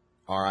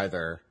are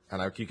either,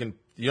 and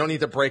you don't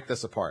need to break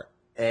this apart,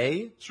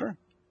 A, sure,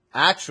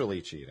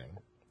 actually cheating,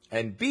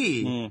 and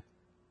B,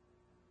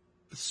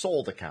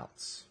 sold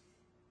accounts?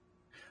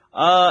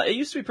 It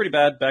used to be pretty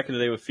bad back in the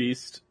day with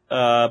Feast,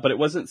 but it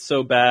wasn't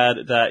so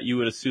bad that you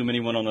would assume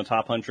anyone on the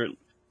top 100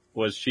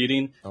 was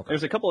cheating. Okay.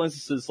 There's a couple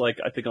instances, like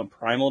I think on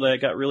Primal, that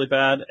got really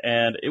bad,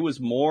 and it was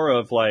more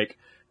of like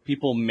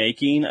people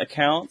making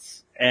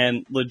accounts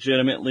and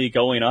legitimately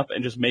going up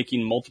and just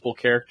making multiple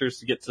characters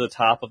to get to the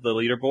top of the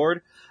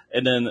leaderboard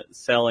and then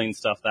selling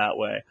stuff that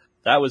way.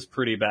 That was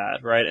pretty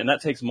bad, right? And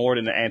that takes more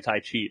than the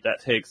anti-cheat.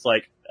 That takes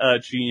like a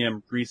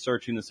GM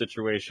researching the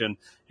situation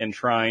and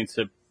trying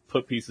to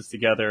put pieces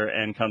together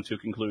and come to a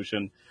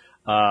conclusion,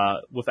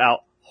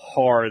 without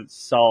hard,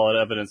 solid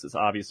evidence. It's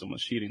obvious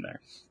someone's cheating there.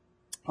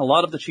 A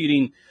lot of the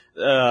cheating,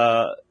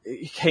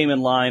 came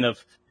in line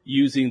of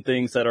using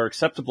things that are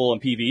acceptable in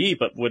PvE,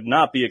 but would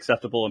not be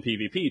acceptable in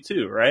PvP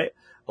too, right?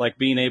 Like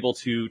being able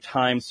to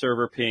time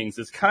server pings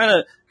is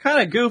kind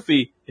of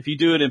goofy if you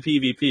do it in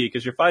PvP,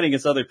 because you're fighting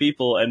against other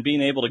people, and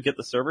being able to get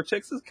the server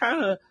ticks is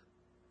kind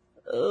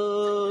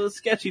of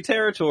sketchy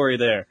territory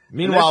there.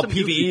 Meanwhile,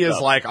 PvE is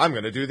like, I'm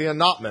going to do the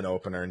allotment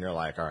opener, and you're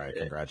like, all right,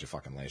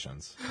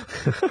 congratulations.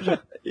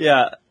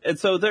 Yeah, and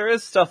so there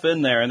is stuff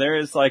in there, and there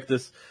is like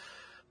this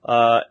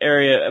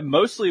area,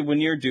 mostly when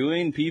you're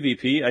doing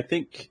PvP. I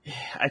think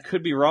I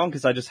could be wrong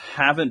because I just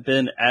haven't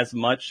been as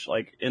much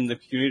like in the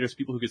community. There's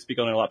people who can speak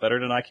on it a lot better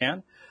than I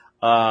can.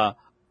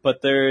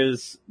 But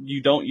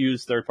you don't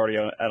use third-party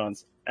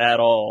add-ons at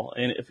all.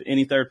 And if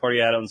any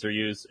third-party add-ons are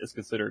used, it's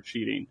considered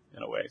cheating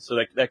in a way. So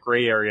that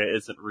gray area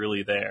isn't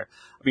really there.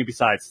 I mean,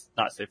 besides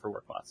not safe for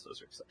work mods,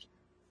 those are exceptions.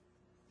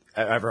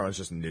 Everyone's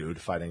just nude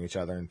fighting each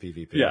other in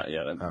PvP. Yeah.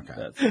 Okay.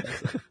 That's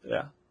it.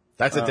 Yeah.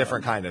 That's a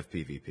different kind of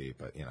PvP,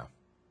 but you know.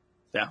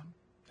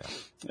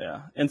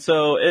 Yeah. And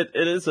so it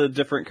is a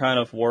different kind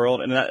of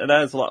world, and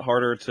that is a lot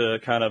harder to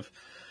kind of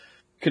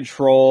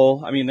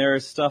control. I mean, there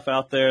is stuff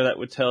out there that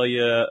would tell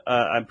you,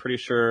 I'm pretty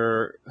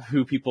sure,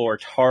 who people are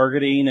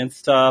targeting and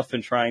stuff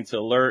and trying to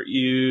alert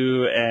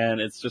you, and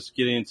it's just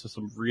getting into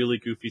some really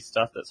goofy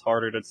stuff that's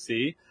harder to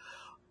see.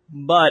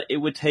 But it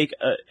would take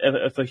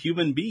if a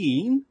human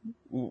being,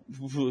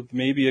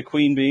 maybe a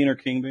queen being or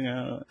king being, I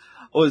don't know,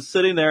 was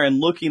sitting there and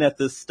looking at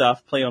this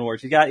stuff, play on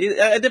words.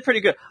 I did pretty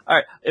good. All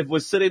right. If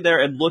was sitting there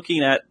and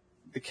looking at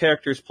the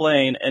characters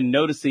playing and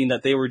noticing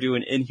that they were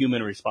doing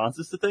inhuman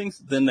responses to things,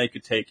 then they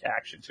could take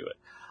action to it.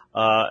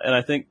 And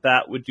I think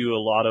that would do a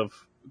lot of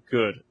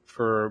good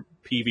for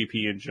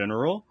PvP in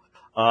general,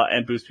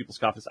 and boost people's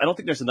confidence. I don't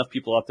think there's enough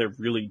people out there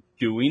really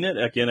doing it.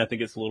 Again, I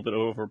think it's a little bit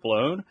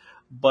overblown,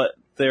 but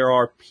there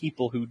are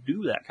people who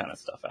do that kind of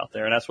stuff out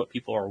there, and that's what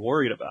people are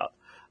worried about.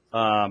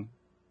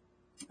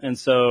 And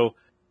so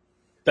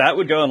that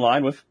would go in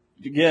line with,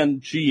 again,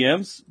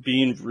 GMs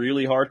being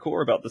really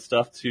hardcore about the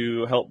stuff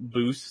to help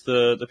boost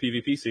the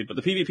PvP scene. But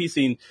the PvP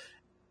scene,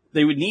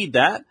 they would need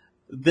that.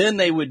 Then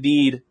they would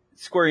need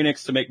Square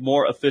Enix to make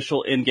more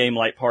official in-game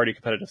light party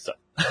competitive stuff.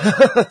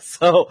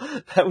 So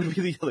that would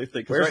be the other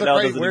thing.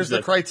 Where's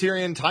the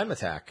Criterion time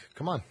attack?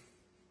 Come on.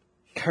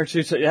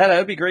 Cartoon, yeah, that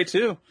would be great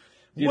too.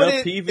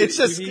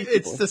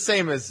 It's the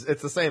same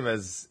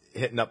as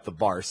hitting up the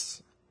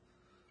bars.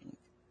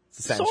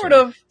 Sort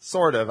of.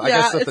 I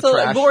guess it's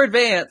trash. More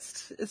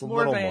advanced. It's a more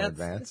little advanced.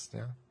 More advanced,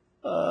 yeah.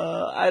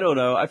 I don't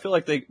know. I feel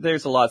like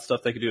there's a lot of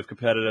stuff they could do with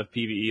competitive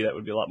PvE that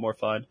would be a lot more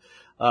fun.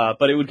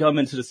 But it would come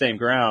into the same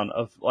ground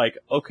of like,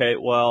 okay,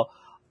 well,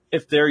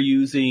 if they're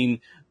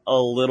using a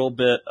little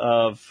bit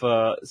of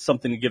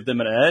something to give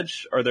them an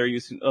edge, or they're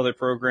using other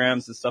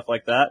programs and stuff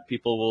like that,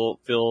 people will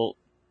feel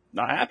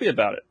not happy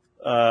about it.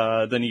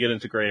 Then you get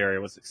into gray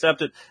area. What's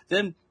accepted?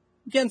 Then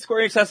again,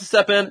 Square Enix has to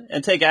step in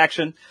and take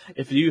action.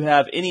 If you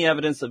have any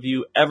evidence of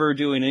you ever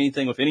doing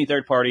anything with any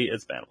third party,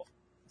 it's bannable.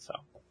 So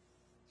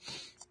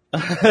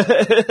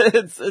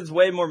it's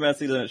way more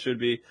messy than it should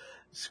be.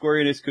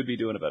 Square Enix could be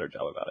doing a better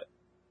job about it.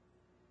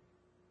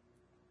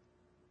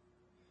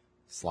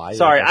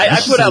 Sorry,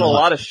 I put out a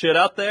lot of shit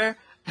out there.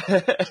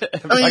 I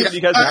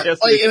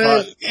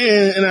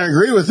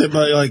agree with it,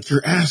 but like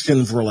you're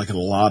asking for like a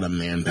lot of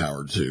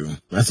manpower too.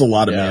 That's a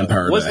lot of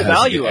manpower. What's that the has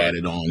value to get of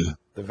added on?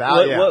 The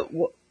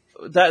value.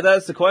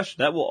 That's the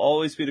question. That will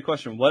always be the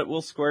question. What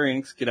will Square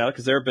Enix get out?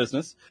 Because they're a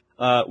business.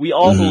 We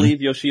all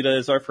believe Yoshida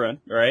is our friend,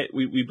 right?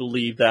 We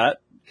believe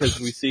that because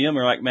we see him.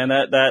 We're like, man,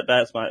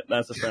 that's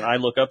a friend. I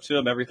look up to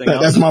him. Everything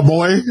else. That's my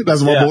boy.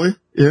 That's my boy.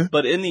 Yeah.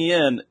 But in the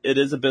end, it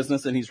is a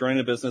business, and he's running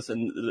a business,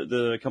 and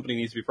the company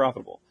needs to be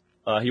profitable.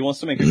 He wants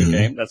to make a good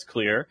game. That's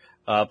clear.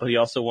 But he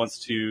also wants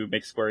to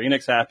make Square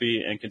Enix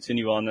happy and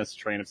continue on this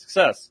train of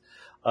success.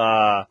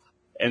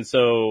 And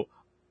so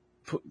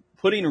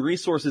putting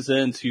resources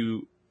in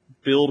to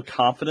build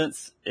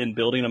confidence in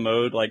building a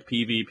mode like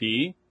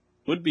PvP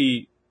would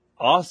be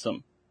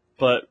awesome.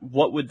 But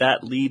what would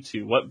that lead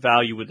to? What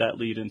value would that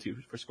lead into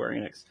for Square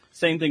Enix?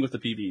 Same thing with the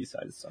PvE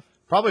side of stuff.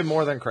 Probably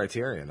more than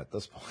Criterion at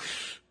this point.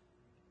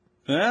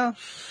 Yeah.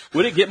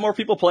 Would it get more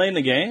people playing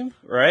the game,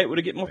 right? Would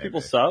it get more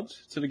people subbed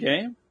to the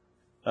game?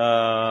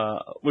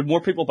 Would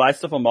more people buy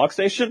stuff on Mog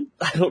Station?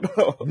 I don't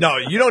know. No,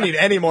 you don't need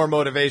any more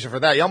motivation for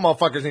that. Y'all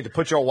motherfuckers need to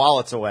put your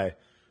wallets away.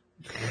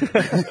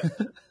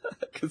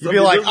 You'd be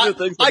like,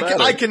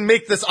 I can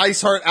make this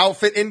Ice Heart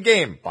outfit in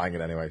game. Buying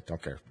it anyway.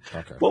 Don't care.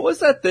 What was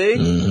that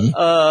thing?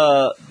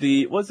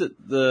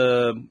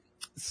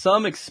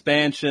 Some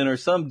expansion or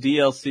some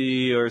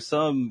DLC or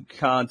some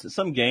content,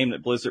 some game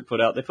that Blizzard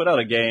put out. They put out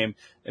a game.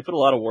 They put a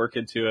lot of work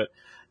into it,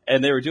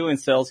 and they were doing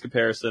sales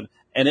comparison,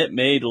 and it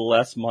made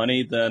less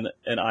money than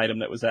an item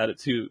that was added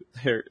to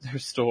their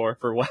store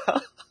for a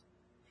while.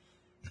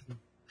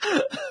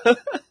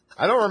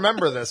 I don't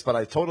remember this, but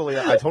I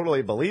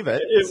totally believe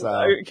it.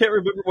 I can't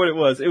remember what it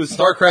was. It was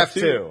StarCraft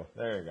 2.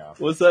 There you go.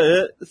 Was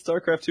that it?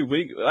 StarCraft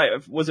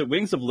 2. Was it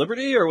Wings of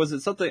Liberty, or was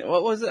it something?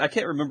 What was it? I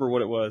can't remember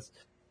what it was.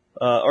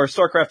 Or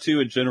StarCraft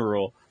 2 in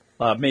general,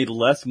 made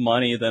less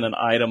money than an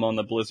item on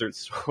the Blizzard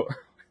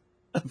store.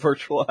 A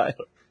virtual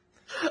item.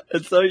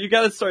 And so you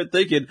gotta start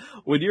thinking,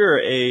 when you're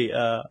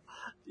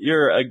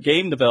a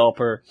game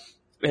developer,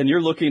 and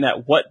you're looking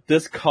at what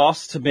this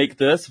costs to make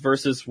this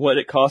versus what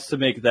it costs to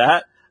make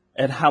that,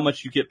 and how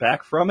much you get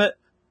back from it,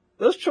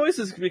 those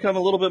choices can become a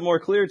little bit more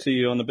clear to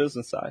you on the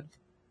business side.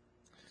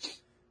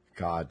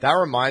 God, that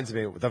reminds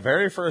me, the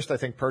very first, I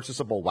think,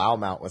 purchasable WoW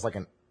mount was like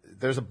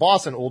there's a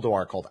boss in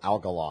Ulduar called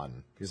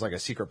Algalon. He's like a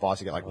secret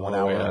boss. You get like 1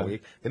 hour a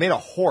week. They made a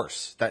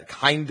horse that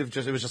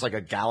it was just like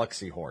a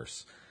galaxy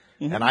horse.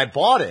 Mm-hmm. And I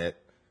bought it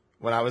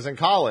when I was in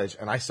college,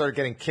 and I started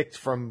getting kicked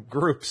from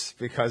groups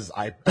because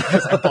I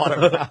bought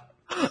it now.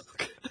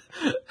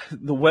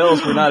 The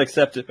whales were not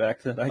accepted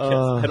back then, I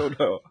guess. I don't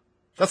know.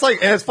 That's like,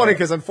 and it's funny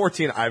because in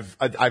 14, I've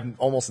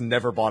almost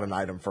never bought an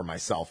item for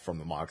myself from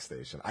the Mog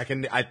Station. I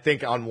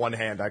think on one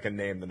hand, I can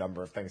name the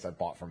number of things I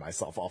bought for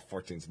myself off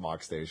 14's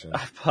Mog Station.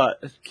 I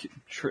bought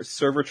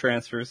server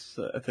transfers,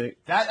 I think.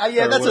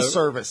 That's a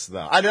service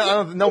though.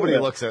 Nobody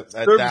looks at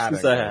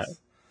that.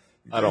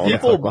 I don't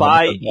People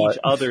buy each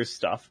other's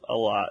stuff a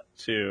lot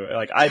too.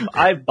 Like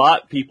I've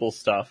bought people's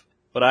stuff,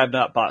 but I've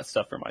not bought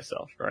stuff for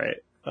myself, right?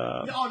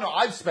 No,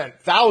 I've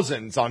spent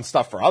thousands on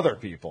stuff for other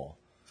people.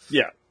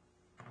 Yeah.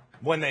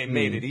 When they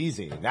made it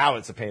easy. Now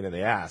it's a pain in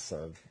the ass.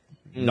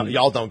 No,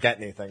 y'all don't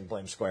get anything.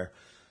 Blame Square.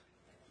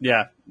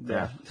 Yeah.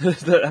 I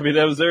mean,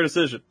 that was their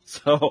decision.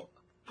 So,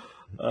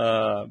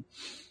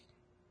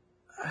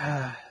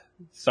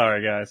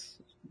 sorry guys.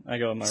 I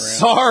go on my rant.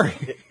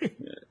 Sorry.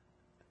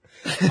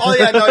 Oh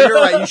yeah, no, you're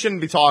right. You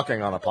shouldn't be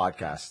talking on a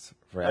podcast.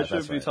 I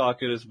shouldn't be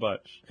talking as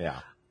much.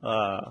 Yeah.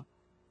 I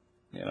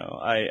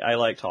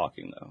like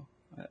talking though.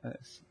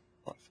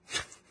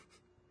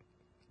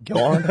 Go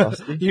on,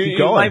 Frosty.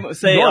 You might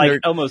say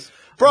almost,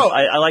 bro.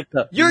 I like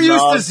the. You're used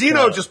to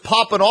Xeno just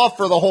popping off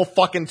for the whole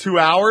fucking 2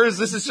 hours.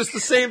 This is just the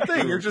same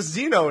thing. You're just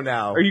Xeno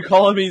now. Are you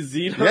calling me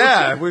Xeno?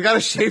 Yeah, we got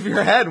to shave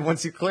your head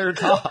once you clear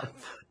top.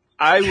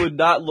 I would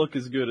not look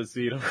as good as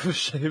Xeno with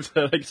shaved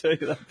head. I can tell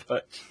you that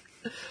much.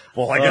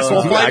 Well, I guess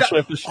we'll find out.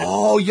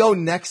 Oh,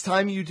 next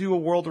time you do a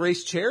World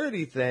Race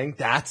charity thing,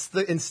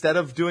 instead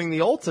of doing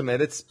the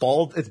ultimate, it's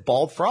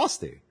bald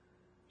Frosty.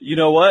 You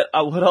know what?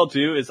 What I'll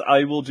do is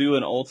I will do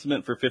an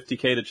ultimate for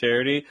 50K to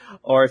charity,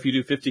 or if you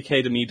do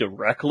 50K to me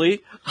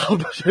directly, I'll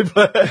shave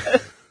my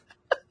head.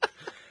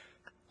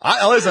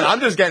 Listen,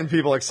 I'm just getting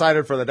people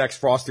excited for the next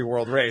Frosty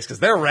World race because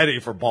they're ready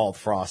for Bald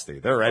Frosty.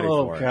 They're ready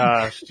for it. Oh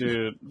gosh,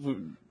 dude.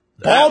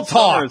 Bald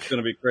talk. It's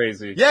gonna be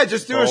crazy. Yeah,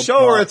 just do Bald a show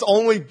talk. where it's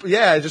only,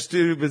 just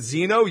do with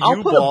Zeno,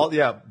 you Bald.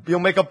 Yeah, you'll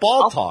make a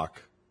Bald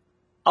talk.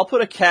 I'll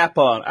put a cap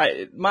on.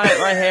 My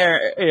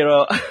hair,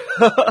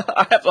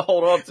 I have to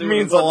hold on to. It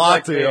means a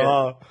lot to you,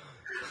 huh?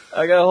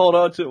 I gotta hold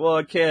on to it while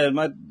I can.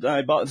 My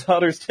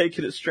daughter's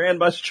taking it strand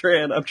by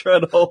strand. I'm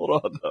trying to hold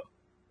on though.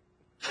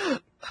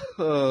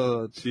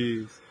 Oh,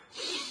 jeez.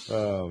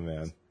 Oh,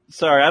 man.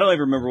 Sorry, I don't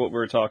even remember what we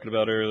were talking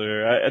about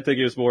earlier. I think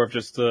it was more of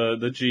just the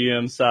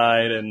GM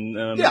side and,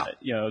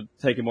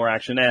 taking more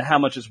action and how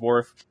much it's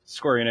worth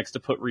Square Enix to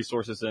put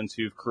resources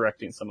into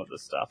correcting some of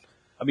this stuff.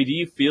 I mean, do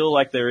you feel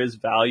like there is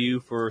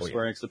value for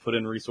Square Enix to put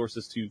in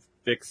resources to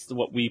fix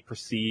what we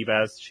perceive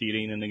as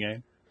cheating in the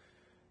game?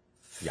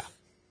 Yeah.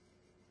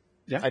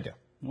 Yeah? I do.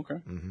 Okay.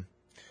 Mm-hmm.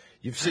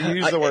 You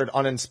used the word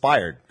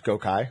uninspired. Go,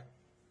 Kai.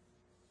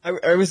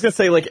 I was gonna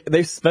say, like,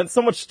 they've spent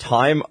so much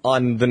time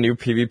on the new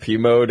PvP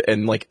mode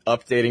and, like,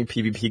 updating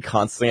PvP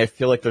constantly. I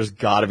feel like there's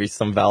gotta be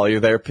some value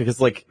there because,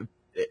 like,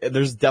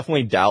 there's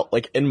definitely doubt.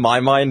 Like, in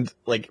my mind,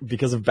 like,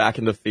 because of Back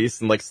in the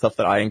Feast and, like, stuff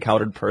that I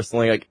encountered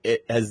personally, like,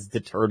 it has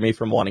deterred me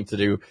from wanting to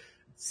do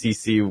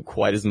CC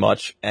quite as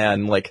much.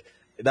 And, like,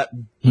 that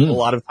a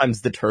lot of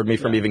times deterred me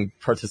from even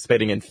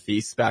participating in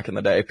Feast back in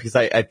the day because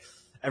I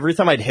every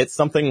time I'd hit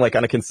something like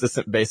on a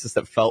consistent basis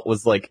that felt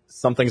was like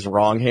something's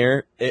wrong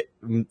here, it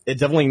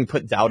definitely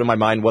put doubt in my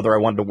mind whether I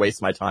wanted to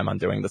waste my time on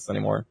doing this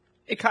anymore.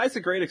 Kai's a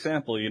great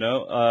example,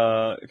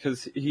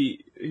 because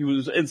he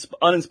was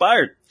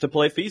uninspired to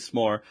play Feast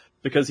more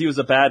because he was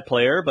a bad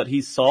player, but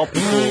he saw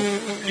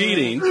people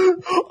cheating.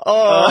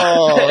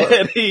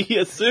 And he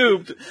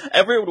assumed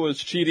everyone was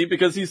cheating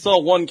because he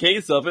saw one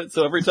case of it.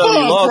 So every time he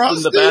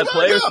lost, then the bad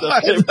player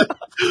stuff.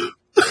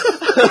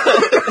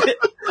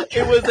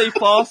 It was a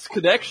false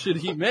connection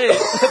he made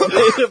that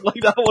made him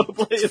like not want to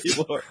play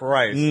anymore.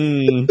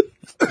 Christ.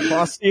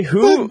 Frosty,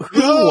 who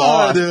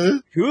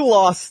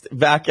lost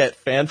back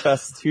at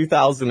FanFest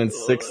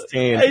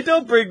 2016? Hey,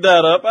 don't bring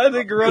that up. I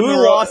think you're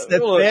who lost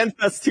at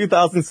FanFest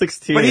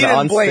 2016 but he didn't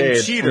on blame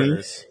stage?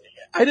 cheaters.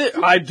 I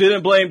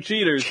didn't blame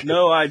cheaters.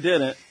 No, I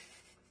didn't.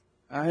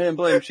 I didn't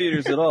blame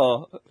cheaters at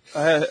all.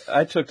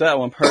 I took that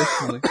one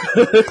personally.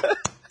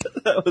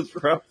 That was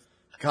rough.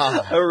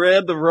 God. I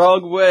ran the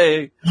wrong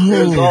way.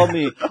 It was all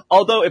me.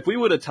 Although if we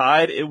would have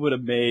tied, it would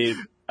have made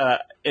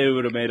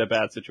a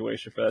bad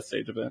situation for that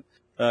stage event.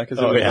 Cause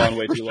it would have gone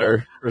way too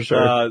long. For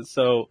sure.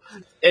 So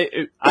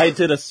I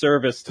did a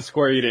service to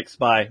Square Enix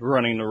by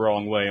running the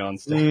wrong way on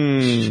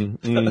stage.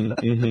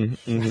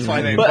 That's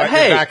why they invite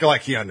him back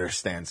like he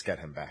understands. Get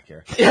him back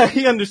here. Yeah,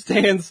 he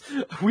understands.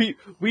 We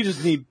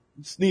just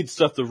need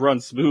stuff to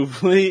run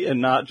smoothly and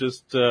not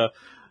just,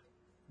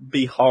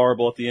 be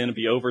horrible at the end and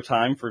be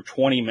overtime for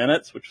 20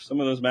 minutes, which some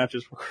of those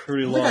matches were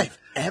pretty long. I don't think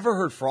I've ever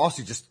heard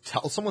Frosty just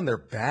tell someone they're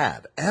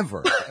bad,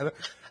 ever.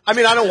 I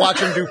mean, I don't watch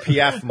him do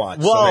PF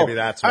much, so maybe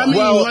that's why. I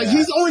mean,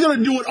 he's only going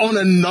to do it on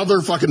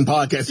another fucking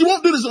podcast. He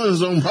won't do this on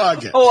his own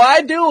podcast. Oh,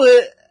 I do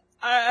it.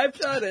 I've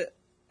done it.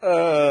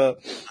 I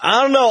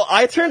don't know.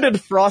 I turned into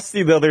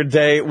Frosty the other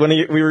day when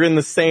we were in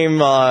the same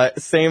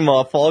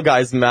Fall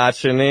Guys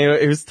match, and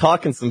he was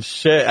talking some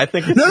shit. I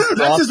think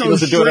that's his own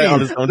stream.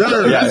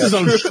 That's his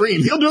own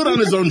stream. He'll do it on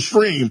his own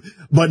stream,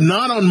 but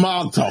not on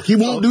Mog Talk. He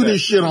won't do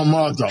this shit on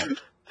Mog Talk.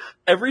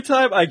 Every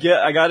time I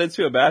got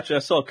into a match and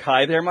I saw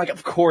Kai there, I'm like,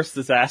 of course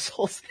this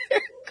asshole's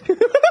there.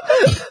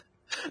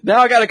 Now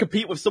I gotta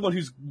compete with someone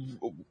who's,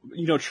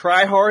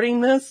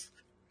 try-harding this?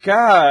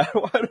 God,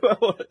 why do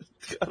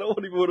I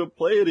don't even want to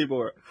play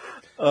anymore.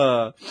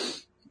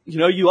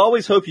 You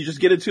always hope you just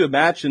get into a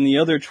match and the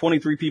other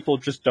 23 people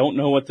just don't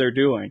know what they're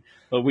doing.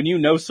 But when you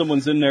know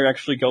someone's in there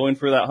actually going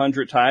for that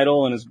 100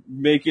 title and is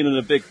making it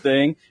a big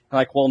thing,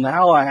 like, well,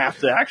 now I have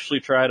to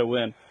actually try to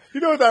win.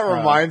 You know what that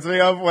reminds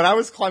me of? When I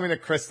was climbing a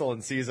crystal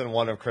in season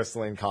 1 of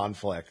Crystalline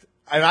Conflict,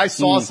 and I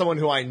saw someone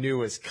who I knew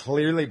was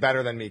clearly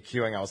better than me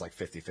queuing, I was like,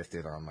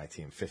 50-50, they're on my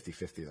team.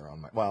 50-50, they're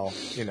on my,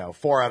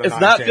 4 out of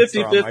 9. It's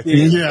not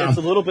 50-50. Yeah. It's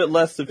a little bit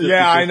less than 50-50.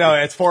 Yeah, I know.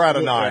 It's 4 out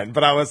of 9,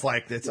 but I was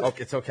like, it's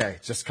okay.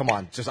 Just come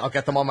on. I'll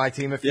get them on my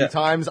team a few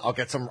times. I'll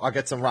get some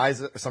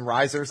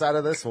risers out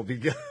of this. We'll be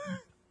good.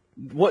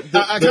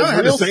 I kind of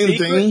had the same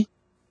thing.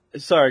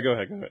 Sorry, go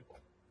ahead.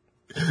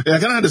 Yeah, I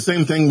kind of had the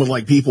same thing with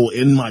like people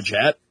in my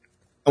chat.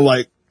 I'm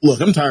like,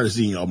 look, I'm tired of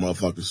seeing y'all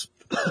motherfuckers.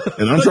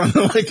 And I'm trying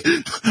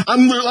to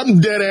I'm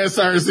dead ass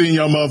tired of seeing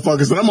y'all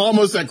motherfuckers. And I'm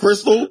almost at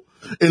Crystal.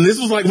 And this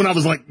was like when I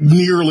was like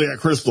nearly at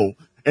Crystal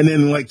and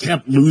then like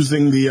kept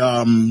losing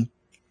the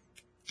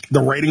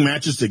rating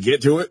matches to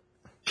get to it.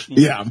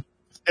 Yeah.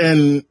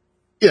 And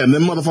then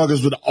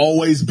motherfuckers would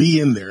always be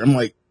in there. I'm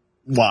like,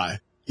 why?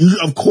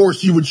 Of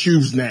course you would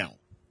choose now.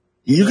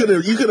 You could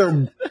have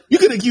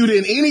queued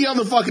in any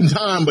other fucking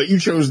time, but you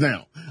chose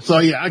now. So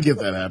yeah, I get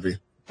that, Happy.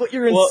 But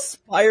you're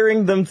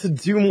inspiring them to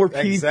do more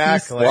PvP.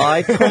 Exactly.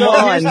 Sly. Come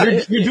on,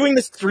 you're doing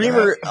the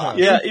streamer. What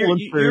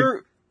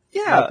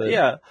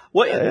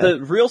the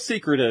real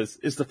secret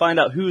is to find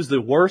out who's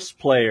the worst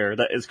player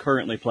that is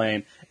currently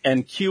playing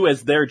and queue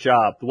as their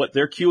job. What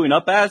they're queuing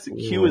up as,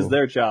 queue is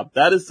their job.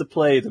 That is the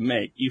play to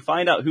make. You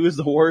find out who is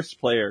the worst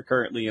player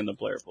currently in the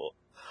player pool.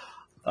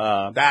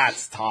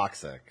 That's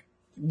toxic.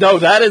 No,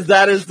 that is the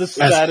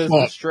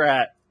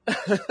strat.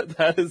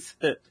 That is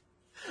it.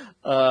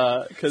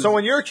 So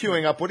when you're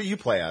queuing up, what do you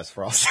play as,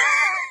 Frost?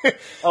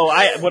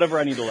 Whatever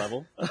I need to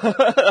level.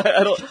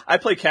 I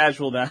play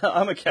casual now.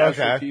 I'm a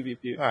casual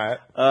PvP. All right.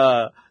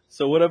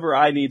 So whatever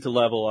I need to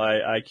level,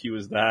 I queue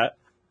as that.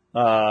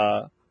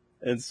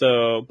 And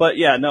so, but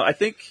yeah, no, I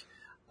think,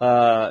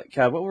 God,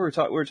 what we were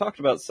talking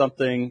about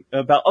something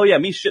about,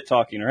 me shit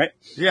talking, right?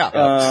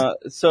 Yeah.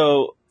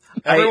 So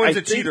everyone's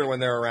a cheater when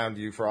they're around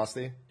you,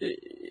 Frosty.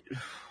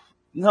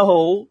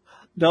 No,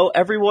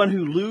 everyone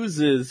who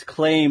loses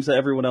claims that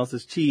everyone else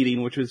is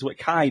cheating, which is what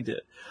Kai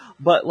did.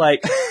 But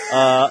like,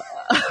 what?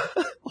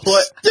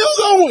 Still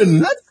going!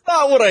 That's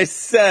not what I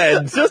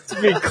said. Just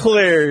to be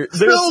clear,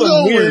 there's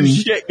some weird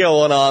shit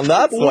going on.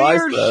 That's what I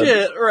said. Weird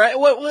shit, right?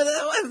 What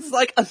it's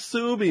like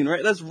assuming,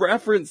 right? That's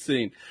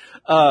referencing.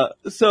 I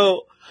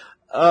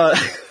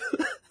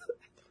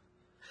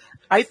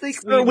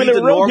think we need to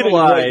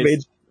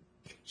normalize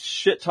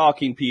shit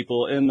talking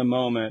people in the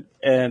moment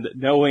and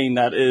knowing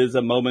that it is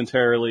a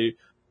momentary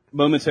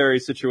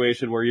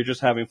situation where you're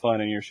just having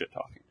fun and you're shit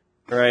talking.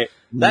 Right?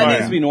 That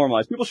needs to be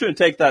normalized. People shouldn't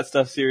take that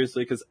stuff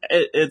seriously because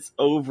it's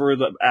over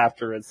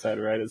after it's said,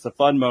 right? It's a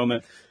fun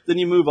moment. Then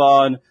you move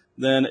on.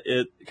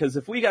 Because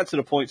if we got to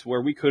the point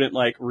where we couldn't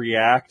like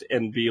react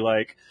and be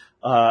like,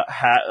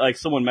 like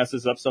someone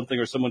messes up something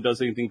or someone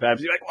does anything bad,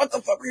 be like, what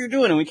the fuck are you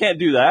doing? And we can't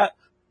do that.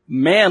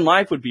 Man,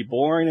 life would be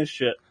boring as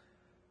shit.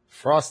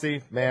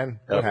 Frosty, man,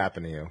 what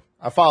happened to you?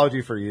 I followed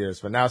you for years,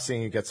 but now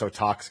seeing you get so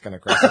toxic and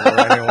aggressive or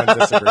anyone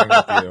disagreeing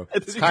with you,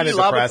 it's kind of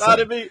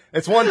depressing.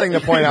 It's one thing to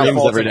point out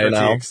faults and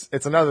critiques.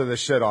 It's another to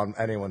shit on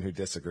anyone who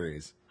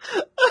disagrees.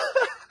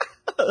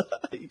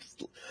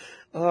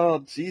 Oh,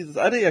 Jesus.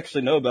 I didn't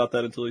actually know about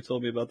that until he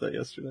told me about that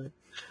yesterday.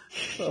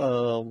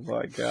 Oh,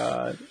 my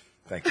God.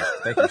 Thank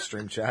you,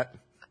 Stream Chat.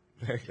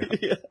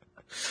 Yeah.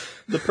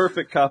 The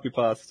perfect copy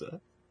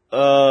pasta.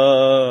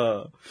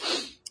 But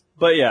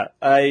yeah,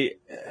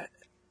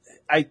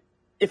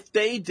 if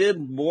they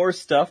did more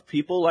stuff,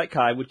 people like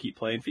Kai would keep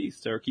playing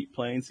Feast or keep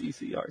playing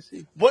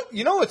CCRC. But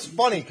you know, it's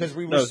funny because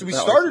we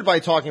started by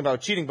talking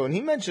about cheating, but when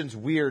he mentions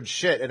weird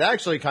shit, it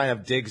actually kind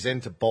of digs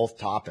into both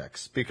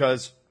topics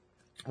because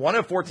one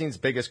of 14's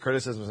biggest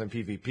criticisms in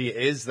PvP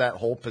is that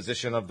whole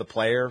position of the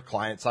player,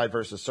 client side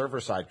versus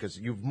server side, because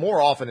you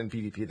more often in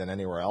PvP than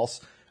anywhere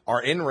else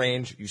are in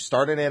range, you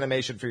start an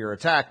animation for your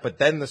attack, but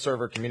then the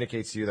server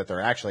communicates to you that they're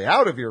actually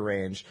out of your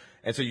range,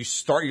 and so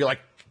you're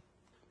like,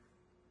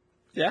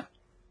 yeah.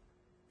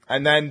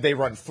 And then they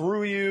run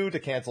through you to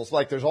cancel. So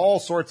like, there's all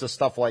sorts of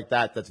stuff like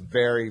that that's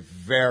very,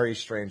 very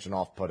strange and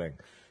off-putting.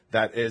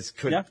 That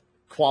could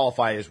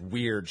qualify as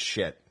weird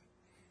shit.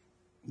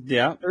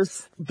 Yeah.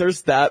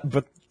 There's that,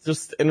 but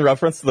just in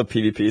reference to the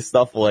PvP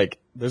stuff, like,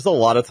 there's a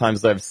lot of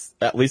times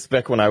at least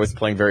back when I was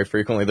playing very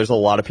frequently, there's a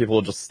lot of people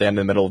who just stand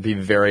in the middle, be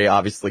very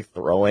obviously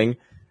throwing.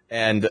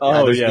 And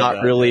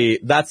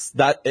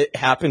it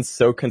happens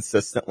so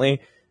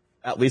consistently.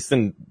 At least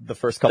in the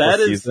first couple of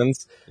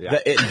seasons,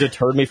 that it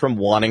deterred me from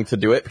wanting to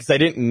do it because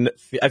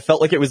I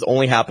felt like it was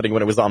only happening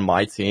when it was on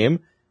my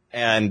team,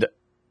 and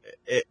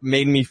it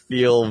made me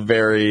feel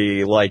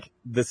very like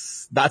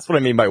this. That's what I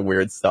mean by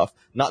weird stuff.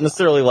 Not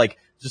necessarily like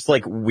just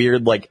like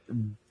weird like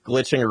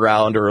glitching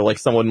around or like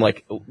someone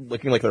like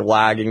looking like they're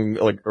lagging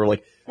or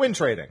like win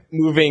trading,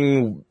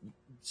 moving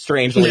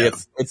strangely. Yeah.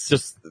 It's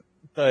just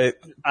I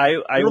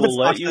will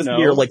let you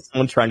know. Or like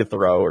someone trying to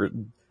throw or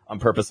on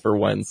purpose for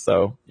wins,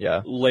 so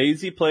yeah.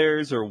 Lazy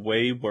players are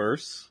way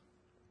worse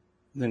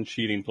than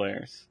cheating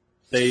players.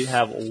 They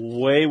have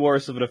way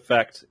worse of an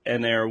effect,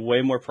 and they are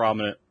way more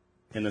prominent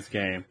in this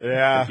game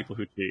than people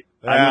who cheat.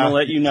 Yeah. I'm going to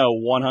let you know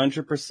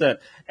 100%.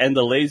 And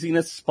the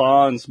laziness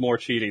spawns more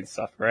cheating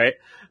stuff, right?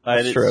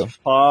 That's true. It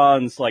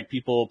spawns like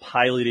people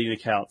piloting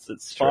accounts.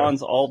 It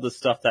spawns all the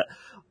stuff that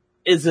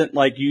isn't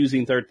like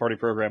using third-party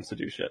programs to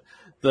do shit.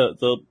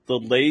 The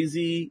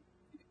lazy...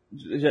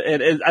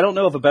 And I don't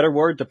know of a better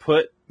word to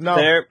put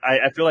there.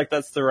 I feel like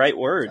that's the right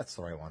word. That's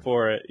the right one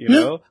for it. You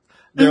know,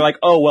 they're like,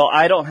 oh well,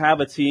 I don't have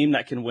a team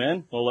that can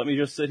win. Well, let me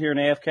just sit here and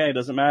AFK. It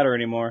doesn't matter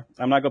anymore.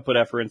 I'm not gonna put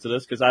effort into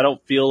this because I don't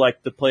feel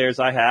like the players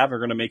I have are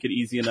gonna make it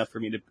easy enough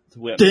for me to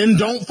win. Then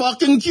don't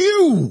fucking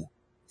queue.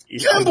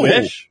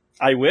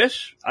 I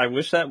wish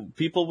that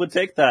people would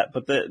take that,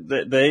 but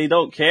they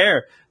don't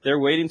care. They're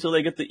waiting till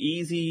they get the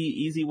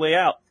easy way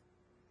out.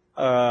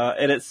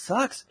 And it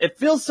sucks. It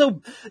feels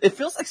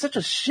like such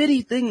a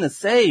shitty thing to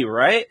say,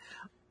 right?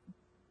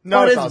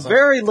 No, but it's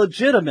very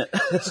legitimate.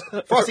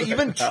 Frosty,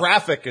 even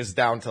traffic is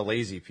down to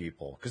lazy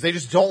people because they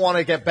just don't want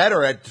to get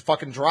better at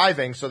fucking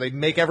driving, so they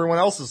make everyone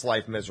else's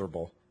life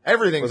miserable.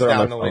 Everything's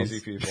down to lazy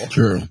people.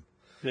 True.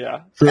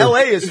 Yeah. True.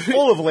 LA is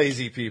full of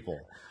lazy people.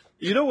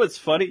 You know what's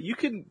funny? You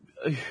could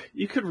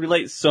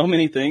relate so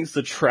many things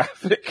to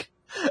traffic.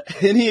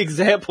 any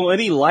example,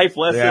 any life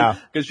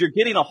lesson, because you're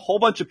getting a whole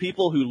bunch of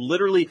people who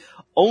literally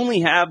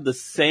only have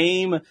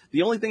the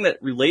only thing that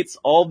relates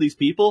all these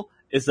people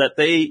is that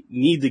they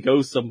need to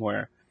go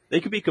somewhere. They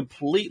could be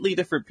completely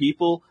different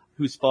people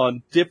who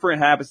spawn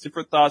different habits,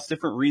 different thoughts,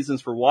 different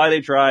reasons for why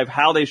they drive,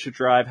 how they should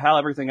drive, how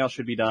everything else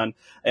should be done.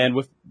 And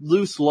with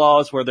loose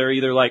laws where they're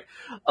either like,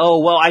 oh,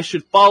 well, I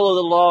should follow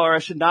the law or I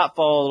should not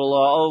follow the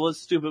law. Oh,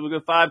 that's stupid. We'll go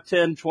 5,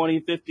 10,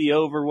 20, 50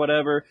 over,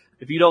 whatever.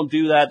 If you don't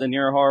do that, then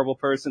you're a horrible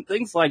person.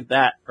 Things like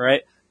that,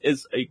 right,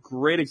 is a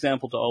great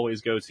example to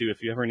always go to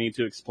if you ever need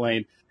to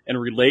explain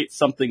and relate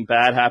something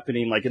bad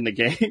happening like in the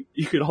game.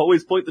 You could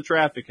always point the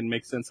traffic and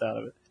make sense out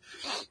of it.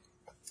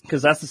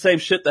 Because that's the same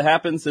shit that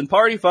happens in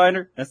Party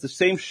Finder. That's the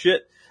same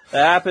shit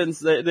that happens.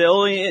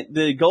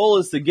 The goal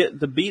is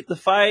to beat the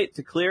fight,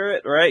 to clear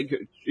it, right?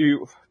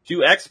 You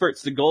do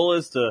experts. The goal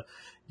is to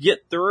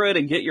get through it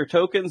and get your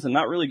tokens and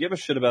not really give a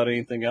shit about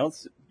anything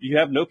else. You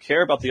have no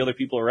care about the other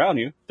people around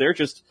you. They're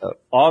just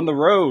on the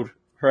road,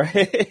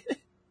 right?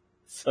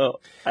 So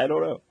I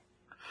don't know.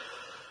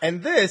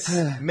 And this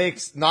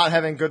makes not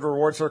having good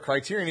rewards for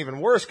Criterion even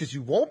worse because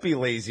you won't be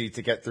lazy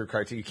to get through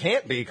Criterion. You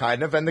can't be,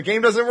 kind of, and the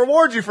game doesn't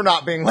reward you for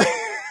not being lazy.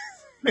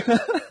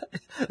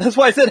 That's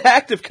why I said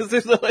active, because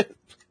there's no...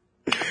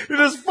 You're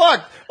just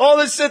fucked. All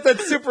this shit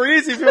that's super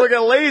easy, people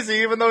get lazy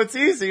even though it's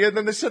easy, and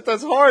then the shit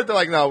that's hard, they're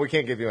like, no, we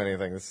can't give you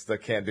anything. They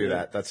can't do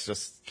that.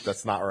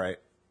 That's not right.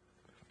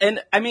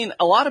 And, I mean,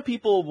 a lot of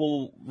people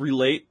will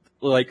relate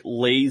like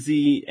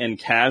lazy and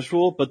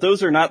casual, but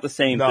those are not the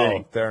same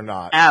thing. No, they're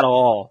not. At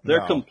all.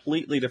 They're No.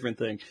 completely different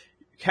thing.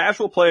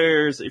 Casual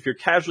players, if you're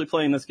casually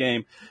playing this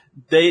game,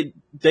 they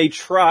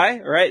try,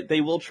 right?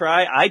 They will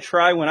try. I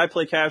try when I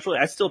play casually.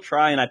 I still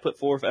try and I put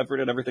forth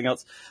effort and everything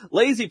else.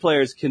 Lazy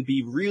players can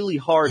be really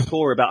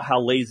hardcore about how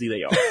lazy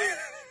they are.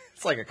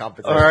 It's like a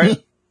competition. All right?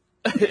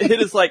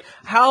 It is like,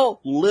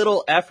 how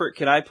little effort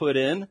can I put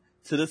in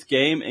to this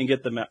game and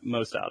get the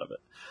most out of it?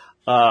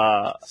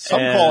 Some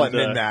call it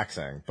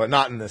min-maxing, but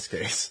not in this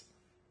case.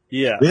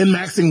 Yeah.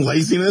 Min-maxing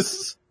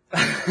laziness?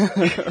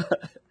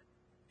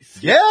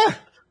 Yeah.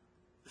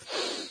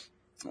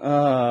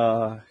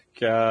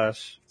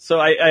 Gosh. So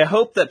I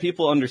hope that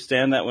people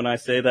understand that when I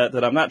say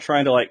that I'm not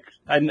trying to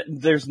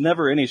there's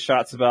never any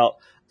shots about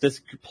this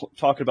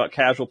talking about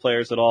casual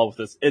players at all with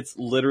this. It's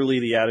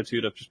literally the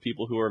attitude of just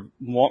people who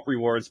want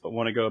rewards but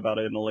want to go about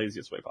it in the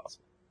laziest way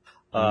possible.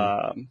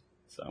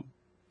 So.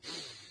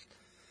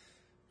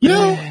 You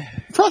know,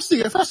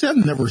 Frosty, I've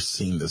never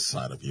seen this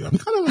side of you. I'm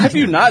kind of. Have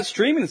you not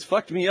streaming? It's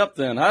fucked me up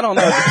then. I don't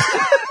know.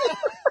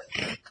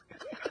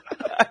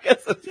 I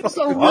guess it's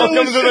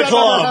welcome to the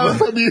club.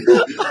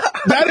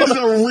 That is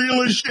the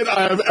realest shit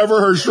I have ever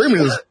heard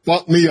streaming. Is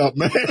fuck me up,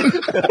 man.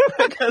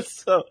 I guess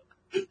so.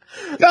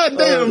 God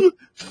damn.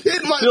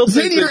 Hit my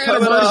 10-year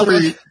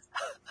anniversary.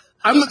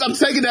 I'm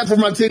taking that for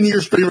my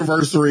 10-year stream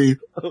anniversary.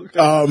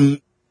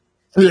 Okay.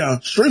 Yeah,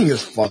 streaming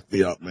has fucked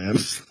me up, man.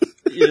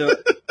 Yeah.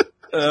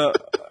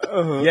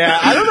 Yeah,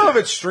 I don't know if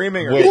it's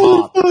streaming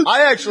or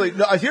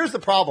pop. Here's the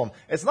problem.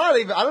 It's not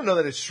even, I don't know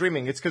that it's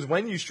streaming. It's because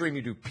when you stream,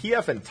 you do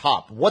PF and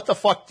top. What the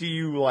fuck do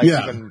you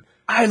even?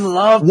 I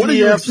love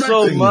PF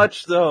so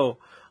much, though.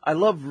 I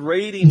love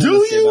rating. Do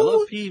you? Game. I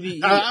love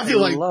PvE.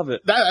 I love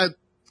it.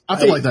 I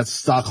feel like that's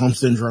Stockholm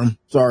Syndrome.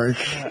 Sorry.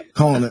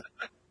 Calling it.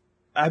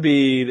 I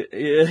mean,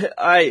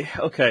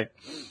 okay.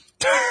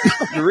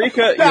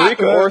 Eureka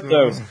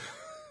Orthos.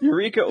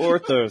 Eureka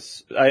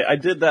Orthos. I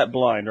did that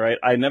blind, right?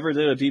 I never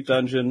did a deep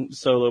dungeon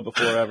solo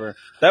before ever.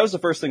 That was the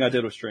first thing I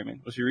did with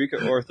streaming, was Eureka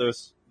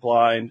Orthos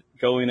blind,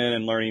 going in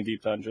and learning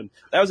deep dungeon.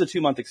 That was a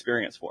 2-month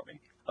experience for me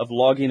of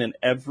logging in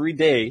every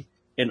day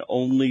and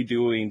only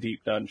doing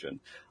deep dungeon.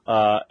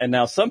 And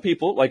now some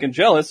people, like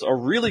Angelus, are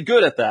really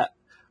good at that.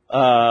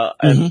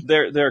 And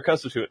they're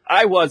accustomed to it.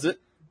 I wasn't.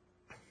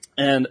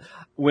 And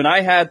when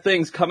I had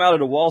things come out of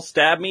the wall,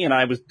 stab me, and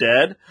I was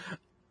dead,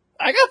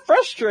 I got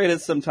frustrated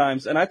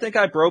sometimes, and I think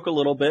I broke a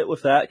little bit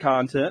with that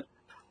content.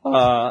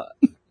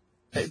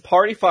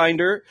 Party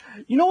Finder,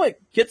 you know what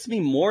gets me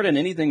more than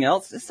anything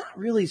else? It's not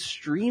really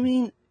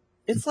streaming.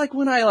 It's like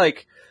when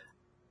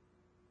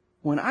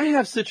I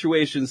have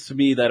situations to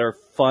me that are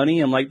funny,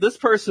 I'm like, this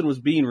person was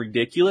being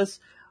ridiculous,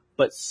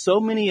 but so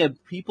many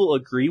people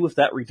agree with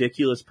that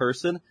ridiculous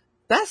person.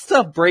 That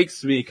stuff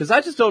breaks me, because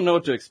I just don't know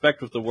what to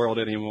expect with the world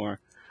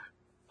anymore.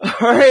 All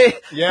right?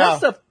 Yeah. That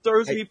stuff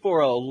throws me for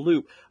a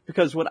loop.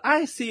 Because when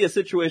I see a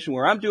situation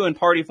where I'm doing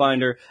Party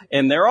Finder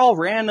and they're all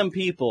random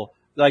people,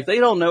 like they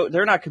don't know,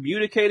 they're not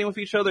communicating with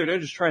each other, they're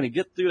just trying to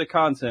get through the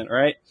content,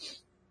 right?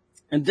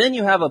 And then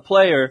you have a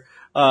player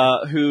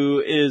who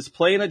is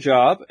playing a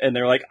job and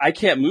they're like, I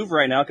can't move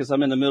right now because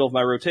I'm in the middle of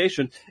my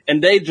rotation,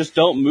 and they just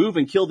don't move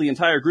and kill the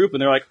entire group,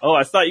 and they're like, oh,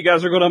 I thought you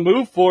guys were going to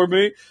move for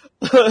me.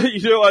 I thought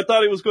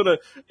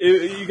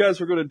you guys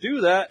were going to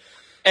do that.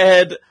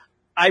 And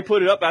I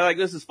put it up, I like,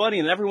 this is funny,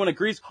 and everyone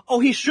agrees, oh,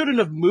 he shouldn't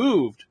have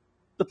moved.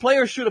 The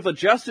player should have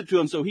adjusted to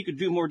him so he could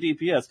do more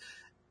DPS.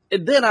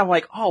 And then I'm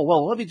like, oh,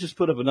 well, let me just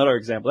put up another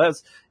example.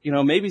 That's,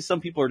 maybe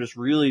some people are just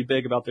really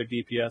big about their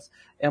DPS.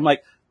 And I'm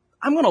like,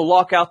 I'm going to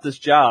lock out this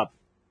job.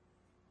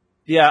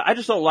 Yeah, I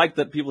just don't like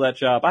the people at that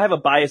job. I have a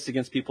bias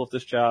against people at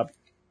this job.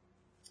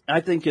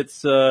 I think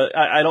it's,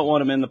 I don't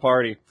want them in the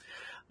party.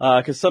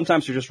 Cause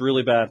sometimes they're just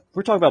really bad.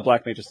 We're talking about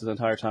black mages the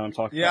entire time I'm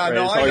talking about, right?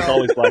 No, it's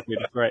always black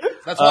mages, right?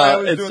 That's why I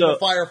was doing the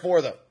fire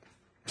for them.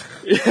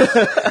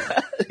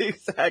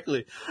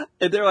 Exactly.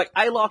 And they're like,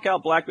 I lock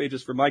out black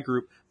mages for my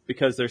group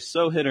because they're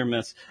so hit or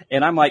miss.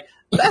 And I'm like,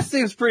 that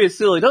seems pretty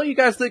silly. Don't you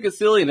guys think it's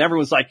silly? And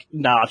everyone's like,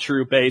 nah,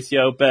 true base,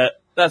 yo,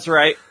 bet. That's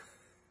right.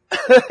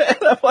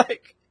 And I'm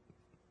like,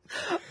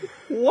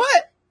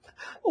 what?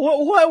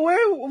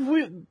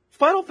 Where,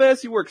 Final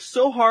Fantasy works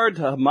so hard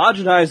to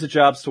homogenize the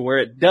jobs to where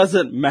it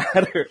doesn't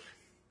matter.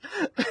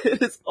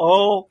 It's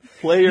all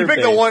player. You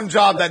picked the one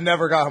job that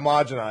never got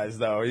homogenized,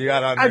 though. You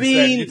gotta understand.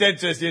 I mean, you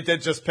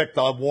did just pick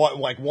the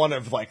one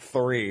of like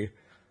three.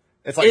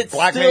 It's like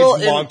Black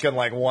Mage, Monk, and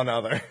like one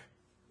other.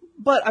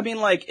 But I mean,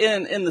 like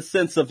in the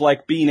sense of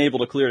like being able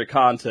to clear the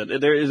content,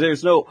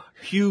 there's no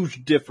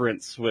huge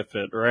difference with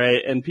it,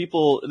 right? And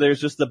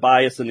there's just the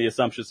bias and the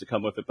assumptions that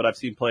come with it. But I've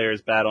seen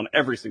players bad on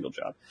every single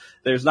job.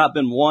 There's not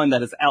been one that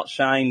has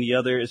outshined the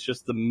other. It's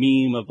just the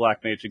meme of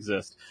Black Mage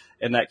exists,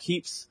 and that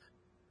keeps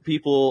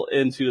people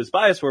into this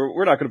bias where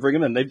we're not going to bring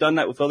them in. They've done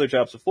that with other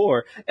jobs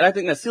before, and I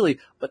think that's silly.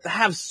 But to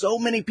have so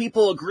many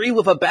people agree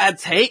with a bad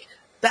take,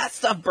 that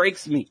stuff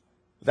breaks me.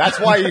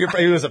 That's why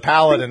you as a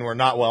paladin were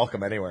not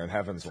welcome anywhere in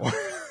Heaven's War.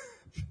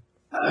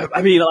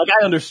 I mean, like,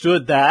 I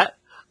understood that.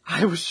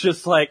 I was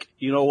just like,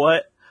 you know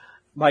what?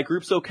 My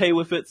group's okay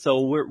with it,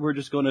 so we're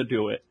just going to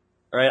do it.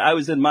 Right? I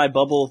was in my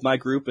bubble with my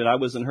group, and I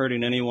wasn't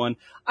hurting anyone.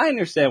 I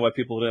understand why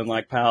people didn't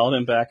like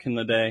paladin back in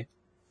the day.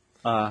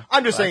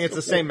 I'm just saying it's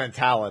the same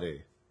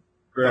mentality.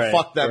 Right,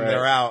 fuck them, right.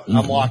 They're out.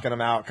 I'm locking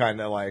them out, kind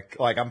of like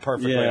I'm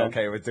perfectly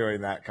okay with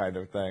doing that kind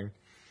of thing.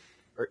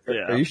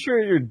 Are you sure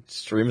your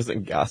stream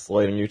isn't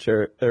gaslighting you,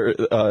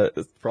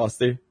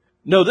 Frosty?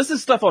 No, this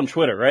is stuff on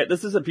Twitter, right?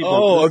 This isn't people.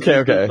 Oh,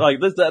 okay. Like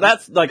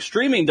that's like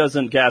streaming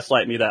doesn't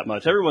gaslight me that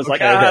much. Everyone's like,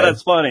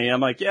 that's funny.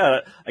 I'm like, yeah,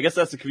 I guess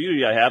that's the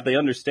community I have. They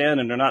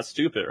understand and they're not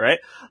stupid, right?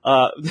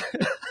 But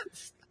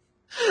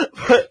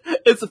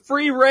it's a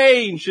free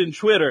range in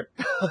Twitter.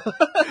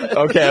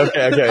 Okay.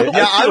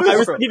 Yeah, I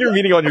was thinking you're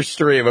meeting on your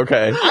stream.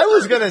 Okay. I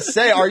was gonna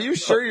say, are you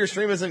sure your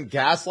stream isn't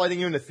gaslighting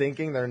you into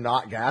thinking they're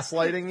not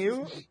gaslighting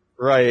you?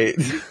 Right.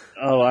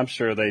 Oh, I'm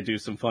sure they do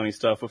some funny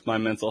stuff with my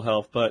mental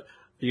health, but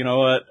you know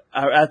what?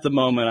 At the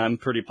moment, I'm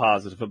pretty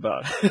positive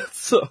about it.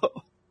 So,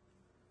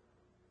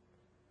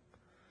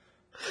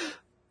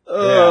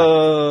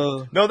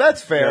 no,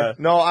 that's fair. Yeah.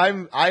 No,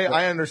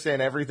 I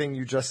understand everything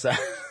you just said.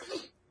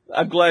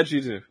 I'm glad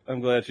you do.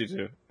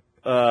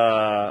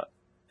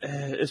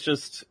 It's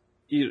just,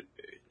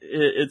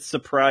 it's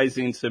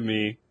surprising to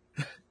me.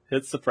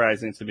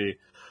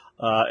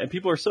 And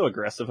people are so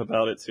aggressive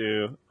about it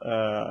too.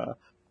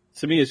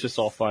 To me, it's just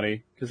all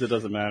funny because it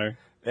doesn't matter.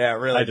 Yeah, it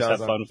really doesn't. I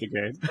just have fun with the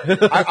game.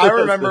 I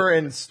remember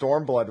in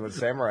Stormblood when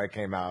Samurai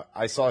came out,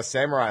 I saw a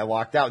Samurai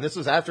locked out, and this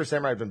was after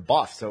Samurai had been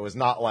buffed, so it was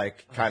not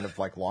like kind of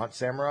like launch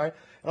Samurai. And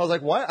I was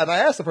like, why? And I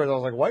asked the person, I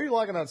was like, why are you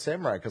locking out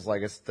Samurai? Because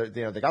like it's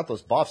they got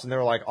those buffs, and they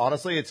were like,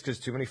 honestly, it's because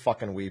too many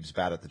fucking weebs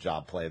bad at the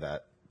job play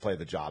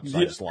the job, so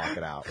I just lock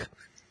it out.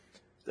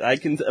 I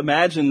can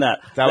imagine that.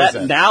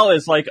 That now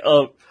is like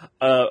a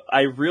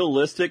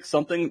realistic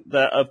something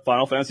that a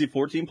Final Fantasy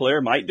 14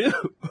 player might do.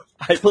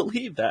 I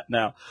believe that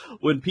now.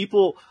 When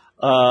people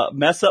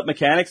mess up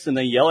mechanics and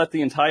they yell at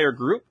the entire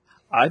group,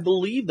 I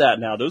believe that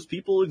now. Those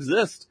people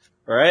exist.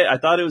 All right? I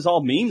thought it was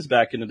all memes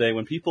back in the day.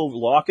 When people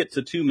lock it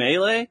to 2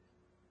 melee,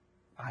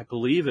 I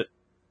believe it.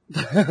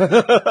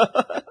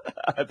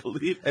 I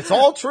believe it. It's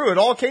all true. It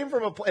all came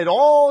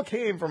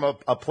from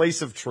a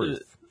place of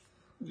truth.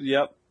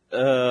 Yep.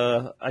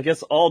 I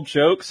guess all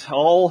jokes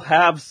all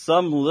have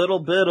some little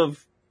bit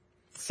of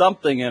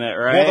something in it,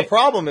 right? Well, the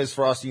problem is,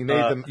 Frosty,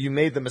 you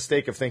made the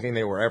mistake of thinking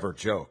they were ever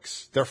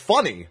jokes. They're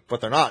funny, but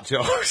they're not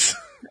jokes.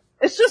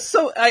 It's just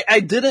so,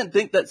 I didn't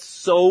think that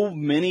so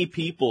many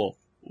people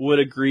would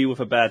agree with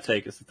a bad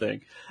take is the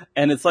thing.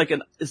 And it's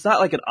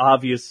not like an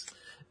obviously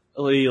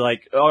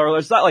like, or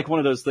it's not like one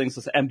of those things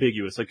that's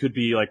ambiguous. It could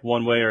be like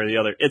one way or the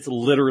other. It's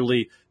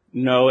literally,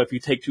 no, if you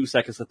take 2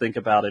 seconds to think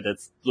about it,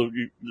 this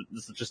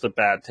is just a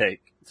bad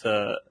take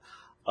to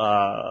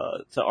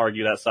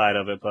argue that side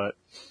of it.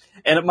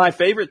 And my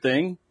favorite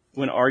thing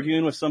when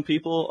arguing with some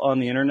people on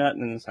the internet,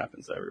 and this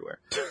happens everywhere,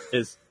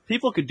 is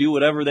people could do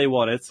whatever they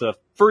want. It's a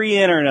free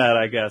internet,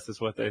 I guess is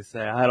what they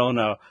say. I don't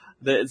know.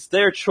 It's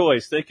their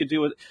choice. They could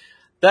do it.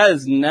 That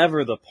is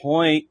never the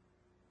point,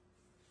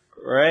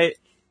 right?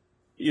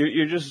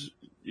 You're just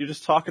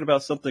talking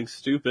about something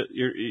stupid.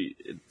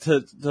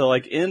 To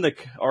like end the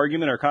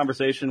argument or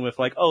conversation with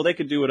like, oh, they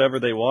could do whatever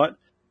they want.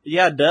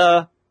 Yeah,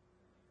 duh.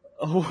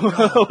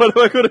 What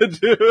am I going to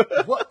do?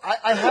 Well,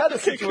 I had a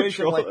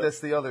situation like this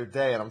the other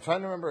day, and I'm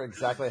trying to remember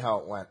exactly how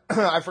it went.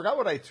 I forgot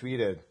what I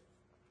tweeted.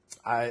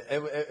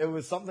 It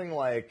was something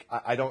like,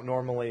 I don't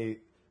normally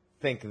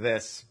think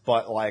this,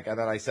 but like, and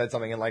then I said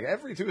something, and like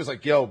every tweet was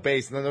like, yo,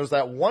 base, and then there was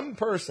that one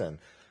person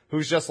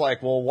who's just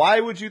like, well, why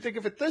would you think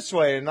of it this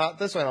way and not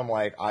this way? And I'm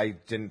like, I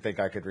didn't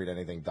think I could read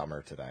anything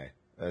dumber today.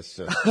 It's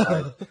just,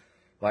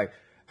 Like,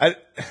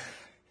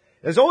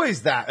 there's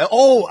always that.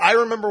 Oh, I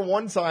remember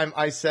one time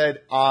I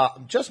said,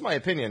 just my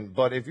opinion,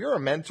 but if you're a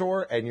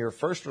mentor and your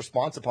first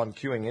response upon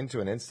queuing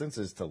into an instance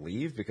is to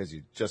leave because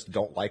you just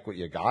don't like what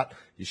you got,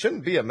 you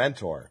shouldn't be a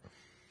mentor.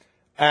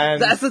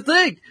 And that's the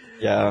thing.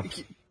 Yeah.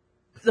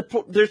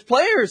 There's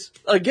players.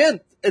 Again,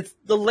 it's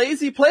the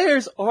lazy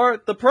players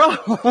are the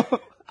problem.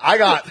 I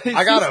got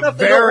a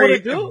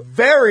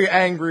very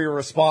angry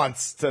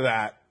response to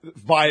that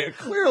by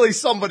clearly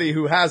somebody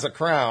who has a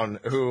crown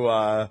who,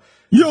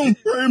 you don't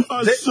pay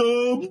my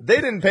sub. They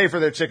didn't pay for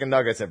their chicken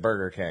nuggets at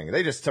Burger King.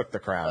 They just took the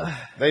crown.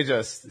 They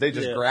just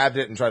grabbed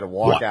it and tried to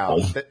walk out.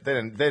 They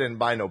didn't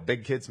buy no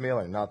big kids meal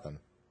or nothing.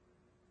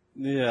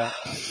 Yeah.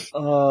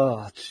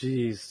 Oh,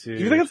 jeez, dude.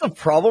 Do you think it's a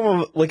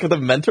problem with the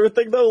mentor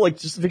thing though? Like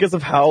just because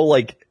of how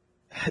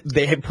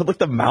they put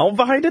the amount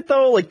behind it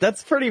though? Like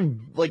that's pretty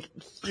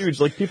huge.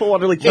 Like people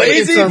want to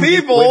lazy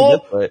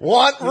people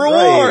want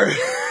reward.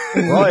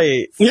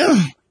 Right.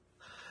 Yeah.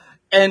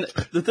 And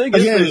the thing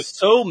is, there's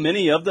so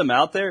many of them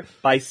out there.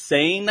 By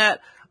saying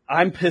that,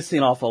 I'm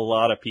pissing off a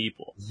lot of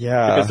people.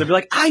 Yeah. Because they'll be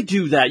like, I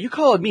do that. You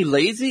calling me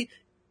lazy?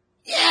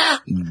 Yeah.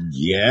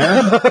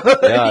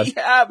 Yeah.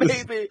 Yeah,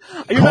 baby.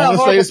 You're not a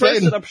horrible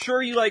person. I'm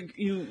sure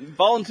you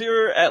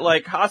volunteer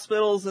at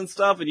hospitals and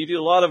stuff and you do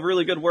a lot of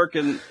really good work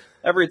and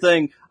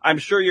everything. I'm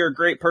sure you're a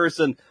great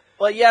person.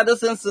 But yeah,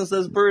 this instance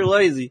is pretty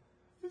lazy.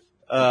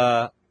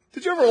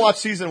 Did you ever watch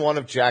season 1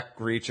 of Jack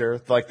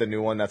Reacher? The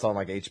new one that's on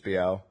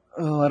HBO?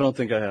 Oh, I don't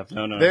think I have.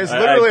 No. There's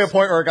literally a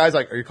point where a guy's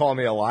like, are you calling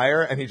me a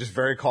liar? And he just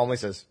very calmly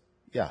says,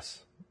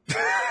 yes.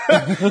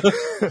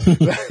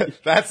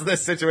 That's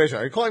this situation.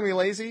 Are you calling me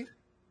lazy?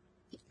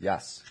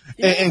 Yes.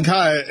 And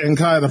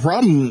Kai, the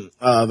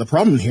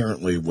problem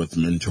inherently with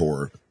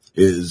Mentor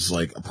is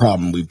a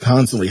problem we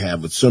constantly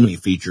have with so many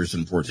features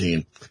in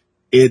 14.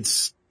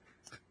 It's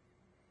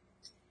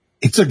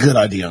a good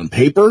idea on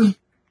paper.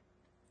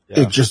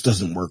 Yeah. It just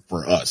doesn't work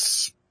for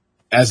us,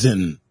 as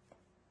in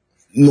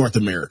North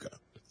America.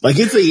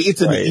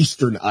 It's an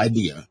Eastern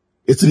idea.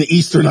 It's an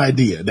Eastern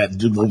idea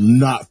that will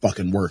not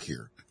fucking work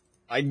here.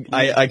 I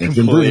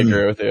completely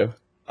agree with you.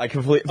 I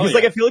feel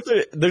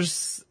like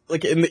there's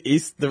in the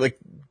East, they're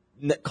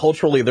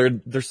culturally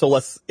they're so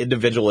less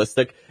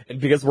individualistic,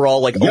 and because we're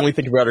all only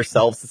thinking about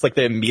ourselves, it's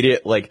the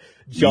immediate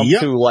jump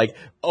to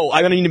oh,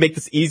 I'm gonna need to make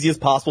this easy as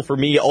possible for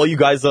me. All you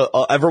guys,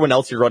 everyone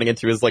else you're running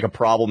into is a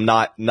problem,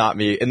 not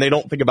me, and they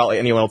don't think about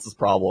anyone else's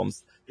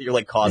problems that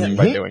you're causing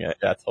by doing it.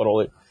 Yeah,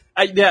 totally.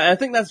 I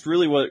think that's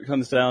really what it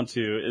comes down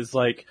to is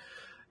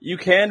you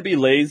can be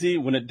lazy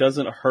when it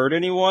doesn't hurt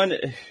anyone.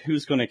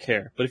 Who's going to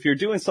care? But if you're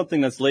doing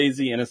something that's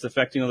lazy and it's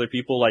affecting other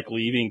people, like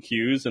leaving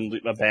queues and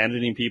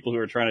abandoning people who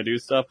are trying to do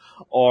stuff,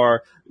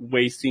 or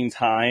wasting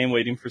time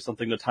waiting for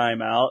something to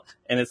time out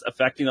and it's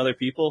affecting other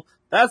people,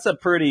 that's a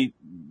pretty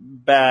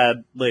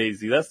bad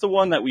lazy. That's the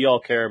one that we all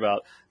care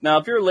about. Now,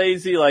 if you're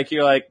lazy,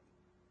 you're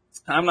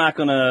I'm not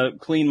going to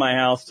clean my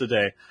house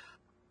today.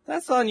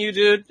 That's on you,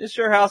 dude. It's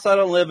your house. I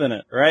don't live in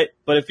it, right?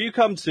 But if you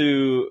come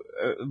to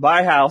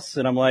my house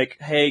and I'm like,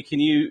 hey, can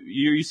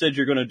you said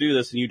you're going to do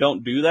this and you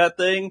don't do that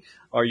thing,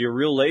 or you're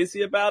real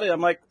lazy about it,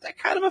 I'm like, that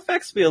kind of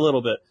affects me a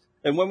little bit.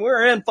 And when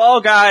we're in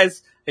Fall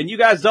Guys and you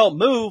guys don't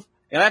move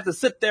and I have to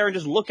sit there and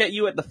just look at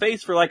you at the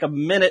face for a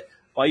minute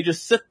while you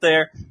just sit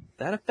there,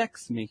 that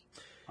affects me.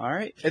 All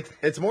right.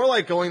 It's more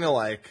like going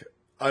to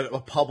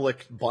a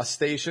public bus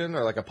station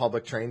or a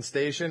public train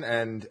station,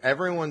 and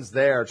everyone's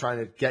there trying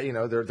to get,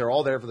 they're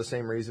all there for the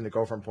same reason, to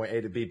go from point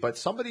A to B, but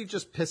somebody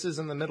just pisses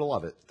in the middle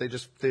of it. They're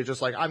just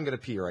I'm going to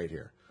pee right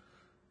here.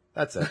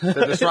 That's it.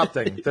 They're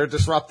disrupting. They're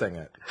disrupting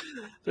it.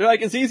 They're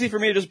it's easy for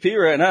me to just pee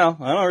right now.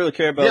 I don't really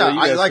care about what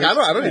you guys think.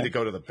 I don't need to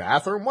go to the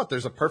bathroom. What?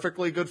 There's a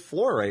perfectly good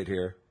floor right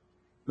here.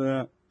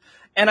 Yeah.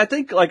 And I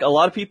think a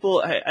lot of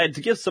people,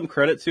 to give some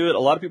credit to it, a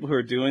lot of people who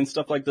are doing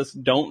stuff like this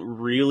don't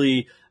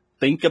really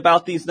think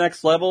about these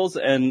next levels.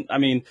 And I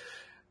mean,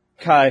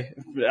 Kai,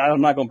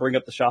 I'm not going to bring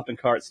up the shopping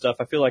cart stuff.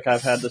 I feel like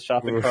I've had the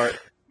shopping cart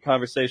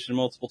conversation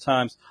multiple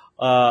times.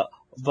 But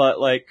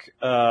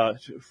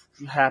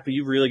Happy,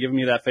 you really giving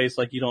me that face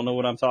like you don't know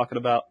what I'm talking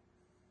about.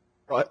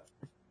 What?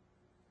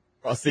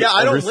 I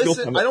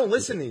don't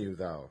listen to you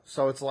though.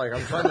 So it's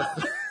I'm trying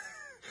to.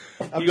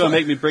 You gonna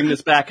make me bring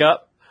this back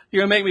up?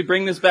 You're gonna make me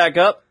bring this back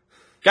up?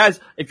 Guys,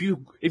 if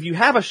you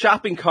have a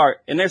shopping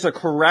cart and there's a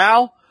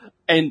corral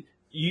and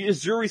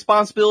it's your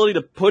responsibility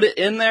to put it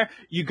in there,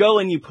 you go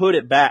and you put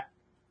it back,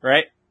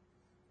 right?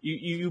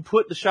 You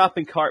put the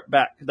shopping cart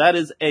back. That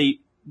is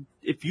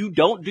if you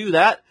don't do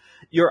that,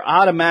 you're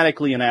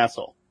automatically an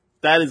asshole.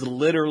 That is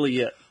literally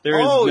it. There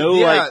is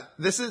no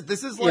this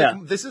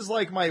is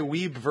like my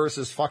weeb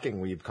versus fucking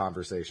weeb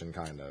conversation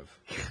kind of.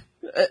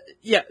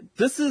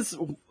 This is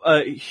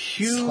a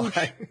huge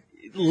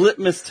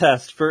litmus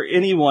test for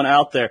anyone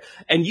out there.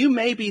 And you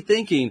may be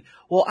thinking,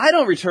 well, I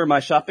don't return my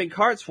shopping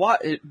carts. Why?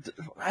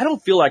 I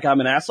don't feel like I'm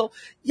an asshole.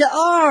 You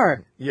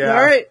are. Yeah.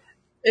 All right.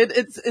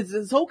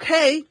 It's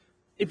okay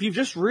if you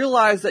just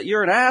realize that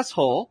you're an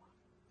asshole.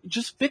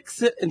 Just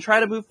fix it and try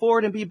to move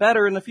forward and be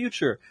better in the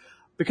future.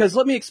 Because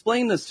let me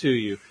explain this to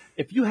you.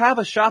 If you have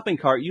a shopping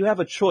cart, you have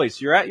a choice.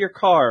 You're at your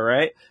car,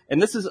 right?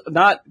 And this is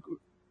not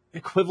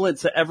equivalent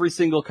to every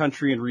single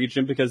country and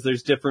region because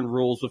there's different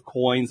rules with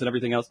coins and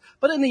everything else.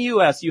 But in the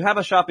U.S., you have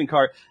a shopping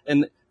cart,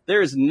 and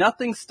there is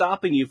nothing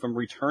stopping you from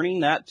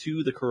returning that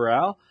to the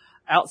corral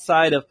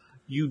outside of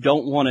you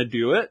don't want to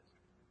do it.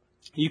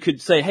 You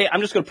could say, hey,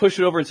 I'm just going to push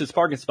it over into this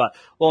parking spot.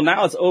 Well,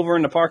 now it's over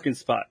in the parking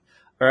spot.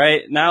 All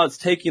right. Now it's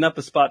taking up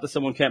a spot that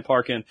someone can't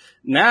park in.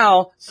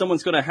 Now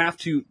someone's going to have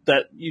to,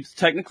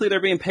 technically they're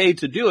being paid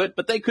to do it,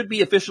 but they could be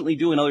efficiently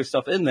doing other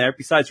stuff in there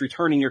besides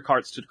returning your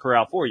carts to the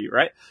corral for you,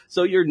 right?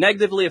 So you're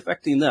negatively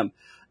affecting them.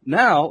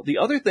 Now, the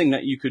other thing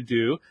that you could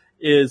do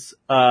is,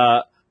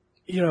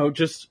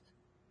 just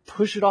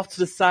push it off to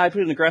the side, put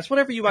it in the grass,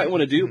 whatever you might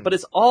want to do, but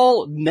it's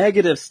all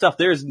negative stuff.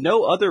 There is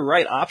no other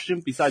right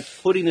option besides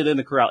putting it in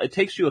the corral. It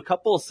takes you a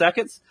couple of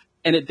seconds.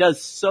 And it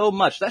does so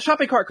much. That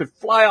shopping cart could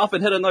fly off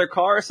and hit another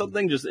car or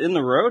something just in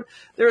the road.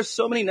 There are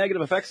so many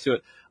negative effects to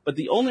it. But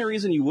the only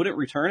reason you wouldn't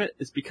return it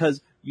is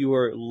because you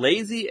are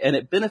lazy and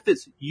it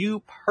benefits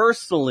you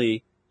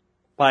personally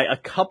by a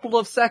couple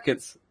of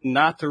seconds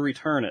not to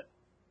return it.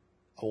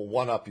 I'll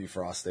one-up you,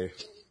 Frosty.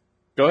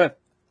 Go ahead.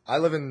 I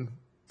live in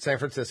San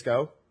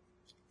Francisco.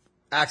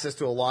 Access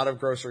to a lot of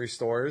grocery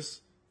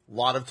stores, a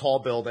lot of tall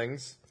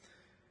buildings.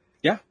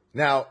 Yeah.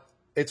 Now,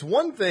 it's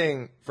one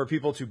thing for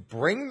people to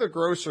bring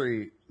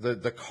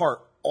the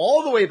cart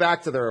all the way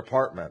back to their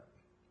apartment.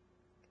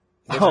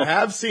 Which I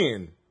have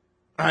seen.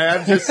 I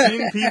have just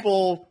seen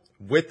people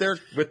with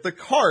the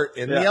cart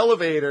in the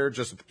elevator,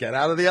 just get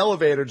out of the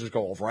elevator, just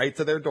go right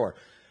to their door.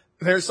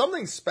 There's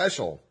something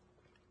special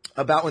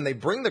about when they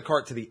bring the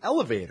cart to the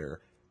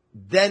elevator,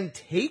 then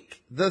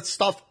take the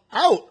stuff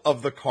out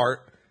of the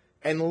cart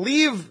and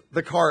leave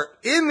the cart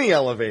in the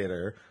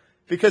elevator,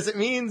 because it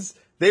means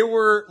they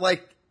were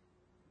like,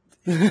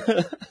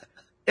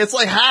 it's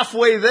like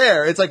halfway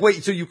there. It's like,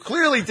 wait, so you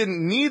clearly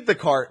didn't need the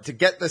cart to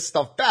get this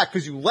stuff back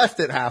because you left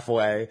it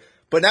halfway,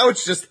 but now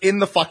it's just in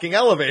the fucking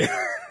elevator.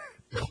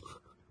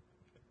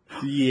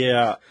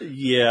 Yeah,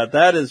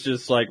 that is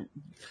just like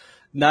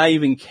not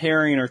even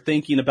caring or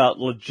thinking about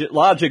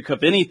logic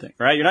of anything,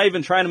 right? You're not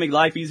even trying to make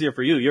life easier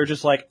for you. You're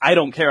just like, I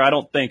don't care, I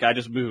don't think, I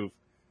just move,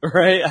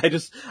 right?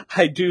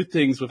 I do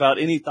things without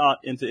any thought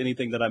into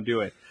anything that I'm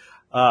doing.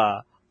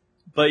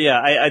 But yeah,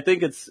 I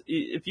think it's,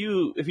 if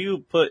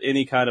you put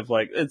any kind of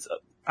like,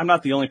 I'm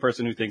not the only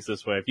person who thinks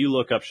this way. If you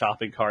look up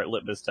shopping cart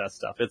litmus test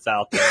stuff, it's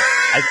out there.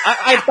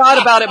 I thought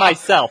about it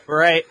myself,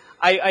 right?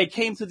 I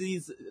came to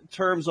these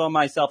terms on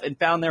myself and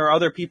found there are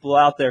other people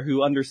out there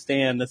who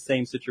understand the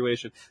same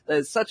situation. That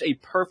is such a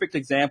perfect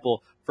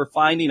example for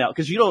finding out,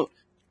 because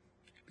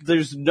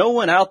there's no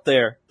one out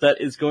there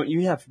that is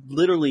you have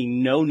literally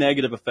no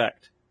negative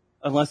effect.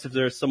 Unless if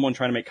there's someone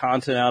trying to make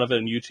content out of it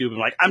on YouTube and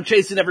like, I'm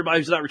chasing everybody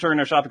who's not returning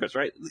their shopping carts,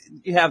 right?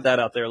 You have that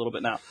out there a little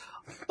bit now.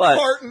 But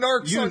Fart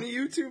narcs on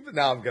YouTube?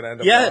 Now I'm going to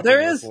end up. Yeah,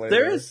 there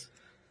is.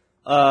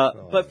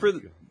 But for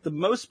the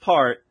most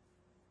part,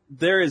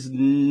 there is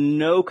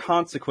no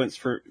consequence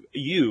for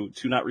you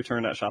to not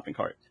return that shopping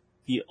cart.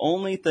 The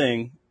only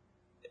thing,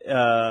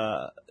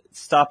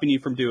 stopping you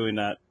from doing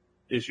that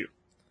is you.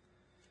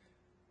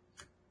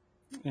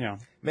 Yeah.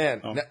 Man,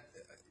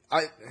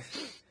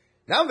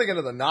 now I'm thinking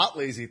of the not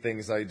lazy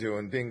things I do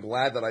and being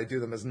glad that I do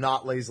them as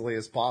not lazily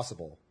as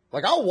possible.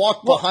 Like, I'll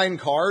walk behind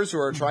cars who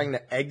are trying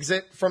to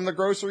exit from the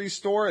grocery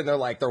store, and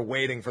they're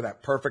waiting for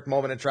that perfect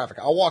moment in traffic.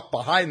 I'll walk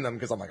behind them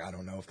because I'm like, I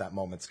don't know if that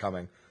moment's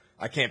coming.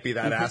 I can't be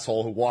that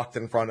asshole who walked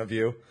in front of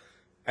you.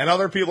 And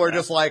other people are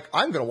just like,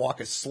 I'm going to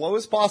walk as slow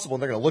as possible,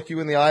 and they're going to look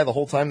you in the eye the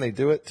whole time they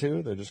do it,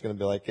 too. They're just going to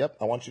be like, yep,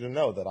 I want you to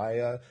know that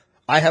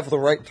I have the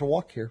right to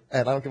walk here,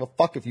 and I don't give a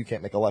fuck if you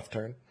can't make a left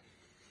turn.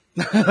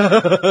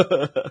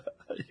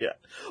 Yeah.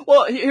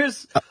 Well,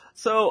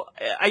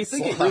 I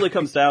think it really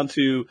comes down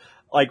to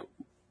like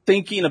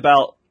thinking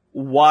about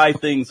why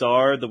things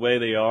are the way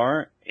they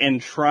are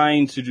and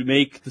trying to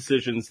make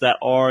decisions that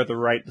are the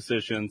right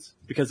decisions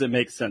because it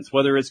makes sense.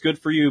 Whether it's good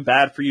for you,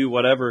 bad for you,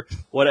 whatever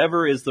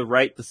is the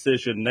right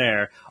decision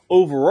there.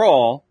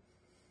 Overall,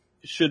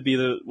 should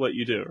be what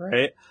you do,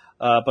 right?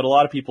 But a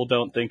lot of people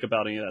don't think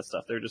about any of that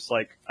stuff. They're just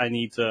like, I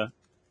need to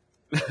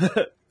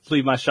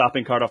leave my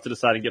shopping cart off to the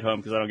side and get home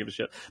because I don't give a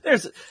shit.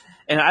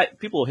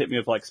 People will hit me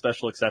with like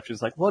special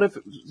exceptions. Like, what if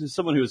there's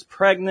someone who's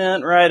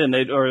pregnant, right? And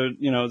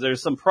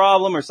there's some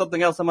problem or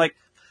something else. I'm like,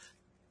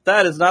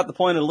 that is not the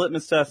point of the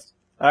litmus test.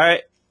 All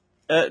right.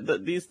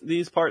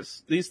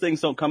 These things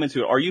don't come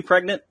into it. Are you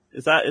pregnant?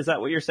 Is that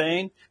what you're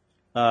saying?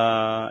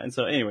 And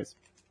so anyways.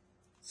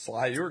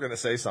 Sly, you were going to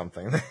say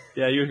something.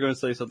 Yeah, you were going to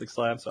say something,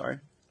 Sly. I'm sorry.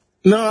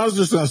 No, I was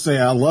just going to say,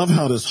 I love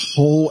how this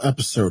whole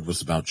episode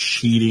was about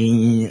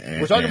cheating.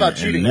 We're talking about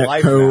cheating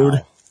life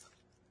Netcode.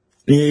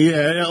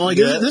 now.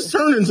 Yeah, this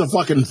turned into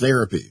fucking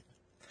therapy.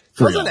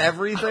 Wasn't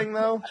everything,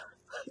 though?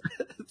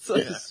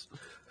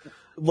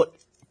 Look,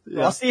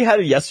 Frosty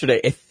had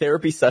yesterday a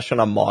therapy session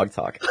on Mog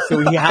Talk. So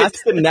he has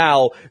to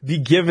now be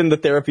given the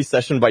therapy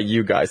session by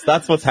you guys.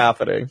 That's what's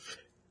happening.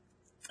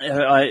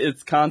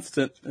 It's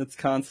constant. It's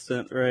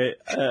constant, right?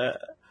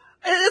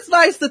 it's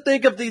nice to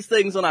think of these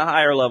things on a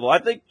higher level. I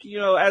think,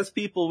 as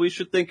people, we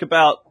should think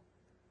about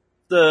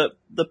the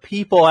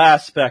people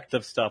aspect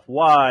of stuff,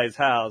 whys,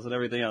 hows, and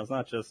everything else,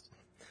 not just.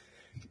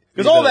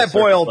 Because all that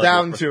boiled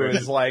down to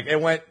is like,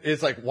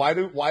 it's like, why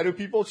do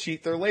people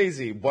cheat? They're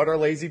lazy. What are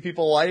lazy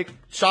people like?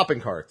 Shopping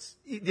carts.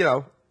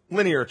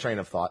 Linear train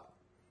of thought.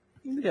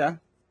 Yeah.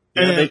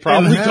 And they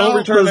probably don't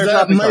return their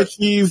shopping carts.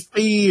 That makes you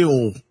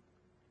feel.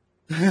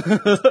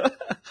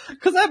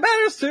 Because that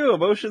matters too.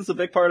 Emotion's a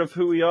big part of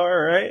who we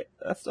are, right?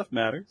 That stuff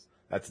matters.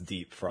 That's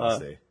deep,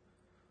 Frosty.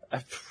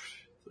 It's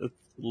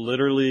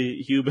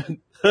literally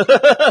human.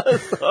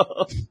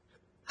 So,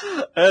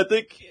 I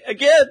think,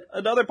 again,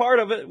 another part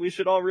of it, we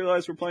should all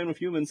realize we're playing with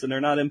humans and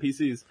they're not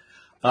NPCs.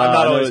 I'm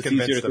not always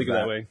convinced of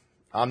that way.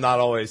 I'm not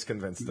always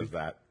convinced of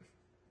that.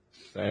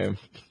 Same.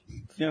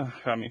 Yeah,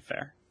 I mean,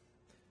 fair.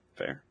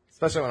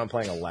 Especially when I'm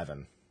playing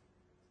 11.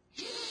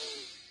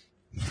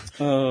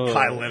 Oh.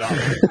 Kai lit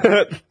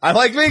up. I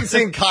like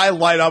seeing Kai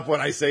light up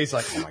when I say, he's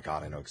like, oh my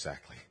god, I know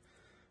exactly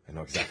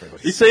what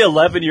he's You say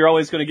 11, you're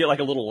always going to get like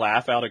a little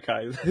laugh out of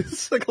Kai.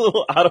 It's like a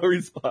little auto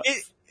response.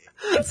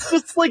 It's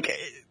just like,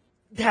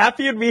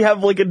 Happy and me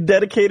have like a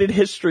dedicated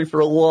history for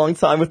a long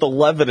time with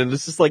 11, and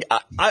it's just like,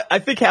 I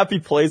think Happy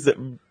plays it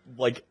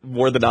like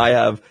more than I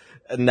have.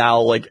 And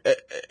now, like,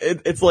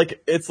 it's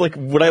like,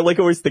 when I like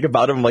always think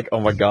about him, I'm like,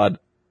 oh my god.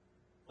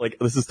 Like,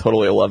 this is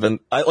totally 11.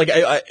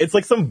 It's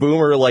like some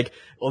boomer, like,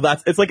 well,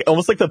 it's like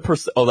almost like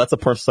that's a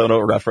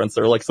Persona reference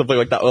or like something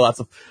like that. Oh,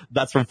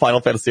 that's from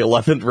Final Fantasy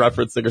 11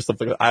 referencing or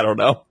something. I don't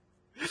know.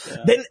 Yeah.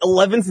 Then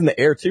 11's in the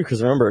air too,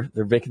 because remember,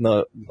 they're making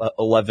the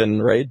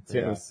 11 raid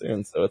soon.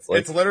 So it's like.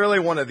 It's literally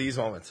one of these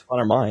moments. On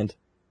our mind.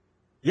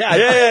 Yeah.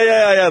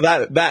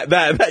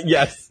 That,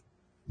 yes.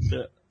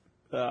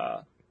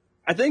 Yeah.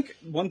 I think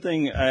one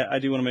thing I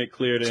do want to make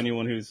clear to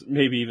anyone who's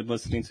maybe even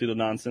listening to the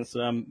nonsense that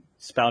I'm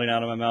spouting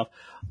out of my mouth,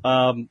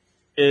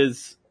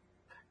 is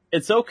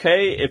it's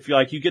okay if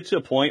you get to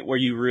a point where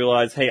you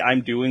realize, hey,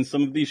 I'm doing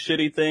some of these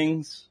shitty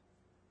things,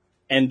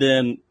 and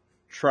then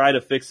try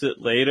to fix it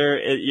later.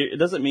 It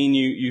doesn't mean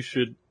you're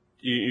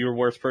the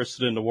worst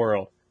person in the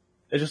world.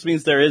 It just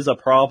means there is a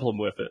problem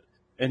with it,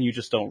 and you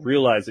just don't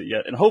realize it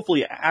yet. And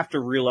hopefully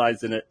after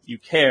realizing it, you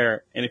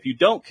care. And if you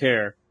don't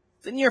care,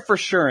 then you're for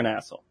sure an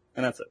asshole.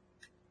 And that's it.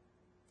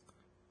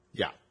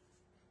 Yeah.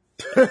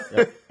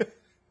 Yeah.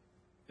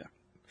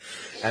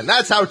 And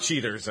that's how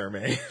cheaters are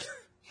made.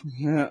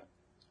 Yeah.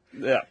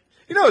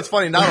 It's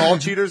funny. Not all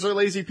cheaters are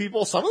lazy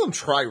people. Some of them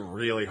try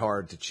really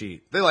hard to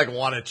cheat. They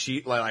want to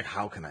cheat. Like,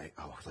 how can I?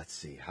 Oh, let's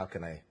see. How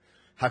can I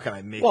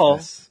make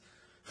this?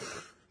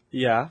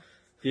 Yeah,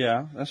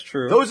 that's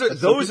true. Those are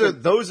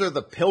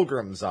the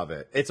pilgrims of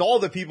it. It's all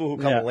the people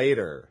who come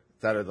later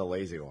that are the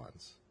lazy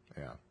ones.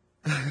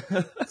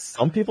 Yeah.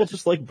 Some people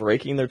just like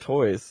breaking their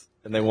toys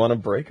and they want to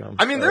break them.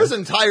 I mean, there's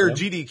entire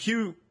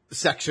GDQ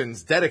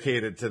sections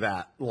dedicated to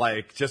that,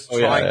 like just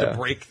trying to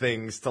break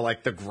things to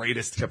like the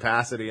greatest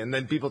capacity, and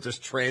then people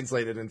just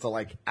translate it into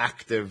like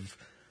active,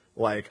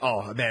 like,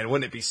 oh man,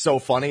 wouldn't it be so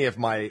funny if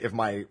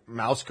my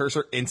mouse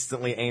cursor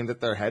instantly aimed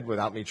at their head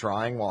without me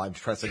trying while I'm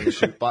pressing the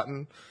shoot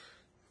button?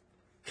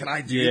 Can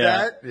I do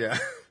that? Yeah.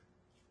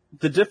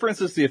 The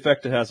difference is the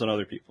effect it has on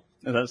other people,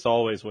 and that's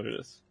always what it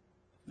is.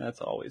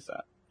 That's always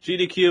that.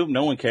 GDQ,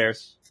 no one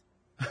cares.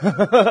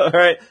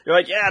 Right? You're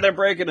like, yeah, they're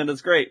breaking it.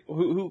 It's great.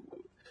 Who?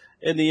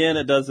 In the end,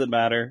 it doesn't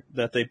matter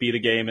that they beat a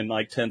game in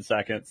like 10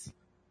 seconds.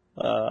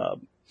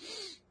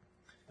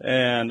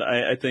 And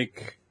I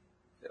think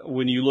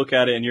when you look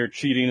at it and you're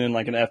cheating in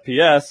like an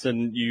FPS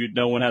and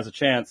no one has a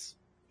chance,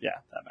 yeah,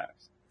 that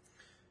matters.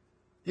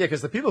 Yeah,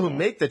 because the people who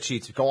make the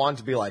cheats go on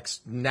to be like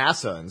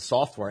NASA and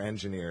software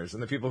engineers,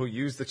 and the people who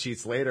use the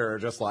cheats later are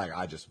just like,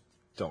 I just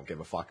don't give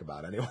a fuck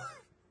about anyone.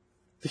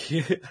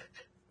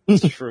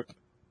 It's true.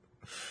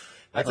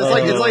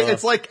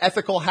 It's like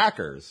ethical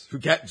hackers who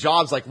get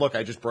jobs like, look,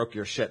 I just broke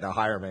your shit, now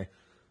hire me.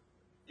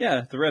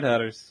 Yeah, the Red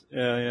Hatters.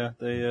 Yeah.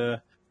 They,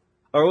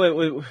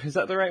 wait, is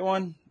that the right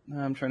one?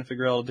 I'm trying to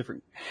figure out all the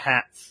different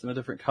hats and the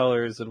different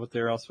colors and what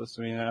they're all supposed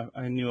to mean.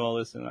 I knew all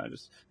this, and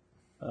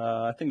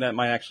I think that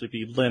might actually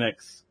be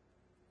Linux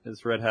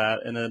is Red Hat.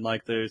 And then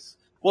like there's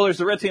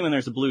the red team and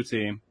there's a blue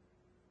team.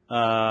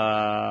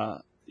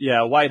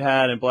 Yeah, white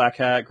hat and black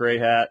hat, gray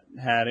hat,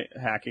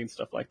 hacking,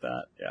 stuff like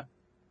that. Yeah.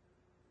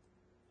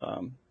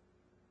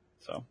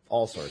 So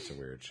all sorts of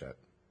weird shit.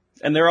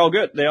 And they're all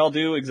good. They all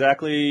do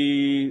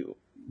exactly,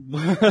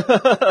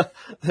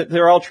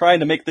 they're all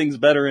trying to make things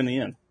better in the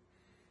end.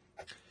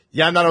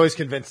 Yeah, I'm not always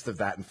convinced of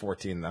that in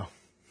 14 though.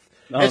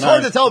 It's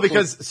hard to tell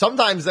because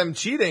sometimes them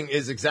cheating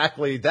is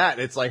exactly that.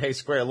 It's like, hey,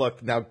 Square,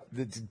 look, now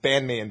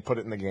ban me and put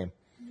it in the game.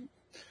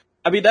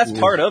 I mean, that's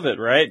part of it,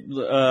 right?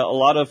 A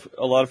lot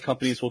of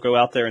companies will go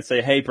out there and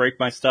say, hey, break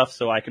my stuff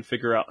so I can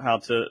figure out how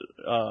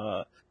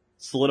to,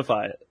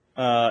 solidify it.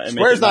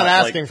 Square's not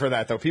asking for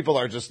that though. People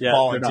are just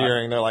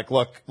volunteering. They're like,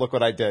 look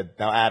what I did.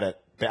 Now add it.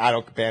 I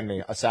don't ban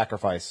me. A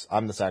sacrifice.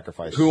 I'm the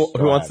sacrifice. Who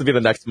wants to be the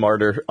next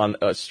martyr on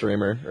a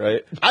streamer,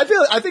 right?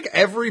 I think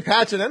every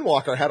patch in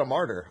Endwalker had a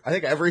martyr. I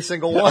think every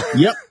single one.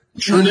 Yep.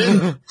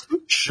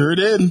 Sure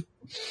did.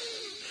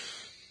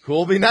 Who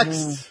will be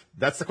next?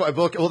 That's the question.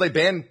 Will they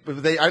ban?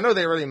 I know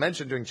they already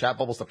mentioned doing chat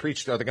bubbles to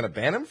preach. Are they going to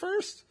ban him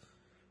first?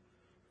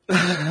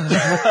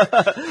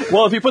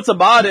 Well, if he puts a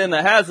mod in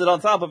that has it on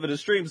top of it and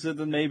streams it,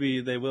 then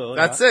maybe they will.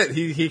 That's it.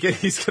 He's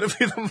going to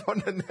be the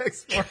one the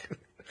next one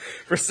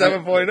for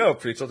 7.0.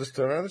 Preach will just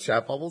turn on the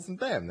chat bubbles and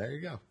bam, there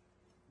you go.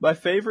 My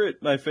favorite.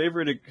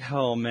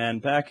 Oh man,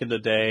 back in the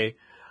day,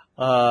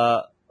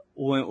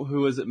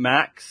 who was it?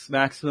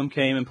 Maximum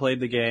came and played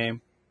the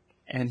game,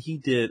 and he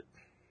did.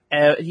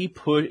 He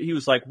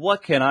was like,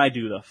 what can I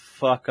do to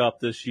fuck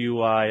up this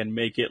UI and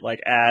make it like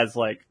as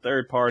like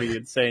third party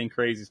insane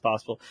crazy as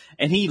possible?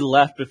 And he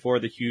left before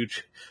the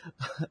huge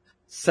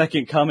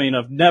second coming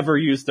of never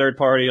use third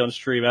party on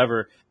stream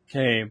ever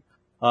came.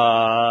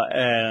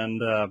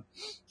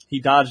 He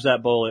dodged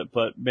that bullet,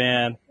 but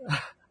man,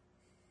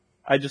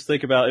 I just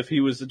think about if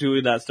he was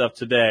doing that stuff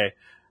today,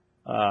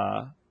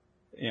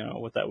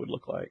 what that would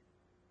look like.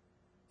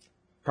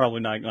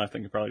 Probably not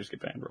nothing. He'd probably just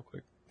get banned real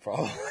quick.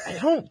 I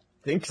don't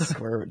think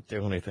Square would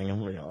do anything. I'm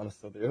gonna be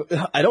honest with you.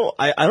 I don't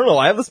know.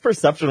 I have this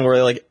perception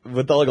where like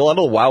with a lot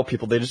of WoW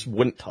people, they just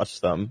wouldn't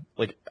touch them.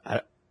 Like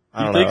I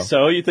don't know. You think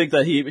so? You think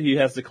that he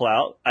has the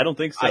clout? I don't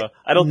think so.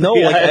 I don't. No,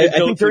 think I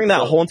think during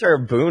that whole entire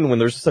boon when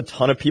there's just a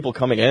ton of people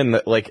coming in,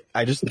 that like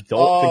I just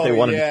don't think they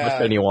wanted to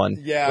touch anyone.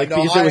 Yeah, like,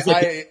 no, because it was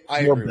like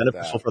I more agree with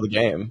beneficial that. for the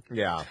game.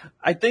 Yeah,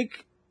 I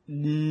think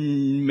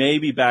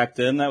maybe back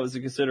then that was a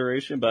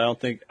consideration, but I don't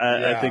think.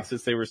 I think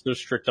since they were so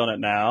strict on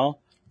it now,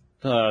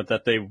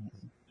 that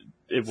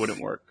it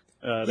wouldn't work.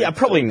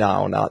 Probably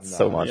now, not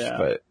so much,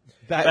 but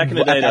back in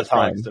the day, that's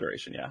probably a time.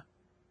 consideration. Yeah.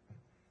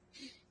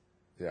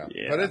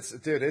 But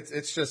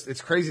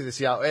it's crazy to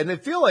see how, and I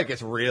feel like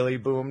it's really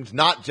boomed.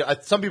 Not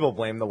some people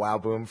blame the WoW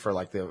boom for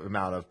like the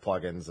amount of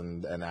plugins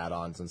and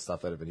add-ons and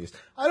stuff that have been used.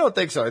 I don't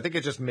think so. I think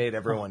it just made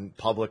everyone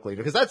publicly,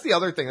 because that's the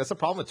other thing. That's the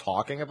problem with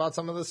talking about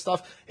some of this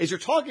stuff, is you're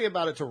talking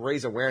about it to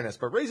raise awareness,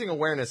 but raising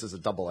awareness is a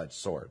double-edged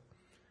sword.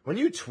 When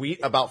you tweet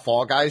about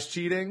Fall Guys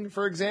cheating,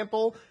 for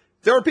example,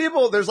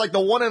 there's like the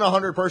 1 in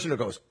 100 person who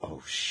goes,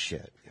 oh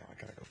shit, yeah, I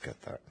gotta go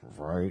get that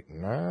right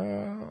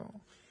now.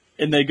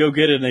 And they go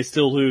get it and they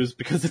still lose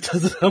because it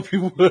doesn't help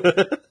you win.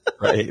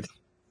 Right.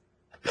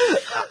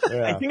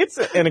 I think it's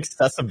an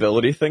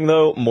accessibility thing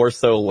though, more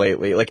so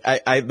lately. Like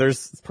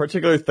there's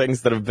particular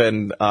things that have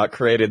been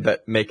created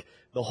that make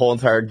the whole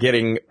entire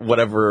getting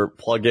whatever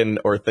plugin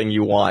or thing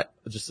you want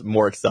just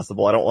more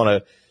accessible. I don't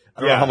know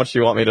how much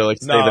you want me to like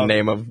say the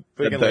name of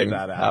the thing.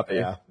 Happy.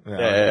 Yeah.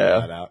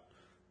 That out.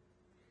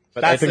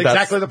 But that's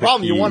exactly the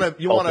problem. You want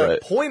to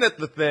point at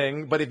the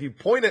thing, but if you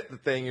point at the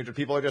thing,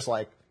 people are just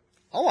like,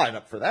 I'll line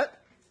up for that.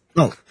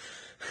 Oh.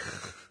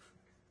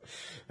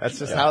 That's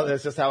just how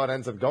it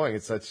ends up going.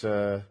 It's such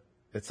a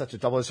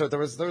double-edged sword. There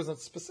was a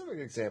specific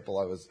example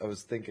I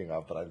was thinking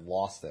of, but I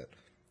lost it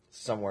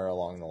somewhere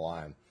along the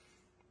line.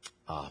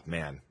 Oh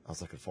man, I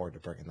was looking forward to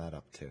bringing that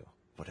up too.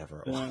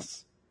 Whatever it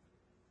was.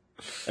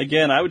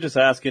 Again, I would just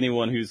ask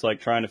anyone who's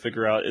like trying to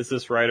figure out, is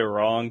this right or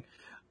wrong?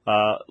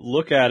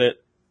 Look at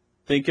it.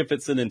 Think if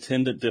it's an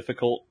intended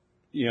difficult,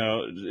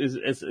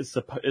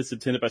 it's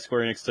intended by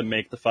Square Enix to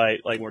make the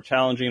fight like more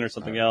challenging or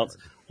something else.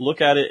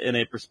 Look at it in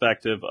a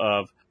perspective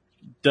of,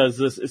 is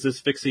this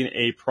fixing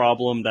a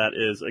problem that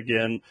is,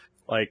 again,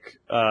 like,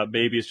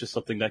 maybe it's just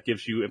something that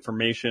gives you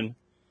information,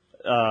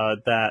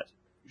 that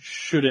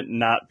shouldn't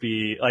not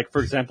be, like,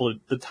 for example,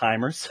 the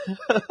timers,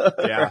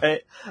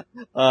 right?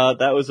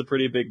 That was a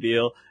pretty big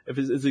deal.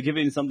 Is it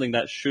giving something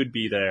that should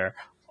be there,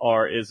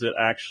 or is it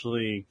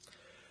actually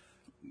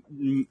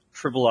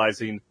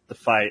trivializing the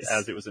fight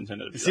as it was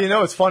intended to be? See,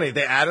 it's funny.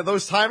 They added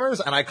those timers,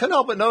 and I couldn't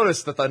help but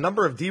notice that the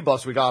number of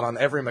debuffs we got on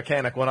every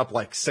mechanic went up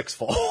like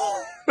 6-fold.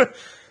 It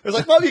was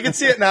like, well, you can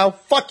see it now.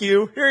 Fuck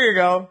you. Here you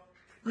go.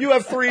 You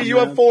have 3, you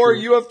have 4,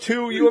 you have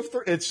 2, you have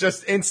 3. It's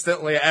just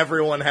instantly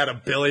everyone had a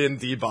billion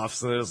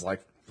debuffs, and it was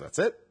like, that's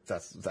it.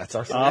 That's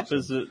our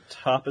solution.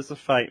 Top is a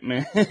fight,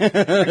 man.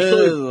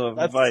 Actually,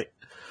 a fight.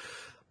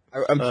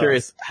 I'm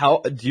curious,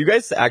 how do you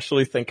guys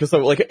actually think? Because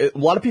like a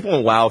lot of people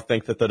in WoW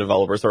think that the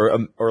developers,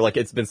 or like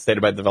it's been stated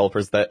by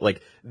developers that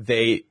like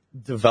they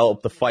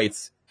develop the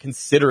fights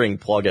considering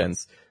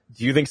plugins.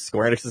 Do you think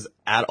Square Enix has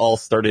at all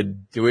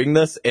started doing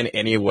this in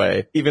any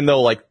way? Even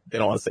though like they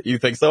don't want to say, you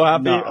think so,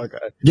 Happy? No. Okay.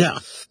 Yeah.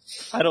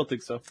 I don't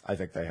think so. I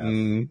think they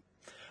have.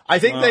 I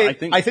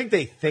think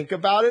they think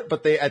about it,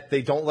 but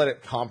they don't let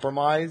it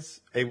compromise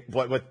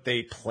what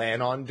they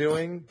plan on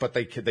doing. But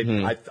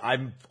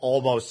I'm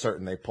almost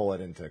certain they pull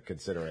it into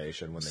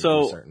consideration when they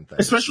do certain things.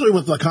 Especially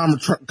with the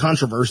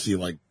controversy,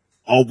 like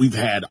we've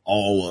had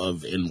all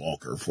of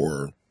Endwalker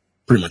for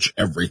pretty much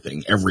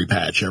everything, every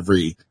patch,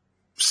 every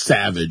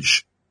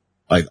Savage,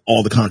 like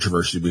all the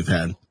controversy we've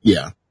had.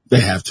 Yeah,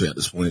 they have to at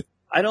this point.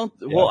 I don't.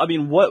 Yeah. Well, I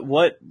mean,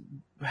 what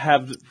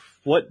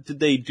did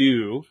they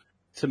do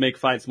to make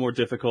fights more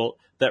difficult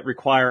that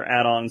require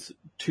add-ons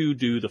to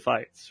do the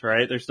fights,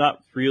 right? There's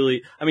not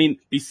really, I mean,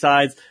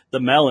 besides the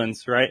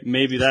melons, right?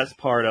 Maybe that's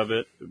part of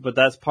it, but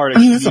that's part of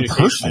communication. That's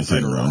a personal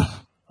thing,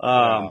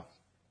 though.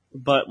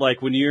 But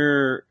like when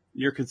you're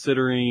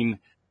considering,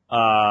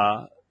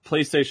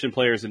 PlayStation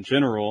players in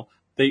general,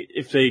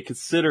 if they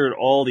considered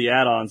all the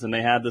add-ons and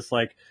they had this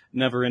like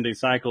never-ending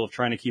cycle of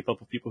trying to keep up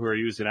with people who are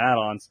using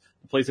add-ons,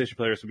 the PlayStation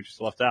players would be just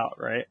left out,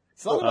 right?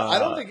 So I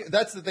don't think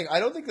that's the thing. I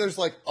don't think there's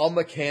like a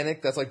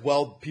mechanic that's like,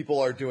 well, people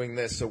are doing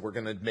this, so we're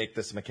going to make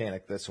this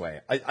mechanic this way.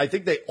 I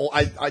think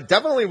I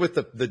definitely with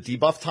the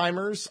debuff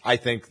timers, I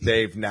think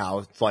they've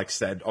now like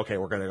said, okay,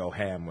 we're going to go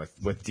ham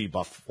with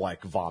debuff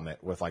like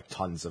vomit with like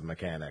tons of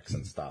mechanics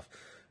and stuff.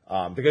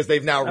 Because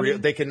they've now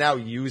they can now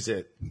use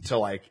it to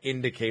like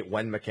indicate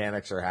when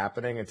mechanics are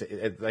happening, and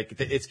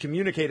it's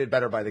communicated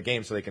better by the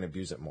game, so they can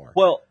abuse it more.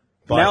 Well,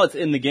 now it's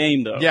in the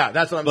game though. Yeah,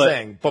 that's what I'm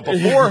saying. But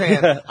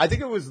beforehand, I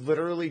think it was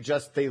literally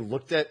just they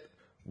looked at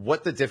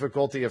what the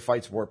difficulty of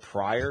fights were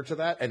prior to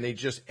that, and they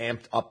just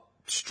amped up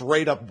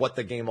straight up what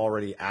the game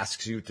already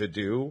asks you to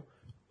do,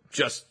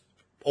 just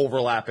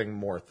overlapping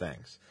more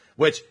things.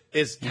 Which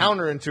is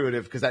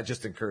counterintuitive because that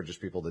just encourages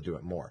people to do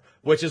it more.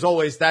 Which is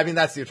always, I mean,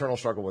 that's the eternal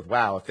struggle with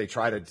WoW. If they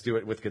try to do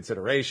it with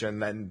consideration,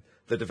 then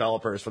the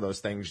developers for those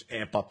things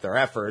amp up their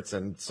efforts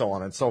and so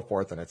on and so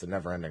forth, and it's a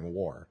never-ending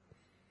war.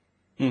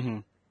 Mm-hmm.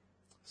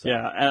 So.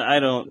 Yeah,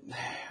 and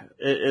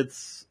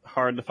it's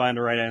hard to find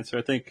the right answer.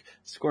 I think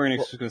Square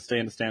Enix is going to stay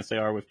in the stance they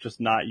are with just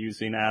not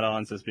using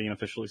add-ons as being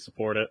officially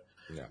supported.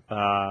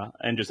 Yeah.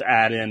 And just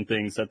add in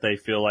things that they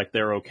feel like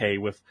they're okay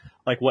with,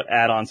 like what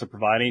add-ons are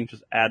providing.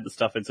 Just add the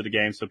stuff into the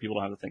game so people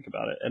don't have to think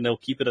about it, and they'll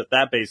keep it at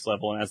that base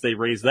level. And as they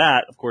raise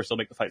that, of course, they'll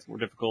make the fights more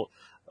difficult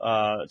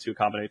to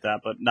accommodate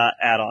that, but not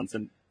add-ons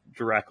and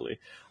directly.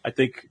 I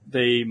think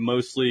they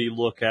mostly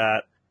look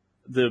at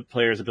the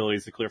players'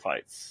 abilities to clear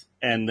fights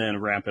and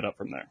then ramp it up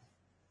from there.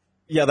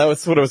 Yeah, that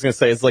was what I was going to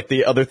say. Is like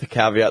the other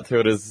caveat to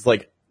it is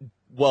like,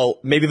 well,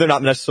 maybe they're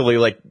not necessarily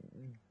like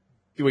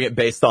doing it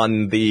based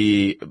on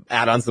the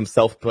add-ons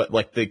themselves, but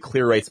like the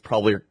clear rate's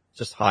probably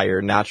just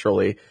higher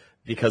naturally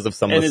because of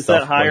some of the stuff.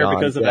 And is that higher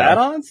because of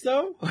add-ons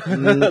though?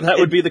 That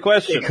would be the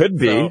question. It could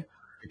be. So,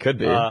 it could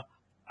be.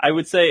 I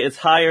would say it's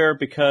higher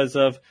because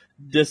of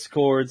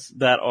discords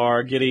that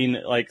are getting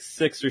like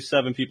 6 or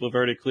 7 people have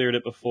already cleared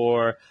it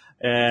before,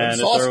 and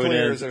sauce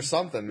clears or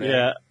something, man.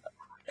 Yeah.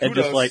 And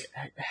just like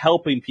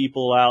helping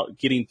people out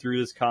getting through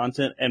this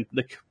content, and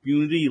the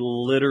community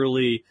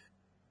literally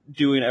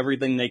doing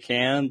everything they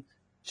can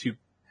to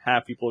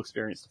have people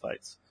experience the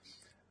fights.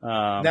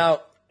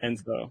 Now, and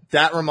so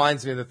that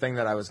reminds me of the thing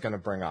that I was going to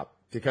bring up,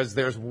 because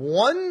there's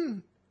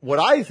what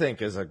I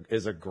think is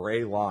a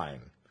gray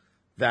line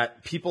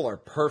that people are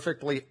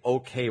perfectly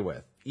okay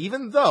with,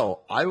 even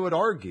though I would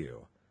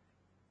argue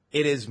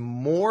it is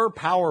more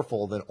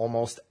powerful than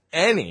almost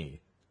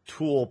any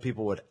tool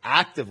people would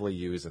actively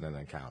use in an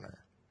encounter.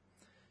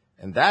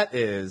 And that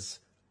is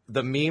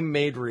the meme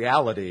made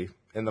reality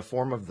in the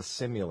form of the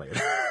simulator.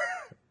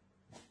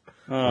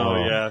 Oh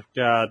yeah,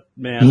 God,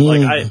 man,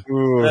 like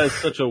that is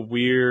such a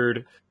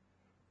weird.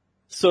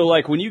 So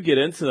like when you get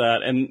into that,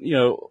 and you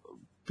know,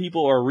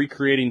 people are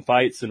recreating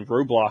fights in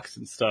Roblox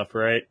and stuff,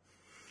 right?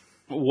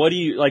 What do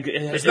you like?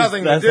 There's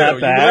nothing to do. You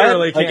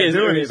literally can't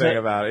do anything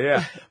about it.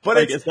 Yeah, but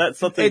like, is that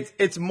something?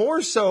 It's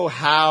more so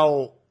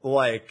how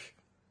like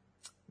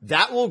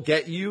that will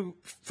get you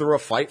through a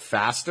fight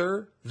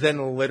faster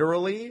than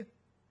literally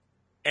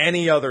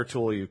any other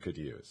tool you could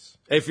use.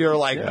 If you're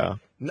like. Yeah.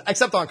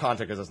 Except on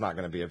content, because it's not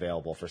going to be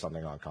available for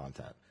something on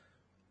content.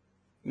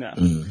 No.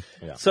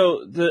 Yeah.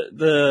 So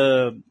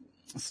the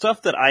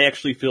stuff that I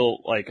actually feel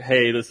like,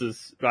 hey,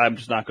 I'm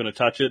just not going to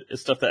touch it,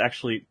 is stuff that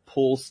actually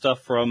pulls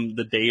stuff from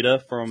the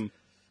data from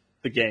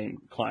the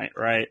game client,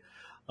 right?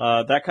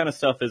 That kind of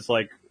stuff is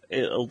like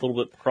a little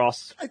bit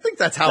cross. I think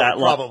that's how it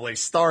probably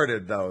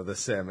started, though, the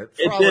sim. It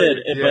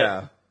did.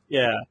 Yeah.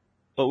 Yeah.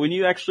 But when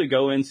you actually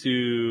go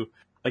into...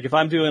 Like if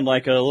I'm doing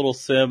like a little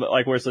sim,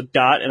 like where it's a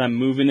dot and I'm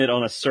moving it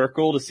on a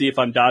circle to see if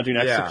I'm dodging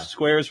extra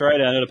squares, right?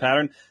 And I know the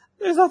pattern.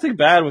 There's nothing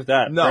bad with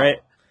that, right?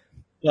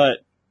 But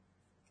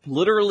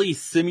literally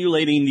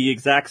simulating the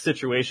exact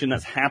situation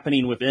that's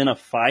happening within a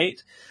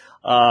fight,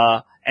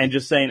 and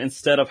just saying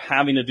instead of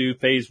having to do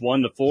phase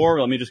 1 to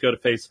 4, let me just go to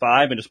phase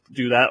 5 and just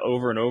do that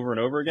over and over and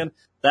over again.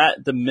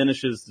 That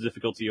diminishes the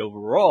difficulty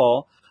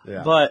overall.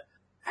 Yeah. But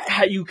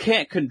you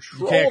can't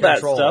control that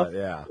stuff.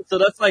 Yeah. So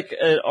that's like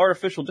an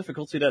artificial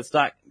difficulty that's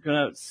not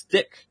going to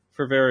stick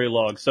for very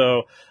long.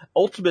 So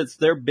Ultimate's,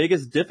 their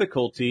biggest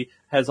difficulty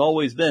has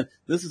always been,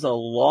 this is a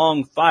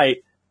long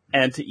fight,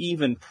 and to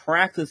even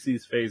practice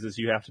these phases,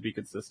 you have to be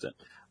consistent.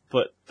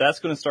 But that's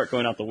going to start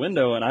going out the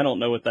window, and I don't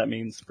know what that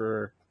means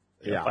for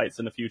fights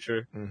in the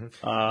future.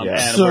 Mm-hmm. And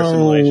where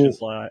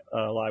simulations lie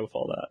with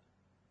all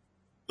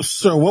that.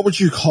 So what would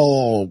you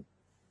call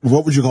the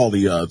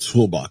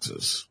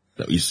toolboxes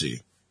that we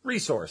see?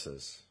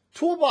 Resources.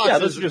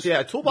 Toolbox is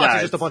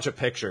just a bunch of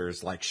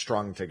pictures like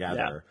strung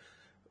together.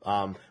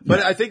 Yeah.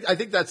 But I think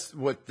that's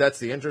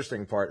the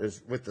interesting part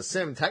is with the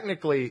sim,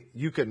 technically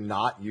you could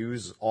not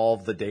use all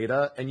of the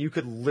data, and you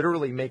could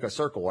literally make a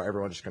circle where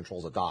everyone just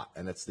controls a dot,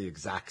 and it's the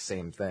exact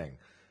same thing.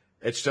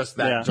 It's just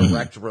that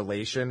direct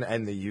relation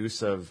and the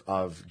use of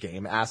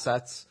game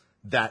assets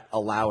that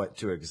allow it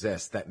to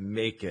exist, that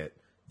make it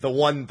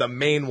the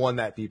main one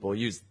that people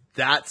use.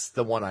 That's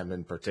the one I'm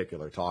in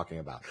particular talking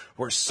about.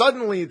 Where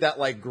suddenly that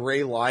like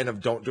gray line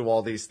of don't do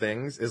all these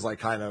things is like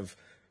kind of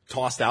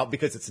tossed out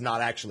because it's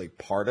not actually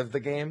part of the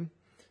game.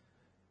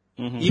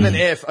 Mm-hmm. Even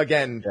if,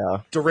 again,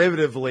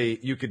 derivatively,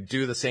 you could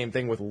do the same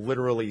thing with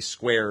literally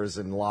squares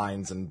and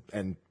lines and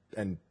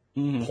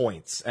mm-hmm.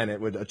 points, and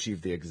it would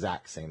achieve the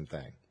exact same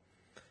thing.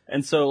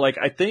 And so, like,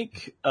 I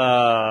think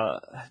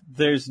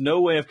there's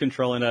no way of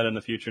controlling that in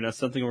the future, and that's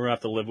something we're going to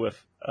have to live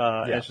with.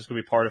 And it's just going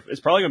to be part of,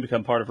 it's probably going to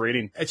become part of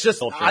rating. It's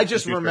just, I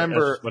just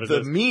remember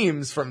the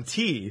memes from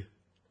T.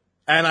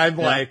 And I'm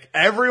like,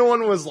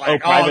 everyone was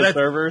like, private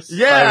servers?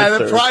 Yeah,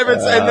 the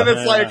privates, and then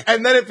it's like,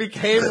 and then it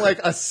became like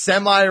a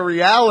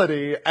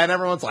semi-reality, and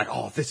everyone's like,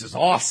 oh, this is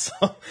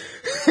awesome.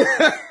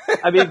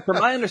 I mean, from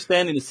my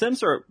understanding, the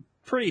Sims are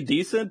pretty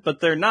decent,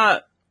 but they're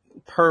not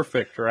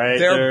perfect, right?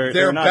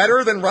 They're not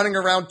better than running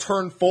around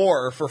turn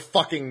 4 for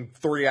fucking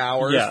 3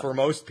 hours for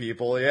most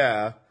people,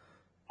 I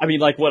mean,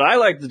 like, what I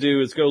like to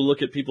do is go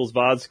look at people's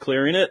VODs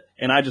clearing it,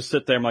 and I just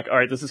sit there, I'm like, all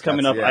right, this is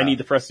coming up, I need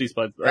to press these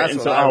buttons, right?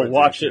 And so I'll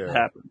watch it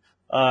happen.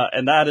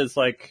 And that is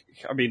like,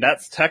 I mean,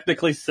 that's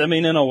technically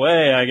simming in a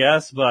way, I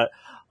guess, but,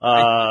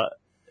 I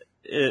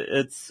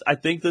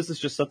think this is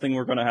just something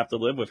we're going to have to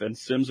live with, and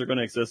Sims are going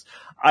to exist.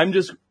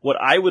 What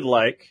I would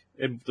like,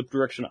 and the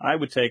direction I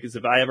would take is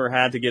if I ever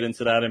had to get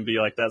into that and be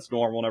like, that's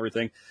normal and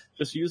everything,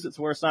 just use it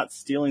to where it's not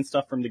stealing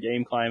stuff from the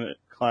game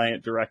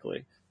client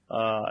directly.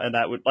 And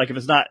that would, like, if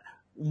it's not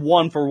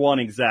one for one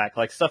exact,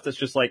 like stuff that's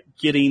just like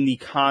getting the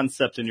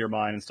concept in your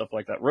mind and stuff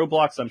like that.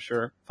 Roblox, I'm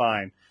sure,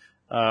 fine.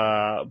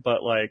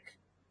 But like,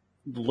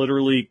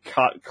 literally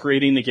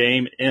creating the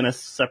game in a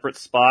separate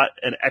spot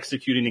and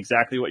executing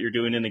exactly what you're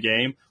doing in the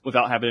game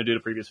without having to do the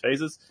previous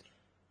phases.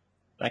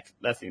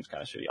 That seems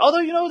kind of shitty.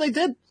 Although, they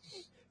did.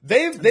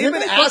 They've been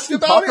asked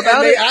about it,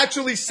 and they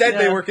actually said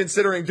they were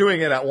considering doing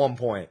it at one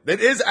point.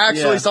 It is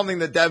actually something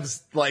that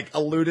devs like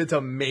alluded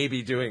to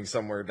maybe doing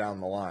somewhere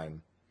down the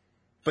line.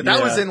 But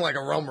that was in like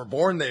a Realm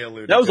Reborn they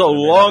alluded to. That was a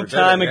long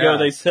time ago.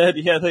 They said,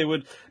 they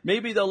would,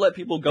 maybe they'll let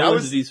people go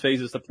into these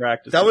phases to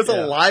practice. That was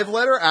a live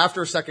letter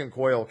after Second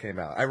Coil came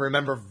out. I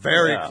remember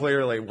very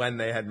clearly when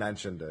they had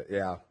mentioned it.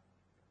 Yeah.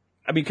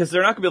 I mean, cause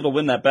they're not gonna be able to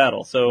win that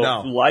battle. So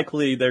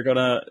likely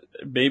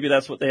maybe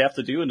that's what they have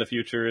to do in the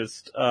future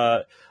is,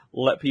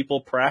 let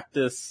people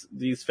practice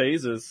these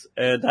phases,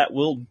 and that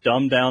will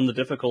dumb down the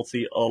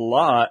difficulty a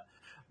lot.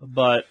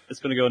 But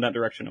it's going to go in that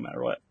direction no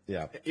matter what.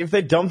 Yeah. If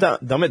they dumb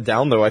it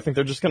down, though, I think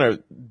they're just going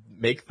to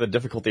make the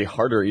difficulty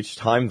harder each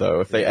time,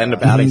 though. If they end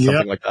up adding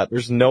something like that,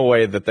 there's no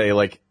way that they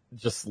like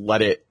just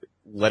let it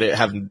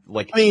have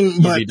like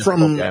easy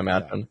difficulty. I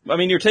imagine. I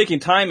mean, you're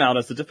taking time out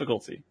as the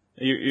difficulty.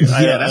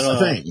 That's the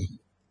thing.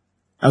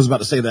 I was about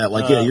to say that.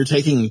 Like, you're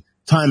taking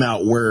time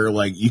out where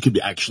like you could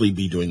actually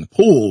be doing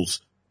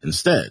pulls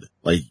instead.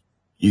 Like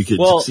you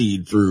could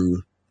succeed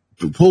through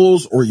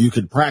pulls, or you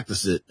could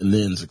practice it and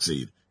then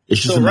succeed. It's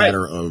just a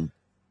matter of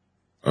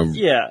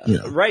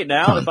right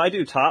now, time. If I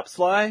do top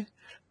fly,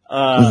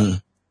 the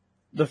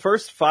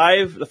first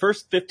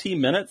 15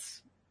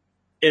 minutes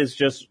is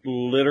just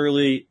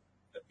literally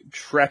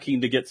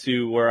trekking to get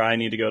to where I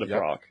need to go to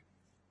Prague.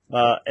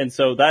 And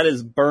so that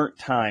is burnt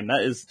time.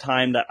 That is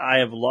time that I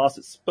have lost.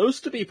 It's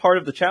supposed to be part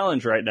of the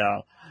challenge right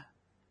now,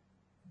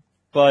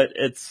 but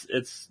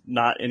it's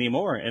not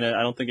anymore, and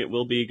I don't think it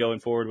will be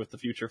going forward with the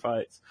future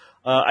fights.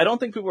 I don't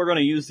think people are going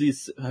to use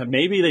these.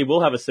 Maybe they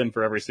will have a sim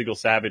for every single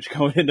Savage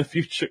going in the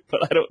future,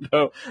 but I don't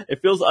know.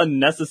 It feels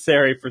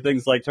unnecessary for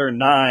things like turn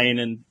 9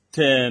 and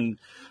 10.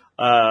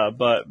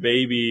 But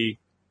maybe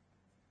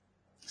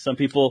some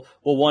people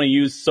will want to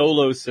use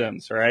solo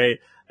sims, right?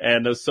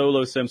 And those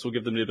solo sims will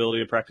give them the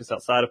ability to practice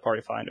outside of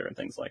Party Finder and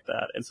things like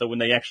that. And so when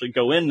they actually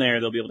go in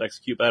there, they'll be able to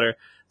execute better.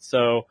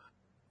 So,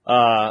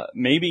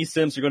 maybe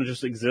Sims are going to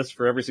just exist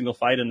for every single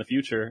fight in the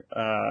future.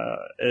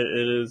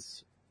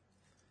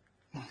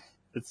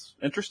 It's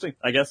interesting,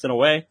 I guess, in a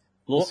way.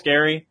 A little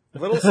scary.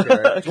 Because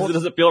it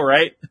doesn't feel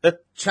right.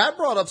 Chad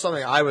brought up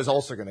something I was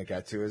also going to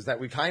get to, is that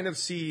we kind of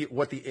see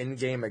what the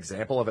in-game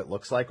example of it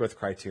looks like with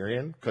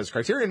Criterion. Because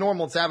Criterion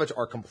Normal and Savage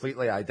are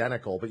completely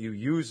identical, but you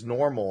use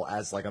Normal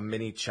as like a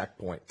mini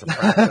checkpoint to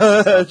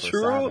practice.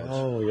 True.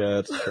 Oh, yeah,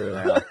 it's true.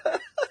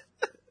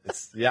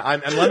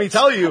 And let me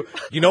tell you,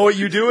 you know what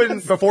you do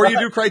before you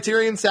do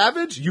Criterion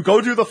Savage? You go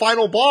do the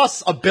final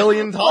boss 1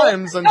 billion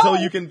times until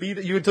you can beat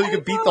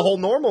the whole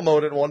normal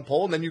mode at one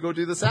pull, and then you go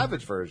do the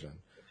Savage version.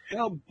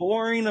 How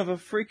boring of a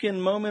freaking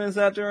moment is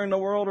that during the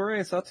world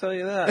race? I'll tell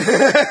you that.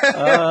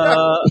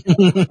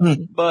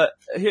 But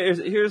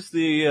here's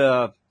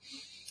the,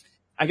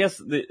 I guess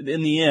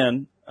in the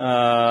end,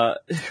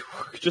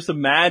 just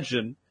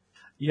imagine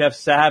you have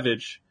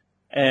Savage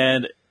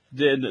and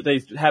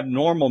they have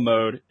normal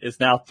mode is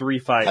now 3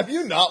 fights. Have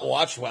you not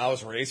watched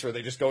WoW's race where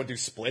they just go and do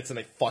splits and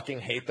they fucking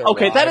hate their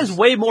lives? That is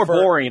way more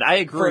boring. I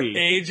agree. For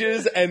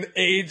ages and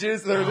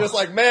ages. They're just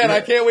like, man,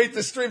 I can't wait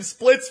to stream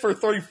splits for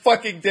 3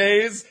 fucking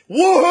days.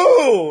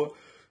 Woohoo!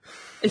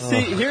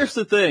 See, here's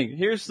the thing.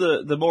 Here's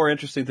the more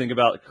interesting thing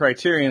about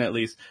Criterion, at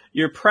least.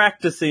 You're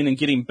practicing and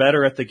getting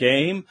better at the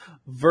game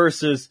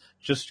versus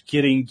just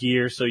getting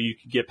gear so you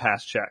can get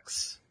past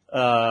checks,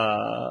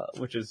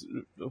 which is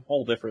a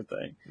whole different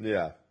thing.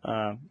 Yeah.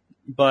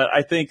 But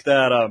I think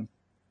that,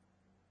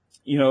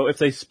 if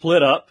they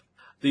split up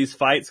these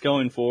fights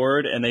going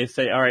forward and they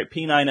say, all right,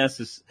 P9S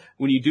is,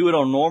 when you do it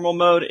on normal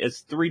mode,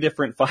 it's 3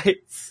 different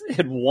fights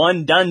in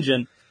one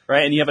dungeon,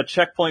 right? And you have a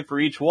checkpoint for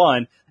each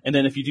one. And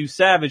then if you do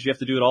Savage, you have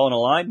to do it all in a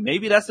line.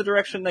 Maybe that's the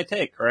direction they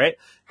take, right?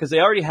 Because they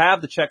already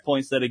have the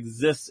checkpoints that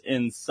exist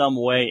in some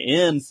way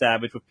in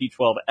Savage with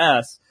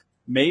P12S.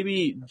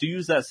 Maybe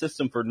use that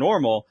system for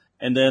normal,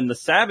 and then the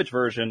Savage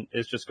version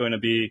is just going to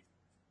be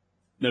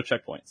no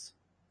checkpoints.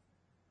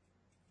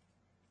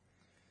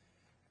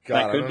 God,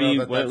 that could be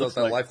what it looks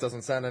like. Life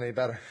doesn't sound any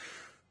better.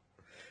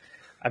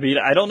 I mean,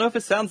 I don't know if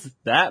it sounds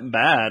that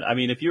bad. I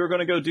mean, if you were going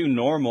to go do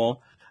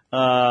normal,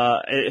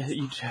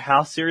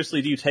 how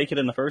seriously do you take it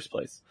in the first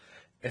place?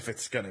 If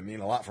it's going to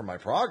mean a lot for my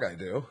prog, I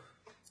do.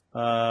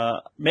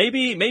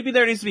 Maybe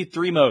there needs to be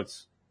 3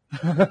 modes.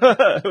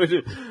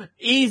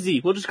 Easy.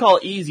 We'll just call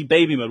it easy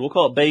baby mode. We'll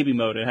call it baby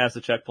mode. It has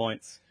the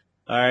checkpoints.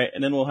 All right.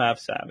 And then we'll have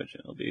Savage.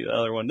 And it'll be the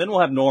other one. Then we'll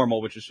have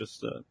normal, which is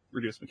just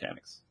reduced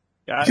mechanics.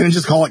 Can you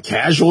just call it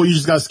casual? You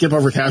just got to skip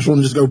over casual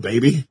and just go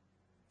baby?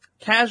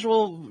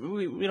 Casual,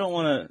 we don't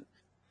want to.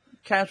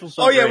 Casual's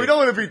not Oh, yeah, great. we don't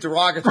want to be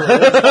derogatory.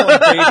 Let's call them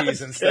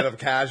babies instead of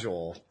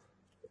casual.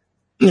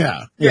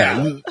 Yeah.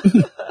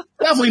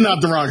 Definitely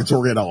not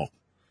derogatory at all.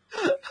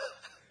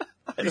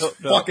 These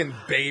fucking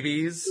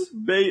babies.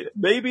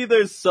 Maybe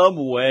there's some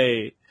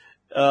way.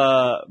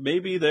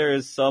 Maybe there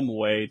is some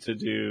way to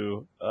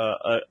do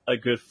a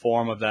good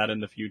form of that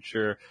in the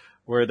future,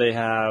 where they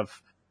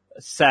have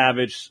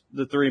Savage,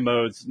 the 3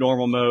 modes: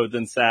 normal mode,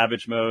 then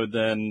Savage mode,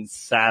 then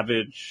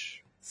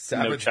Savage.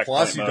 Savage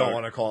Plus, you don't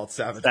want to call it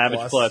Savage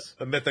Plus.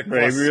 The Mythic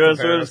Maybe Plus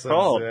that's what it's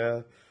called.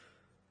 Yeah.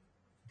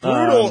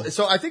 Brutal.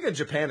 So I think in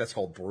Japan it's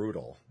called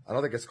Brutal. I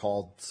don't think it's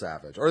called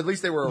Savage. Or at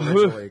least they were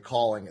originally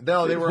calling it.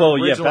 No, they were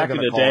originally back going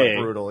in to the call day. it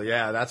Brutal.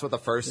 Yeah, that's what the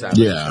first Savage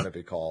was going to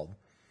be called.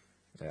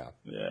 Yeah.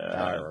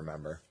 Now I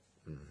remember.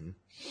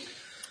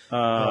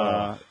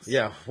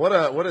 Yeah, what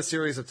a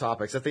series of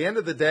topics. At the end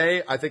of the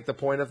day, I think the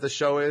point of the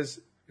show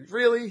is,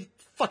 really?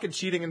 Fucking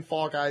cheating in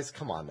Fall Guys?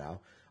 Come on now.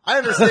 I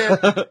understand.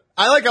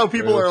 I like how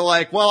people are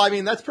like, well, I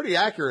mean, that's pretty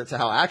accurate to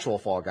how actual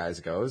Fall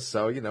Guys goes.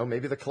 So,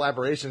 maybe the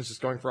collaboration is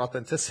just going for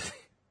authenticity.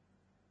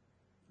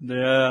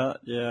 Yeah.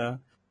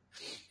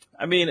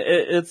 I mean,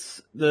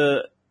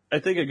 I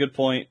think a good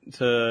point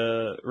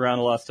to round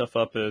a lot of stuff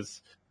up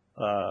is,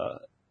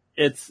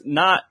 it's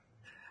not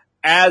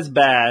as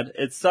bad.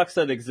 It sucks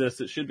that it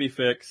exists. It should be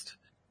fixed.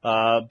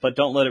 But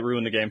don't let it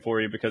ruin the game for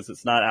you, because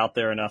it's not out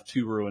there enough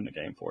to ruin the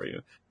game for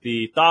you.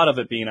 The thought of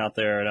it being out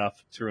there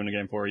enough to ruin the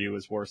game for you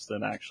is worse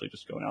than actually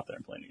just going out there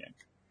and playing the game.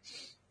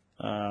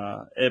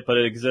 But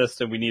it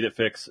exists, and we need it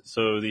fixed,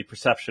 so the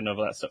perception of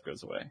that stuff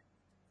goes away.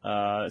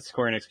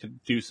 Square Enix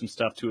could do some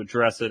stuff to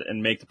address it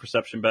and make the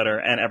perception better,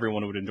 and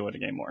everyone would enjoy the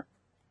game more.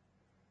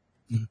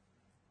 Mm-hmm.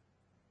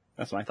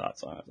 That's my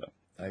thoughts on it, though.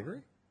 I agree.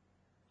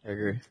 I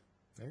agree.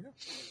 There you go.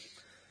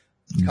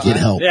 Get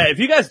help. Yeah, if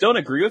you guys don't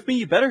agree with me,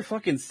 you better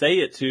fucking say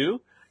it too.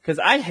 Because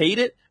I hate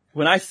it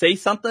when I say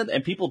something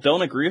and people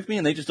don't agree with me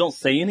and they just don't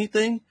say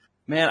anything.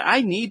 Man,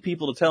 I need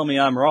people to tell me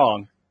I'm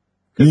wrong.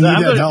 You need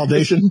that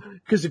validation?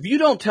 Because if you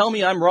don't tell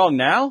me I'm wrong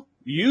now,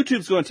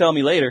 YouTube's going to tell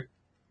me later.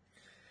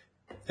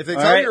 If they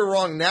tell you you're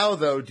wrong now,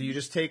 though, do you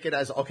just take it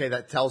as, okay,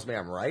 that tells me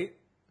I'm right?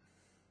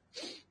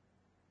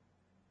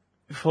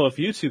 Well, if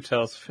YouTube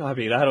tells, I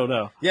don't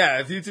know. Yeah,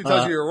 if YouTube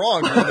tells you you're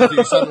wrong, do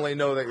you suddenly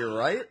know that you're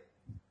right?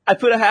 I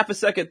put a half a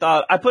second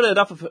thought. I put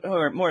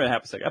more than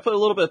half a second. I put a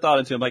little bit of thought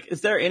into it. I'm like,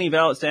 is there any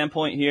valid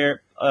standpoint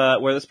here,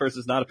 where this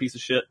person's not a piece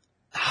of shit?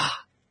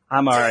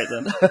 I'm alright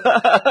then.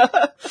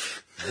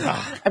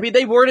 I mean,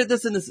 they worded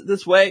this in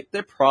this way.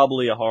 They're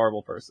probably a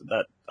horrible person.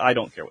 That I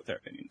don't care what their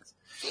opinion is.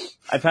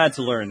 I've had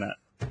to learn that.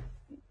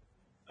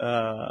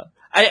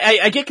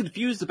 I get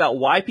confused about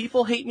why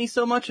people hate me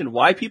so much and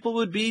why people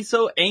would be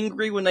so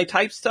angry when they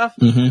type stuff.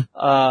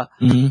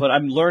 Mm-hmm. But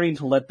I'm learning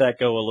to let that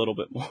go a little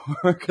bit more,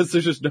 because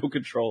there's just no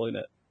controlling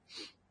it.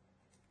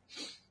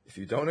 If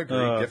you don't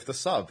agree, gift the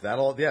sub.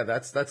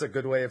 That's a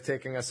good way of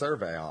taking a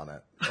survey on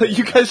it.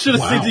 You guys should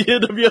have seen the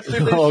end of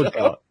yesterday's show.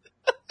 God.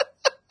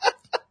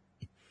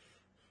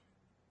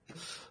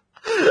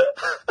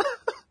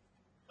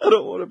 I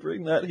don't want to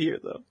bring that here,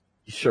 though.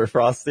 You sure,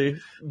 Frosty?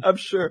 I'm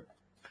sure.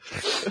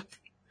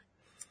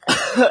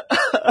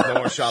 No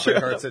more shopping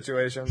cart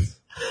situations.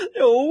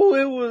 Oh,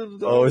 it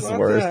was. It's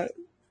worse. That.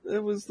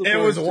 It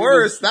was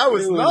worse. That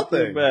was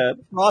nothing. Bad.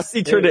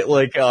 Frosty turned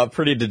it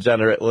pretty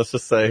degenerate. Let's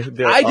just say.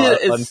 I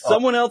did.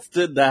 Someone else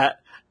did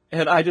that,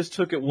 and I just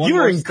took it one you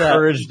more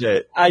encouraged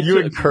step. it. You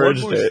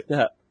encouraged it.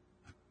 Step.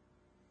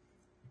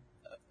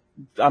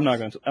 I'm not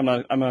going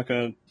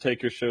to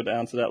take your show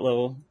down to that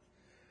level.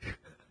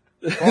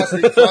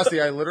 Frosty,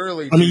 I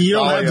literally do you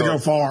don't have to go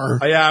far.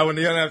 Yeah, when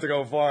you don't have to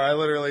go far. I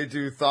literally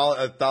do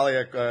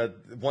Thalia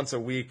once a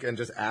week and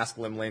just ask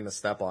Lim Lane to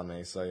step on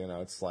me. So,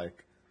 it's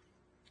like...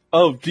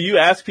 Oh, do you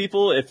ask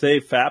people if they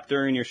fap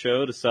during your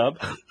show to sub?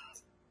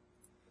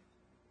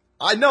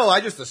 I know, I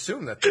just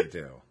assume that they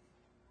do.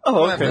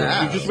 Oh, okay.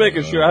 You're just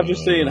making sure. I'm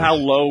just saying how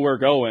low we're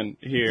going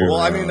here. Well,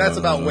 I mean, that's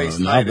about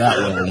waist height that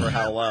low. for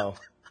how low.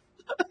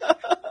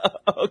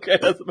 Okay,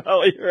 that's about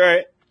what you're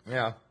right.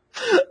 Yeah.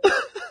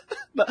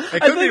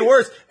 It could be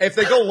worse. If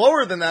they go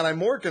lower than that, I'm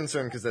more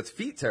concerned because that's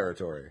feet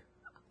territory.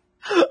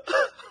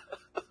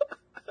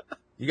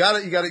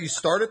 You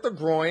start at the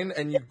groin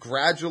and you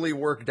gradually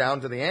work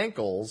down to the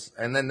ankles,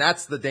 and then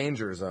that's the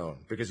danger zone.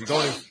 Because you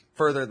go any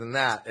further than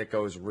that, it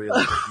goes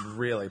really,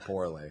 really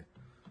poorly.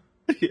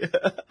 Yeah.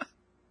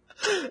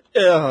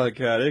 Oh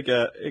god,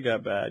 it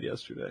got bad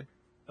yesterday.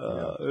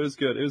 It was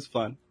good. It was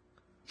fun.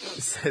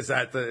 Is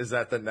that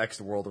the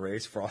next world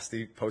race?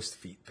 Frosty post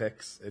feet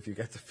pics if you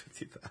get to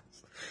 50,000.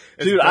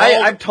 Dude,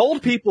 I've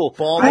told people.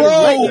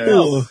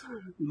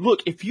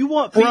 Look, if you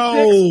want feet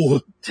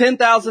pics,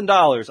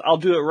 $10,000. I'll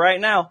do it right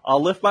now.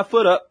 I'll lift my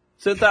foot up.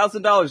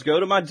 $10,000. Go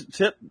to my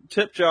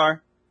tip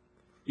jar.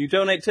 You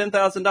donate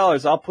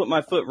 $10,000. I'll put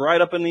my foot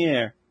right up in the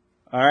air.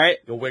 All right.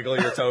 You'll wiggle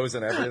your toes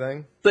and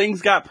everything.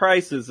 Things got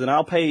prices, and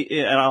I'll pay.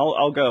 And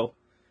I'll go.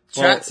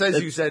 Chat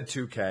says you said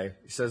 2K.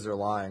 He says they're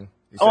lying.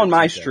 On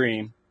my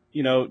stream.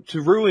 To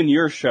ruin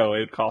your show, it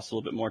would cost a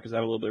little bit more because I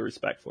have a little bit of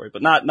respect for it,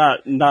 but not.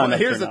 Well,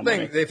 here's the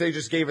thing: if they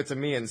just gave it to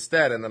me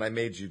instead, and then I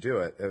made you do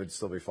it, it would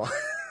still be fine.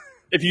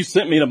 If you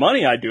sent me the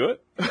money, I'd do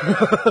it.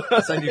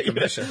 I'll send you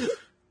commission.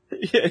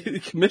 Yeah,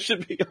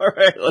 commission me. All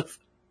right, let's.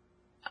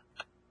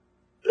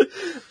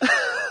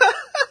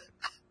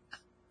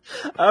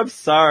 I'm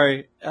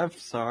sorry. I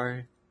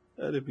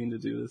didn't mean to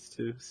do this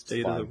too.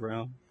 State of the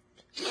realm.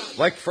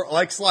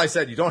 Like Sly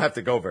said, you don't have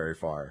to go very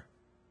far.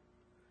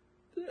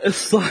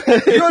 It's like,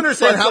 do you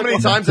understand how many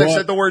times I've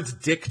said the words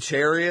Dick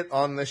Chariot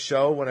on this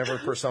show whenever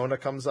Persona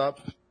comes up?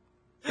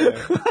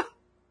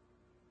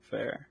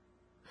 Fair.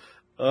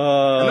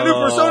 And the new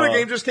Persona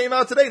game just came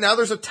out today. Now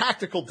there's a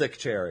tactical Dick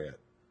Chariot.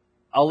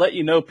 I'll let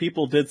you know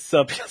people did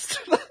sub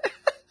yesterday.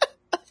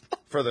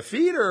 For the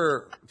feed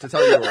or to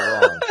tell you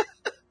we're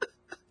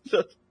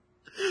wrong?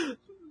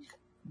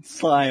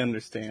 Sly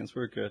understands.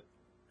 We're good.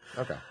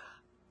 Okay.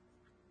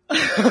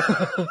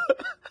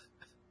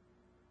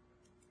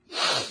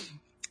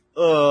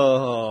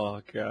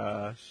 Oh,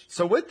 gosh.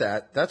 So with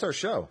that, that's our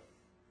show.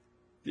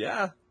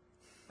 Yeah.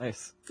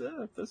 Nice.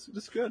 Yeah,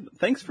 that's good.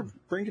 Thanks for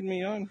bringing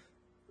me on.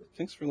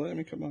 Thanks for letting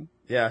me come on.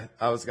 Yeah,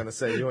 I was going to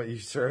say, you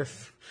sure?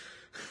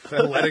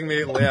 Letting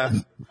me, yeah.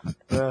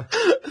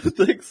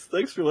 Thanks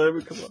for letting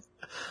me come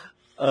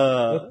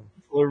on.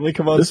 Let me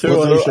come on this too.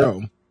 Was our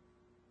show.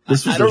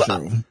 This was our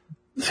show.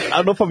 I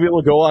don't know if I'll be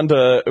able to go on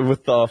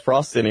with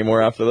Frosty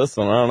anymore after this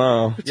one. I don't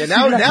know. Yeah,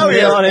 now he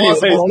has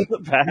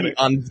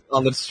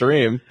on the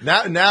stream.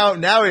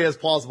 Now he has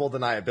plausible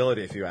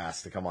deniability if you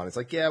ask to come on. It's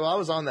like, yeah, well, I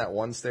was on that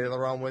one State of the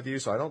Realm with you,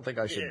 so I don't think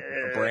I should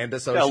brand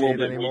associate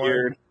anymore.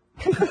 Weird.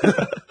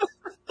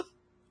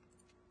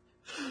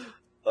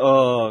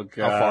 Oh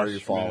god. How far are you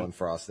falling,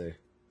 Frosty?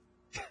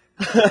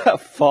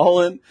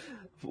 Fallen?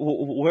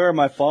 Where am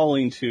I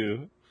falling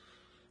to?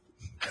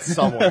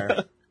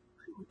 Somewhere.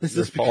 Is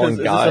this because is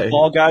this a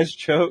Fall Guys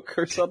joke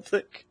or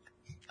something?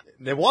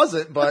 It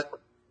wasn't, but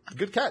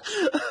good catch.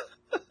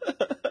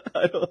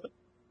 I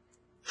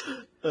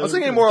was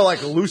thinking more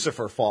like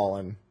Lucifer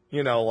fallen.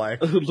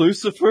 Like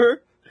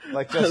Lucifer,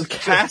 like just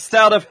cast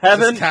out of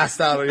heaven. Just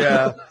cast out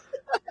of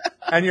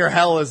and your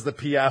hell is the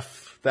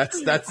PF.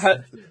 That's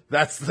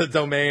the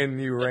domain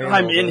you reign.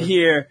 I'm over. in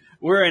here.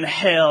 We're in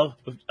hell.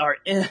 Are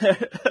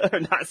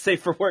not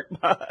safe for work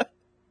mods.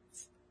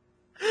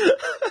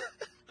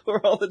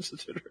 Where all the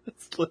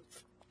degenerates live.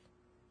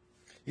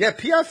 Yeah,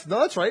 PF. No,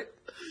 that's right.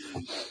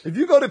 If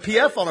you go to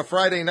PF on a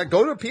Friday night,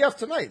 go to PF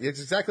tonight. It's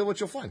exactly what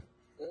you'll find.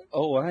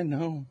 Oh, I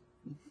know.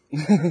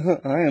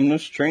 I am no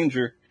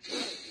stranger.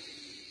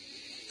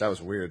 That was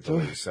weird the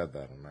way you said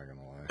that. I'm not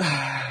gonna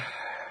lie.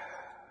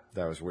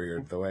 That was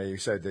weird the way you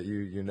said that.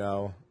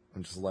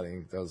 I'm just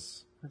letting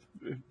those.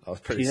 I was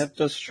pretty. PF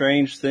does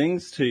strange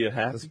things to you.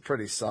 Happy. That's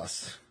pretty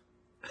sus.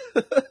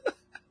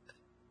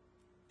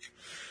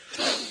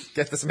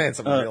 Get this man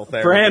some real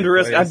therapy. Brand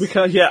risk.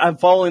 Please. I'm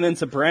falling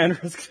into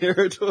brand risk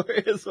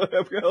territory is what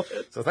I'm going.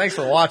 So thanks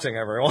for watching,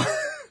 everyone.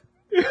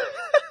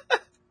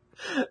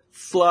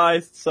 Sly,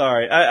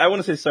 sorry. I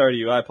want to say sorry to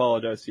you. I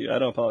apologize to you. I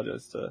don't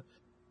apologize to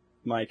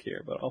Mike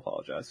here, but I'll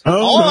apologize.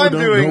 All I'm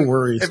doing, no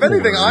worries, if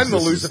anything, I'm the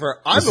Lucifer.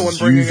 I'm the one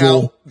bringing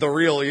out the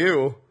real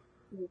you.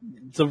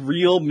 The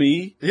real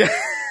me? Yeah.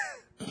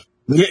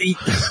 Again,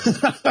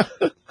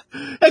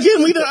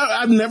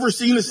 I've never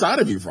seen a side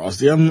of you,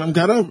 Frosty. I'm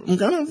kind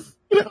of.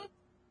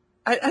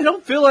 I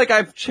don't feel like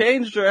I've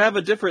changed or have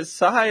a different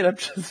side. I'm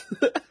just.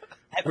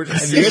 I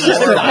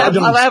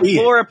have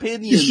more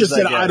opinions. You just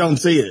said I don't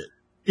see it.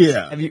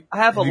 Yeah. I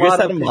have a lot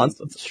of. Have you guys had him on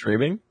since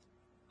streaming?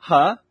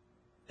 Huh?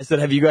 I said,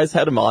 have you guys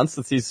had him on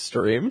since he's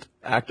streamed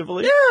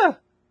actively? Yeah.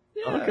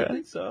 Okay. I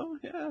think so.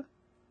 Yeah.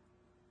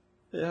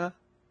 Yeah.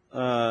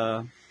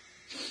 I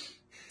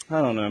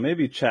don't know.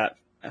 Maybe chat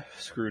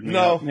screwed me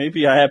up.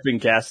 Maybe I have been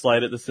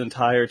gaslighted this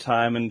entire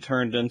time and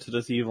turned into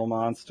this evil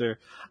monster.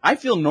 I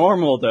feel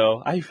normal,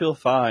 though. I feel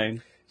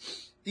fine.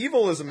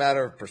 Evil is a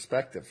matter of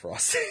perspective,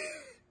 Frosty.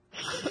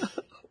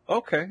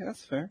 Okay,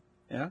 that's fair.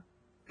 Yeah.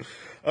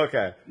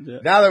 Okay. Yeah.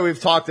 Now that we've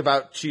talked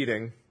about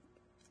cheating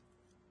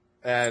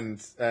and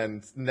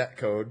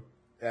netcode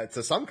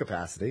to some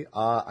capacity,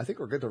 I think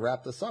we're good to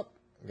wrap this up.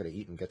 I'm going to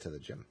eat and get to the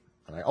gym.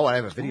 And I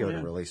have a video to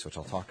release, which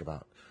I'll talk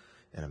about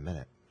in a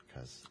minute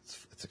because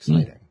it's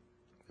exciting.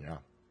 Yeah.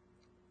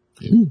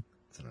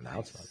 It's an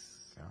announcement.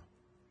 Yeah.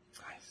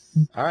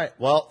 Nice. All right.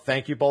 Well,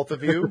 thank you both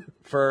of you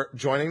for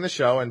joining the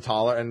show and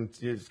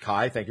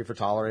Kai, thank you for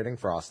tolerating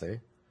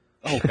Frosty.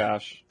 Oh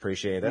gosh.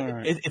 Appreciate it.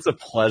 Right. It's a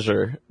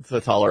pleasure to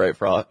tolerate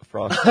Frosty.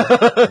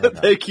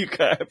 Thank you,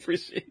 Kai.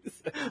 Appreciate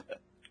it.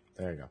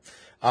 There you go.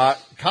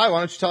 Kai, why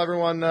don't you tell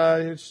everyone,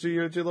 just do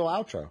your little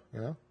outro,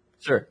 you know?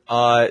 Sure.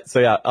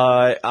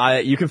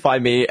 You can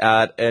find me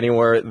at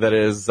anywhere that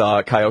is,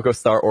 Kaiyoko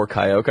Star or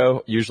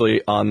Kaiyoko,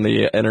 usually on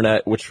the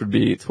internet, which would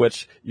be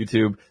Twitch,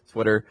 YouTube,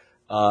 Twitter,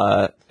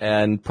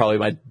 and probably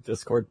my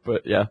Discord,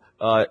 but yeah.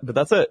 But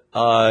that's it.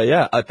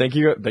 Thank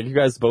you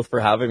guys both for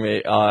having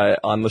me,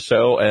 on the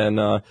show,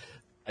 and,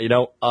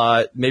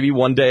 maybe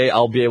one day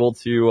I'll be able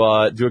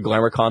to, do a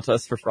glamour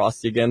contest for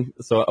Frosty again,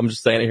 so I'm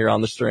just saying it here on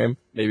the stream,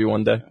 maybe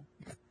one day.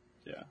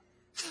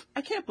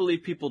 I can't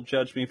believe people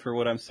judge me for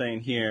what I'm saying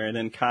here, and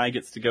then Kai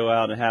gets to go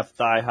out and have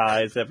thigh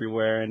highs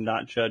everywhere and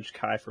not judge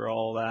Kai for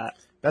all that.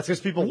 That's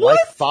because people like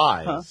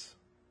thighs. Huh?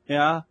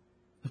 Yeah,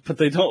 but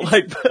they don't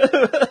like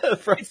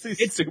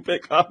Frosty's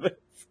stupid comments.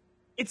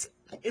 It's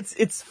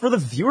for the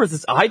viewers.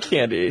 It's eye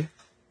candy.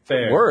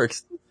 Fair. It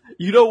works.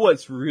 You know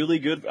what's really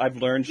good? I've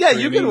learned. Yeah,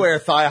 you can wear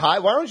thigh high.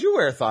 Why don't you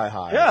wear thigh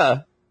high?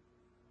 Yeah.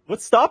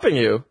 What's stopping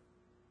you?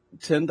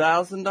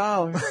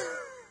 $10,000.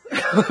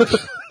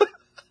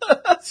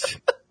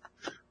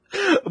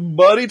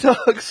 Money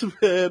talks,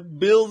 man.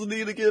 Bills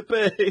need to get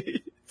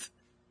paid.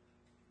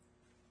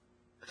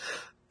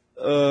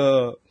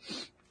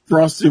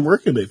 Frosty, where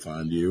can they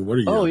find you? What are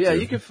you? Oh yeah,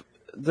 you can.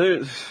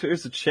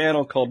 There's a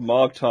channel called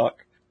Mog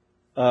Talk.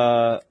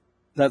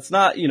 That's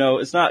not,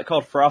 it's not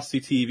called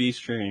Frosty TV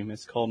Stream.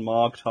 It's called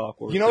Mog Talk.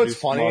 You know what's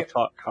funny?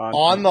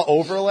 On the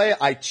overlay,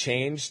 I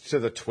changed to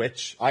the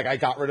Twitch. I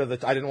got rid of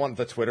I didn't want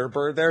the Twitter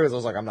bird there because I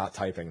was like, I'm not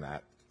typing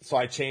that. So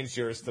I changed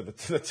yours to the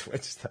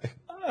Twitch thing.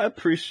 I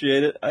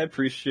appreciate it.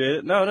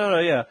 No,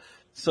 yeah.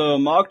 So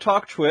Mog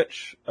Talk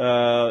Twitch,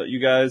 you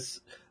guys,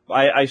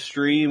 I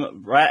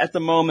stream right at the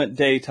moment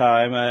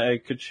daytime. I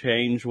could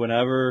change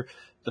whenever,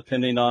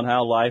 depending on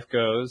how life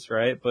goes,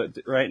 right? But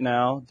right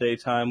now,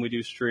 daytime, we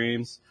do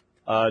streams,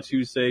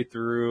 Tuesday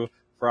through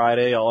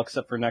Friday, all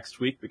except for next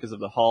week because of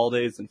the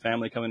holidays and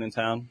family coming in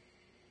town.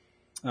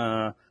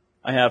 I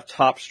have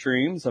top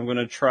streams. I'm going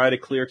to try to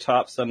clear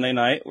top Sunday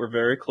night. We're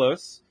very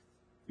close.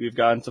 We've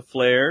gotten to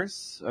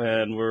flares,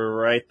 and we're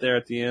right there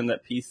at the end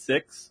at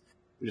P6.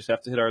 We just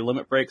have to hit our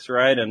limit breaks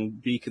right and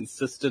be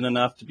consistent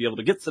enough to be able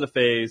to get to the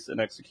phase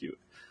and execute.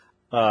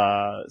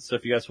 So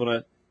if you guys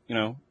want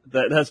to,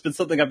 that's been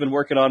something I've been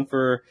working on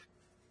for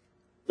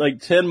like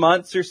 10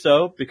 months or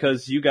so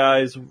because you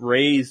guys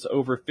raised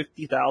over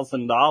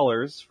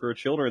 $50,000 for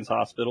children's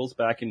hospitals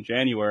back in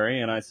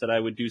January, and I said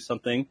I would do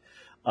something.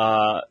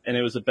 And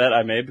it was a bet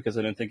I made because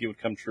I didn't think it would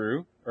come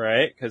true,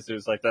 right? Because it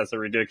was like, that's a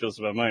ridiculous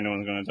amount of money. No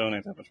one's going to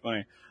donate that much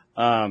money.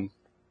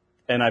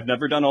 And I've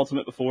never done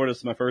Ultimate before. This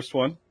is my first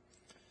one.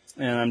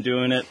 And I'm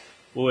doing it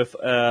with,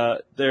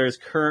 there's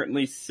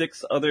currently 5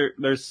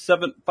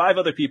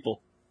 other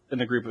people in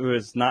the group who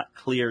has not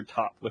cleared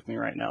top with me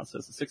right now. So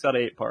it's a 6 out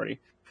of 8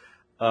 party.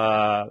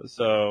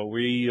 So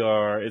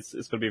it's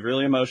going to be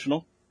really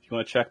emotional. If you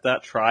want to check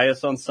that, try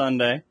us on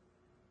Sunday.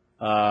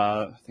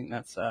 I think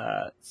that's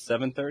at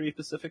 7:30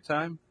 Pacific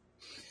time.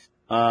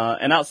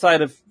 And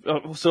outside of,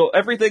 so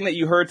everything that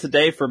you heard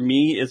today from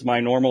me is my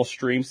normal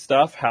stream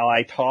stuff, how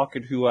I talk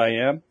and who I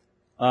am.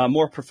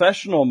 More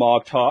professional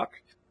Mog Talk,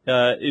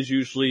 is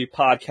usually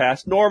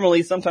podcast.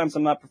 Normally, sometimes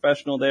I'm not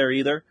professional there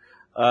either.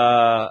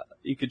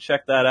 You could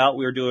check that out.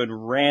 We're doing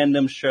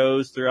random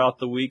shows throughout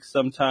the week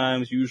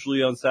sometimes,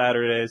 usually on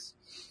Saturdays.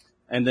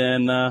 And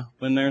then,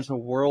 when there's a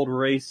world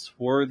race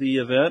worthy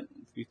event,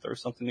 we throw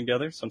something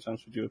together.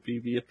 Sometimes we do a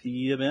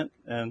PvP event,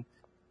 and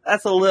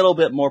that's a little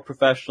bit more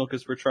professional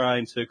because we're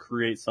trying to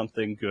create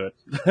something good.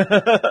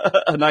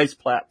 A nice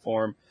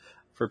platform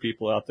for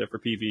people out there for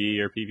PvE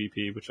or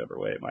PvP, whichever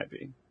way it might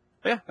be.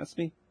 But yeah, that's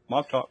me.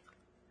 Mog Talk.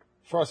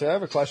 Frosty, I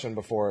have a question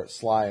before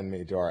Sly and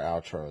me do our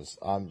outros.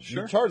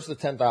 Sure. You charge the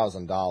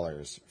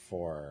 $10,000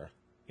 for,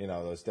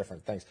 those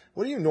different things.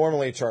 What do you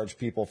normally charge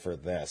people for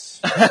this?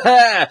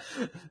 that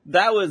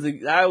was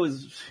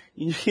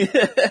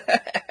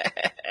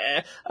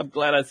I'm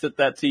glad I sent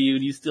that to you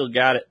and you still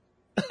got it.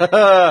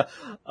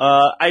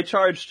 I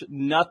charged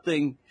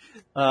nothing.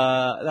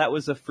 That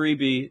was a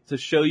freebie to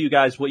show you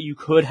guys what you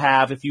could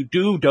have if you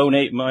do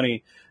donate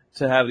money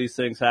to have these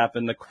things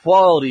happen. The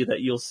quality that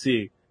you'll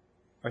see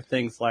are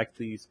things like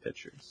these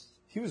pictures.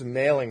 He was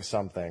mailing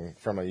something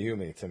from a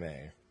Yumi to me.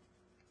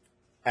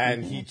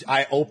 And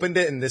I opened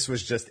it and this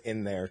was just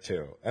in there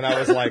too. And I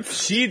was like,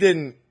 she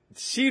didn't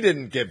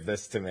give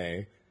this to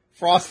me.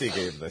 Frosty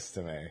gave this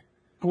to me.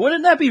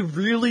 Wouldn't that be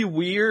really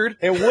weird?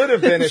 It would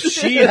have been if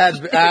she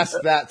had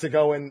asked that to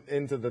go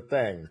into the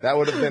thing. That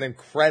would have been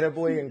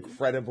incredibly,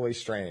 incredibly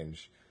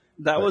strange.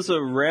 That was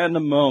a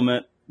random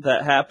moment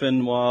that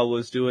happened while I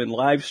was doing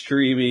live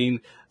streaming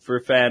for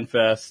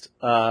FanFest.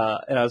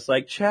 And I was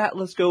like, chat,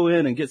 let's go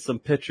in and get some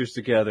pictures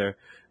together.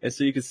 And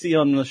so you can see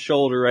on the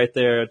shoulder right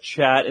there,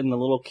 chat and the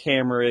little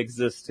camera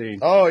existing.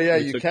 Oh yeah,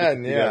 you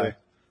can. Yeah.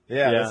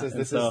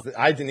 This is.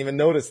 I didn't even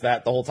notice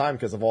that the whole time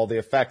because of all the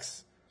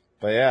effects.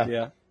 But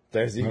yeah.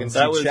 There's you can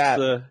see chat.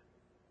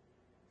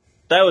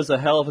 That was a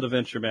hell of an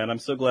adventure, man. I'm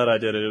so glad I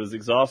did it. It was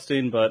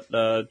exhausting, but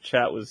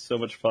chat was so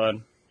much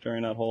fun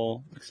during that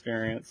whole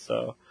experience.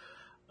 So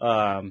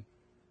I'm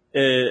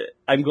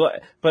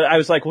glad. But I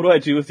was like, what do I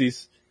do with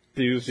these?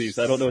 I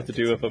don't know what to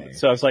do with them.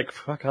 So I was like,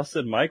 fuck, I'll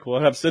send Michael.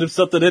 I'll send him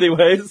something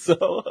anyway.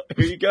 So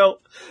here you go.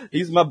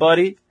 He's my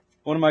buddy,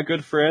 one of my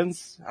good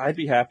friends. I'd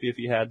be happy if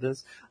he had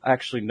this. I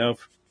actually know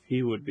if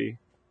he would be.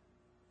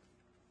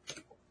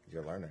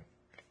 You're learning.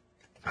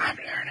 I'm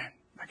learning.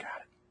 I got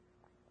it.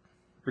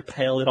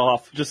 Repel it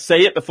off. Just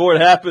say it before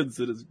it happens.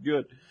 It is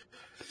good.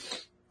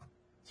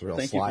 It's a real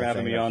Thank you for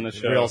having me on the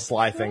show. Real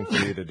sly thing for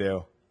you to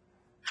do.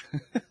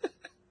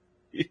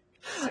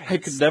 I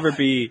could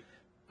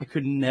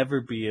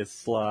never be as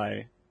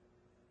sly.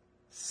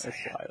 As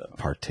sly though.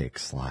 Partake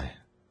sly.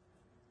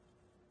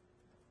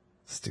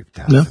 Stoop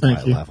down to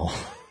my level.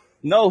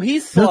 No,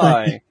 he's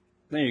sly.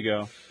 There you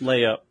go.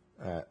 Layup.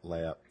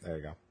 Layup. There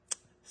you go.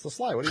 So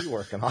Sly, what are you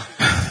working on?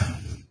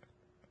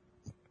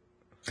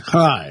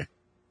 Hi,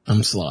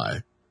 I'm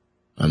Sly.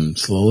 I'm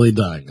slowly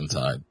dying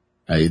inside.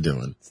 How you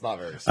doing? It's not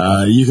very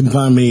sly. You can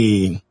find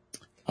me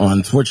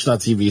on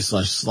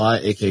twitch.tv/Sly,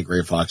 aka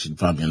Gray Fox. You can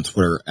find me on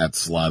Twitter at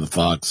Sly the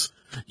Fox,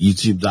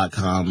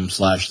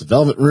 youtube.com/The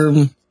Velvet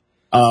Room.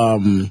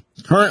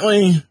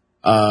 Currently,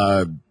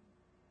 P5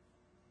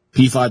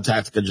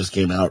 Tactica just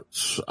came out.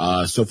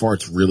 So far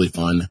it's really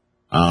fun.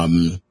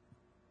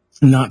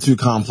 Not too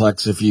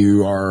complex if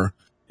you're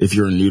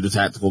new to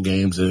tactical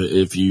games.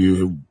 If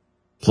you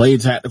play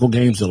tactical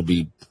games,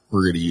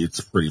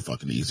 it's pretty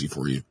fucking easy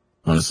for you,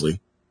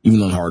 honestly,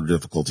 even on harder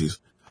difficulties.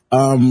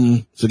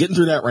 So getting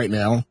through that right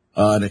now.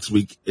 Next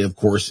week, of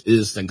course,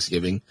 is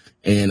Thanksgiving,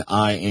 and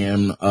I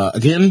am,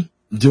 again,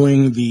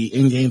 doing the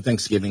in-game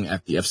Thanksgiving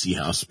at the FC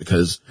house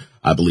because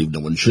I believe no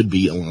one should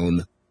be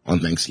alone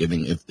on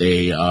Thanksgiving if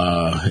they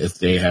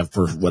have,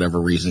 for whatever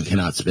reason,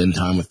 cannot spend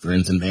time with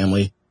friends and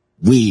family.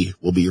 We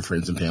will be your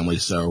friends and family.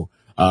 So,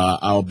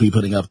 I'll be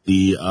putting up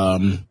the,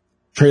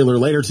 trailer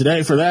later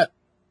today for that.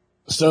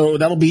 So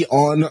that'll be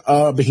on,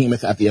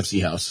 Behemoth at the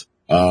FC house.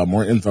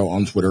 More info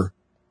on Twitter.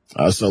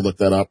 So look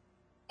that up.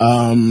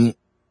 And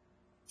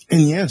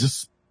yeah,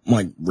 just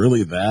like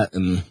really that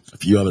and a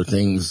few other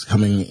things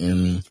coming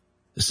in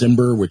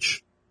December,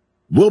 which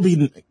will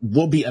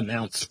be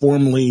announced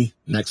formally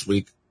next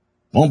week.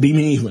 Won't be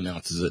me who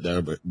announces it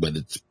though, but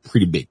it's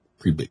pretty big.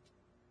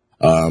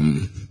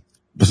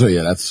 So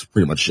yeah, that's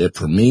pretty much it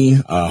for me.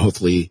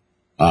 Hopefully,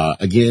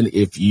 again,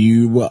 if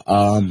you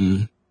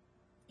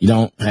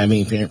don't have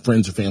any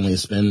friends or family to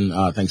spend,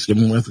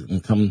 Thanksgiving with, you can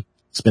come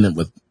spend it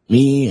with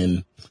me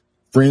and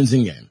friends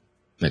in game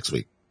next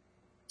week.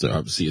 So I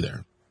hope to see you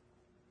there.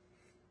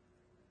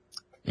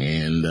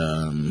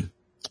 And,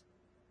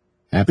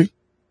 happy?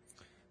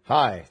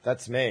 Hi,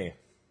 that's me.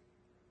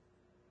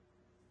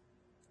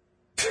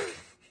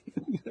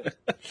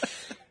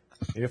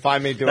 You can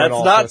find me doing That's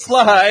all not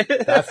Sly.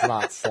 That's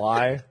not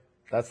Sly.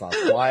 That's not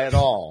Sly at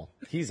all.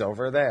 He's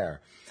over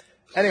there.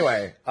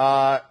 Anyway,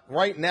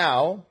 right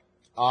now,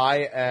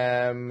 I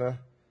am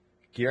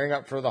gearing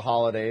up for the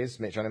holidays,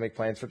 trying to make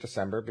plans for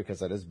December because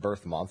that is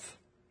birth month.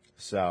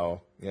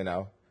 So,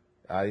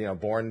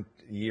 born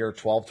year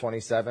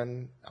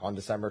 1227 on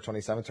December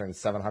 27th, turned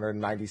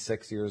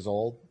 796 years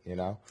old,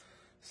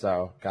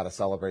 So, got to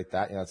celebrate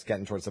that. It's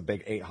getting towards the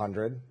big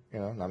 800.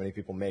 Not many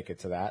people make it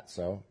to that,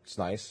 so it's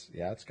nice.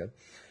 Yeah, it's good.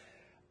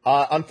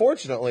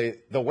 Unfortunately,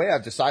 the way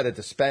I've decided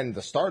to spend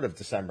the start of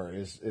December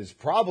is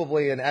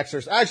probably an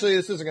exercise. Actually,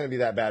 this isn't going to be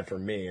that bad for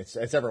me.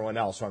 It's everyone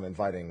else who I'm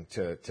inviting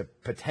to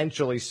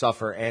potentially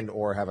suffer and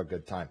or have a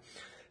good time.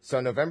 So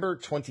November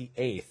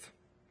 28th,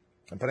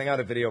 I'm putting out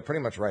a video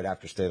pretty much right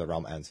after State of the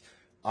Realm ends.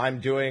 I'm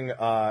doing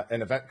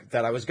an event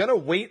that I was going to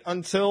wait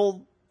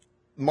until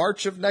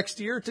March of next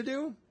year to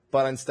do.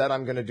 But instead,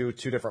 I'm going to do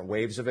 2 different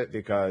waves of it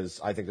because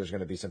I think there's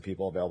going to be some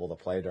people available to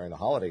play during the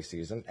holiday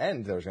season,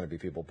 and there's going to be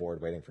people bored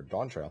waiting for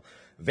Dawn Trail.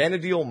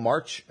 Vanadil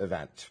March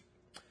event,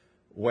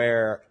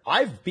 where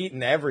I've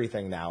beaten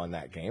everything now in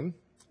that game.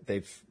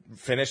 They've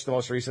finished the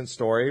most recent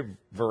story,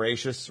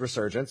 Voracious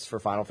Resurgence for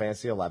Final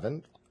Fantasy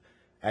XI,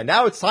 and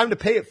now it's time to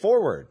pay it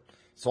forward.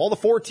 So all the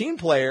 14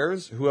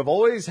 players who have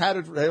always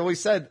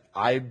said,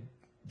 I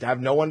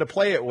have no one to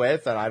play it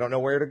with, and I don't know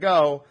where to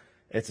go.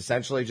 It's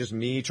essentially just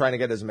me trying to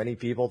get as many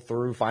people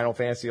through Final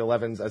Fantasy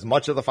XI's, as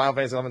much of the Final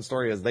Fantasy XI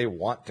story as they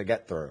want to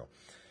get through.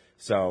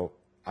 So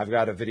I've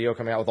got a video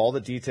coming out with all the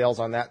details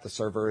on that. The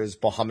server is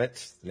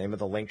Bahamut, the name of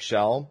the link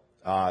shell,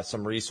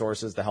 some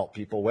resources to help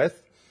people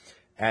with,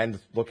 and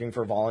looking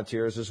for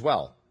volunteers as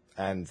well.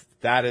 And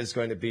that is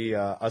going to be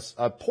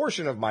a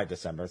portion of my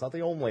December. It's not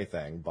the only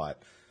thing,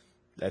 but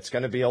it's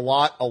going to be a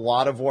lot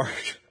of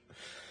work.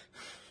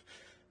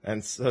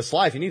 And so,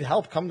 Sly, if you need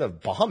help, come to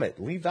Bahamut.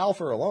 Leave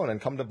Valfor alone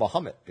and come to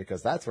Bahamut,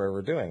 because that's where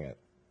we're doing it.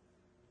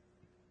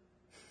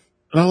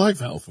 I like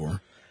Valfor.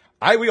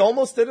 We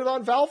almost did it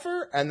on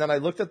Valfor, and then I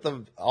looked at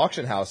the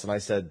auction house and I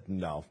said,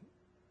 no.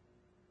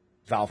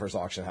 Valfor's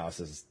auction house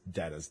is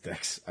dead as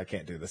dicks. I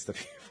can't do this to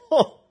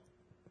people.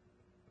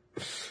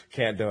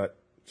 Can't do it.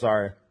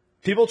 Sorry.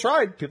 People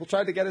tried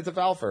to get into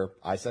Valfor.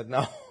 I said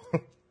no.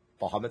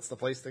 Bahamut's the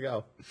place to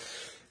go.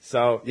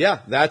 So yeah,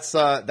 that's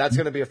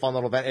going to be a fun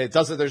little event.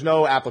 There's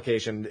no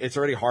application. It's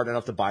already hard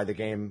enough to buy the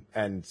game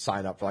and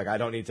sign up. I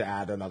don't need to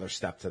add another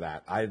step to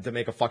that. I had to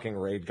make a fucking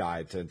raid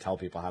guide to tell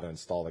people how to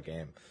install the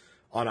game.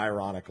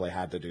 Unironically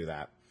had to do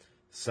that.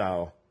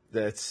 So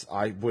if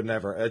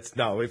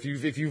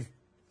you've,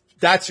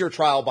 that's your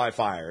trial by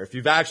fire. If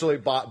you've actually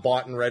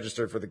bought and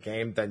registered for the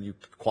game, then you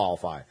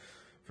qualify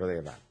for the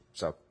event.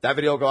 So that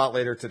video will go out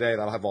later today.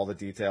 That'll have all the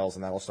details,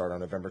 and that'll start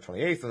on November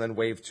 28th, and then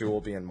Wave 2 will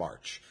be in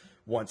March.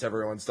 Once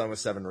everyone's done with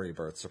 7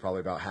 rebirths, so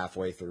probably about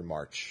halfway through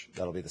March.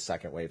 That'll be the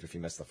second wave if you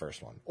missed the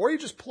first one. Or you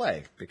just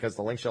play, because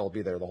the link shell will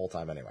be there the whole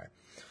time anyway.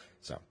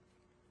 So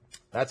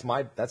that's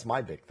my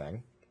big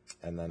thing.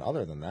 And then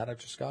other than that, I've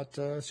just got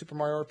Super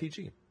Mario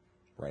RPG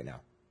right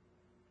now,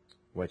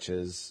 which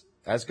is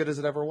as good as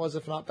it ever was,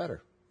 if not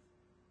better.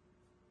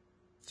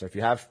 So if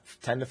you have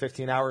 10 to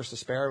 15 hours to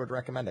spare, I would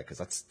recommend it, because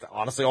that's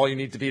honestly all you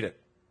need to beat it.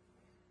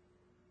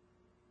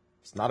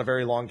 It's not a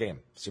very long game,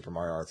 Super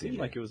Mario RPG. Seemed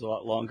like it was a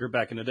lot longer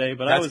back in the day,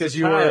 but that's because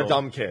you were a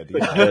dumb kid.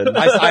 Yeah.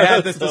 I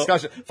had this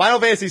discussion. Final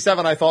Fantasy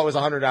VII I thought was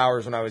 100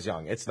 hours when I was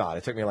young. It's not.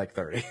 It took me like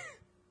 30.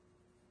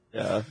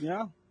 Yeah.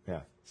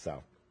 Yeah.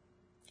 So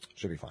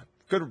should be fine.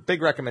 Good,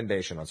 big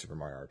recommendation on Super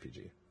Mario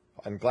RPG.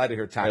 I'm glad to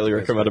hear. Highly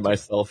recommended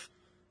myself.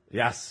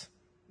 Yes.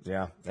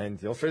 Yeah.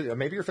 And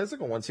maybe your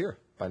physical one's here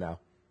by now.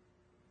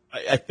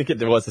 I think it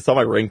was. I saw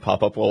my ring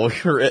pop up while we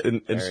were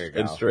in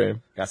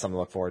stream. Got something to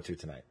look forward to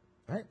tonight.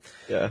 All right.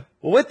 Yeah.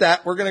 Well, with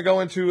that, we're going to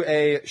go into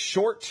a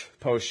short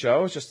post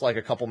show, just like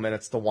a couple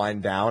minutes to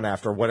wind down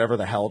after whatever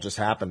the hell just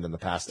happened in the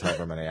past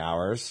however many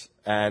hours.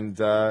 And,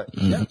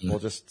 yeah, we'll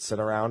just sit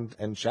around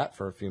and chat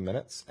for a few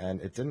minutes. And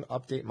it didn't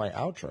update my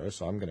outro,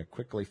 so I'm going to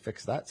quickly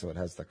fix that so it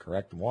has the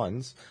correct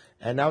ones.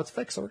 And now it's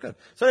fixed, so we're good.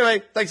 So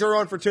anyway, thanks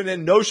everyone for tuning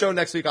in. No show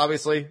next week,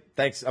 obviously.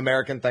 Thanks,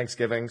 American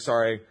Thanksgiving.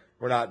 Sorry.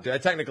 We're not,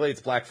 technically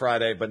it's Black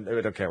Friday, but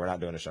okay, we're not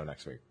doing a show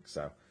next week.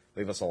 So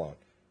leave us alone.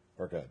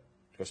 We're good.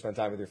 Go spend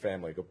time with your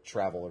family, go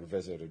travel or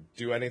visit or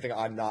do anything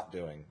I'm not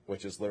doing,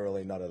 which is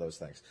literally none of those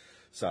things.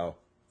 So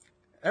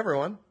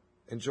everyone,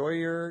 enjoy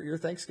your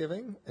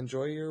Thanksgiving,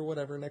 enjoy your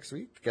whatever next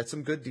week, get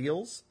some good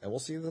deals, and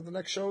we'll see you at the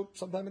next show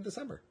sometime in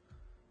December.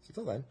 So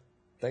until then,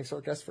 thanks to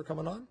our guests for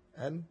coming on,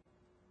 and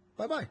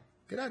bye-bye.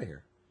 Get out of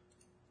here.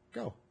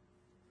 Go.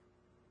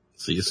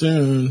 See you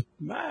soon.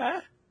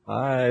 Bye.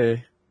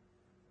 Bye.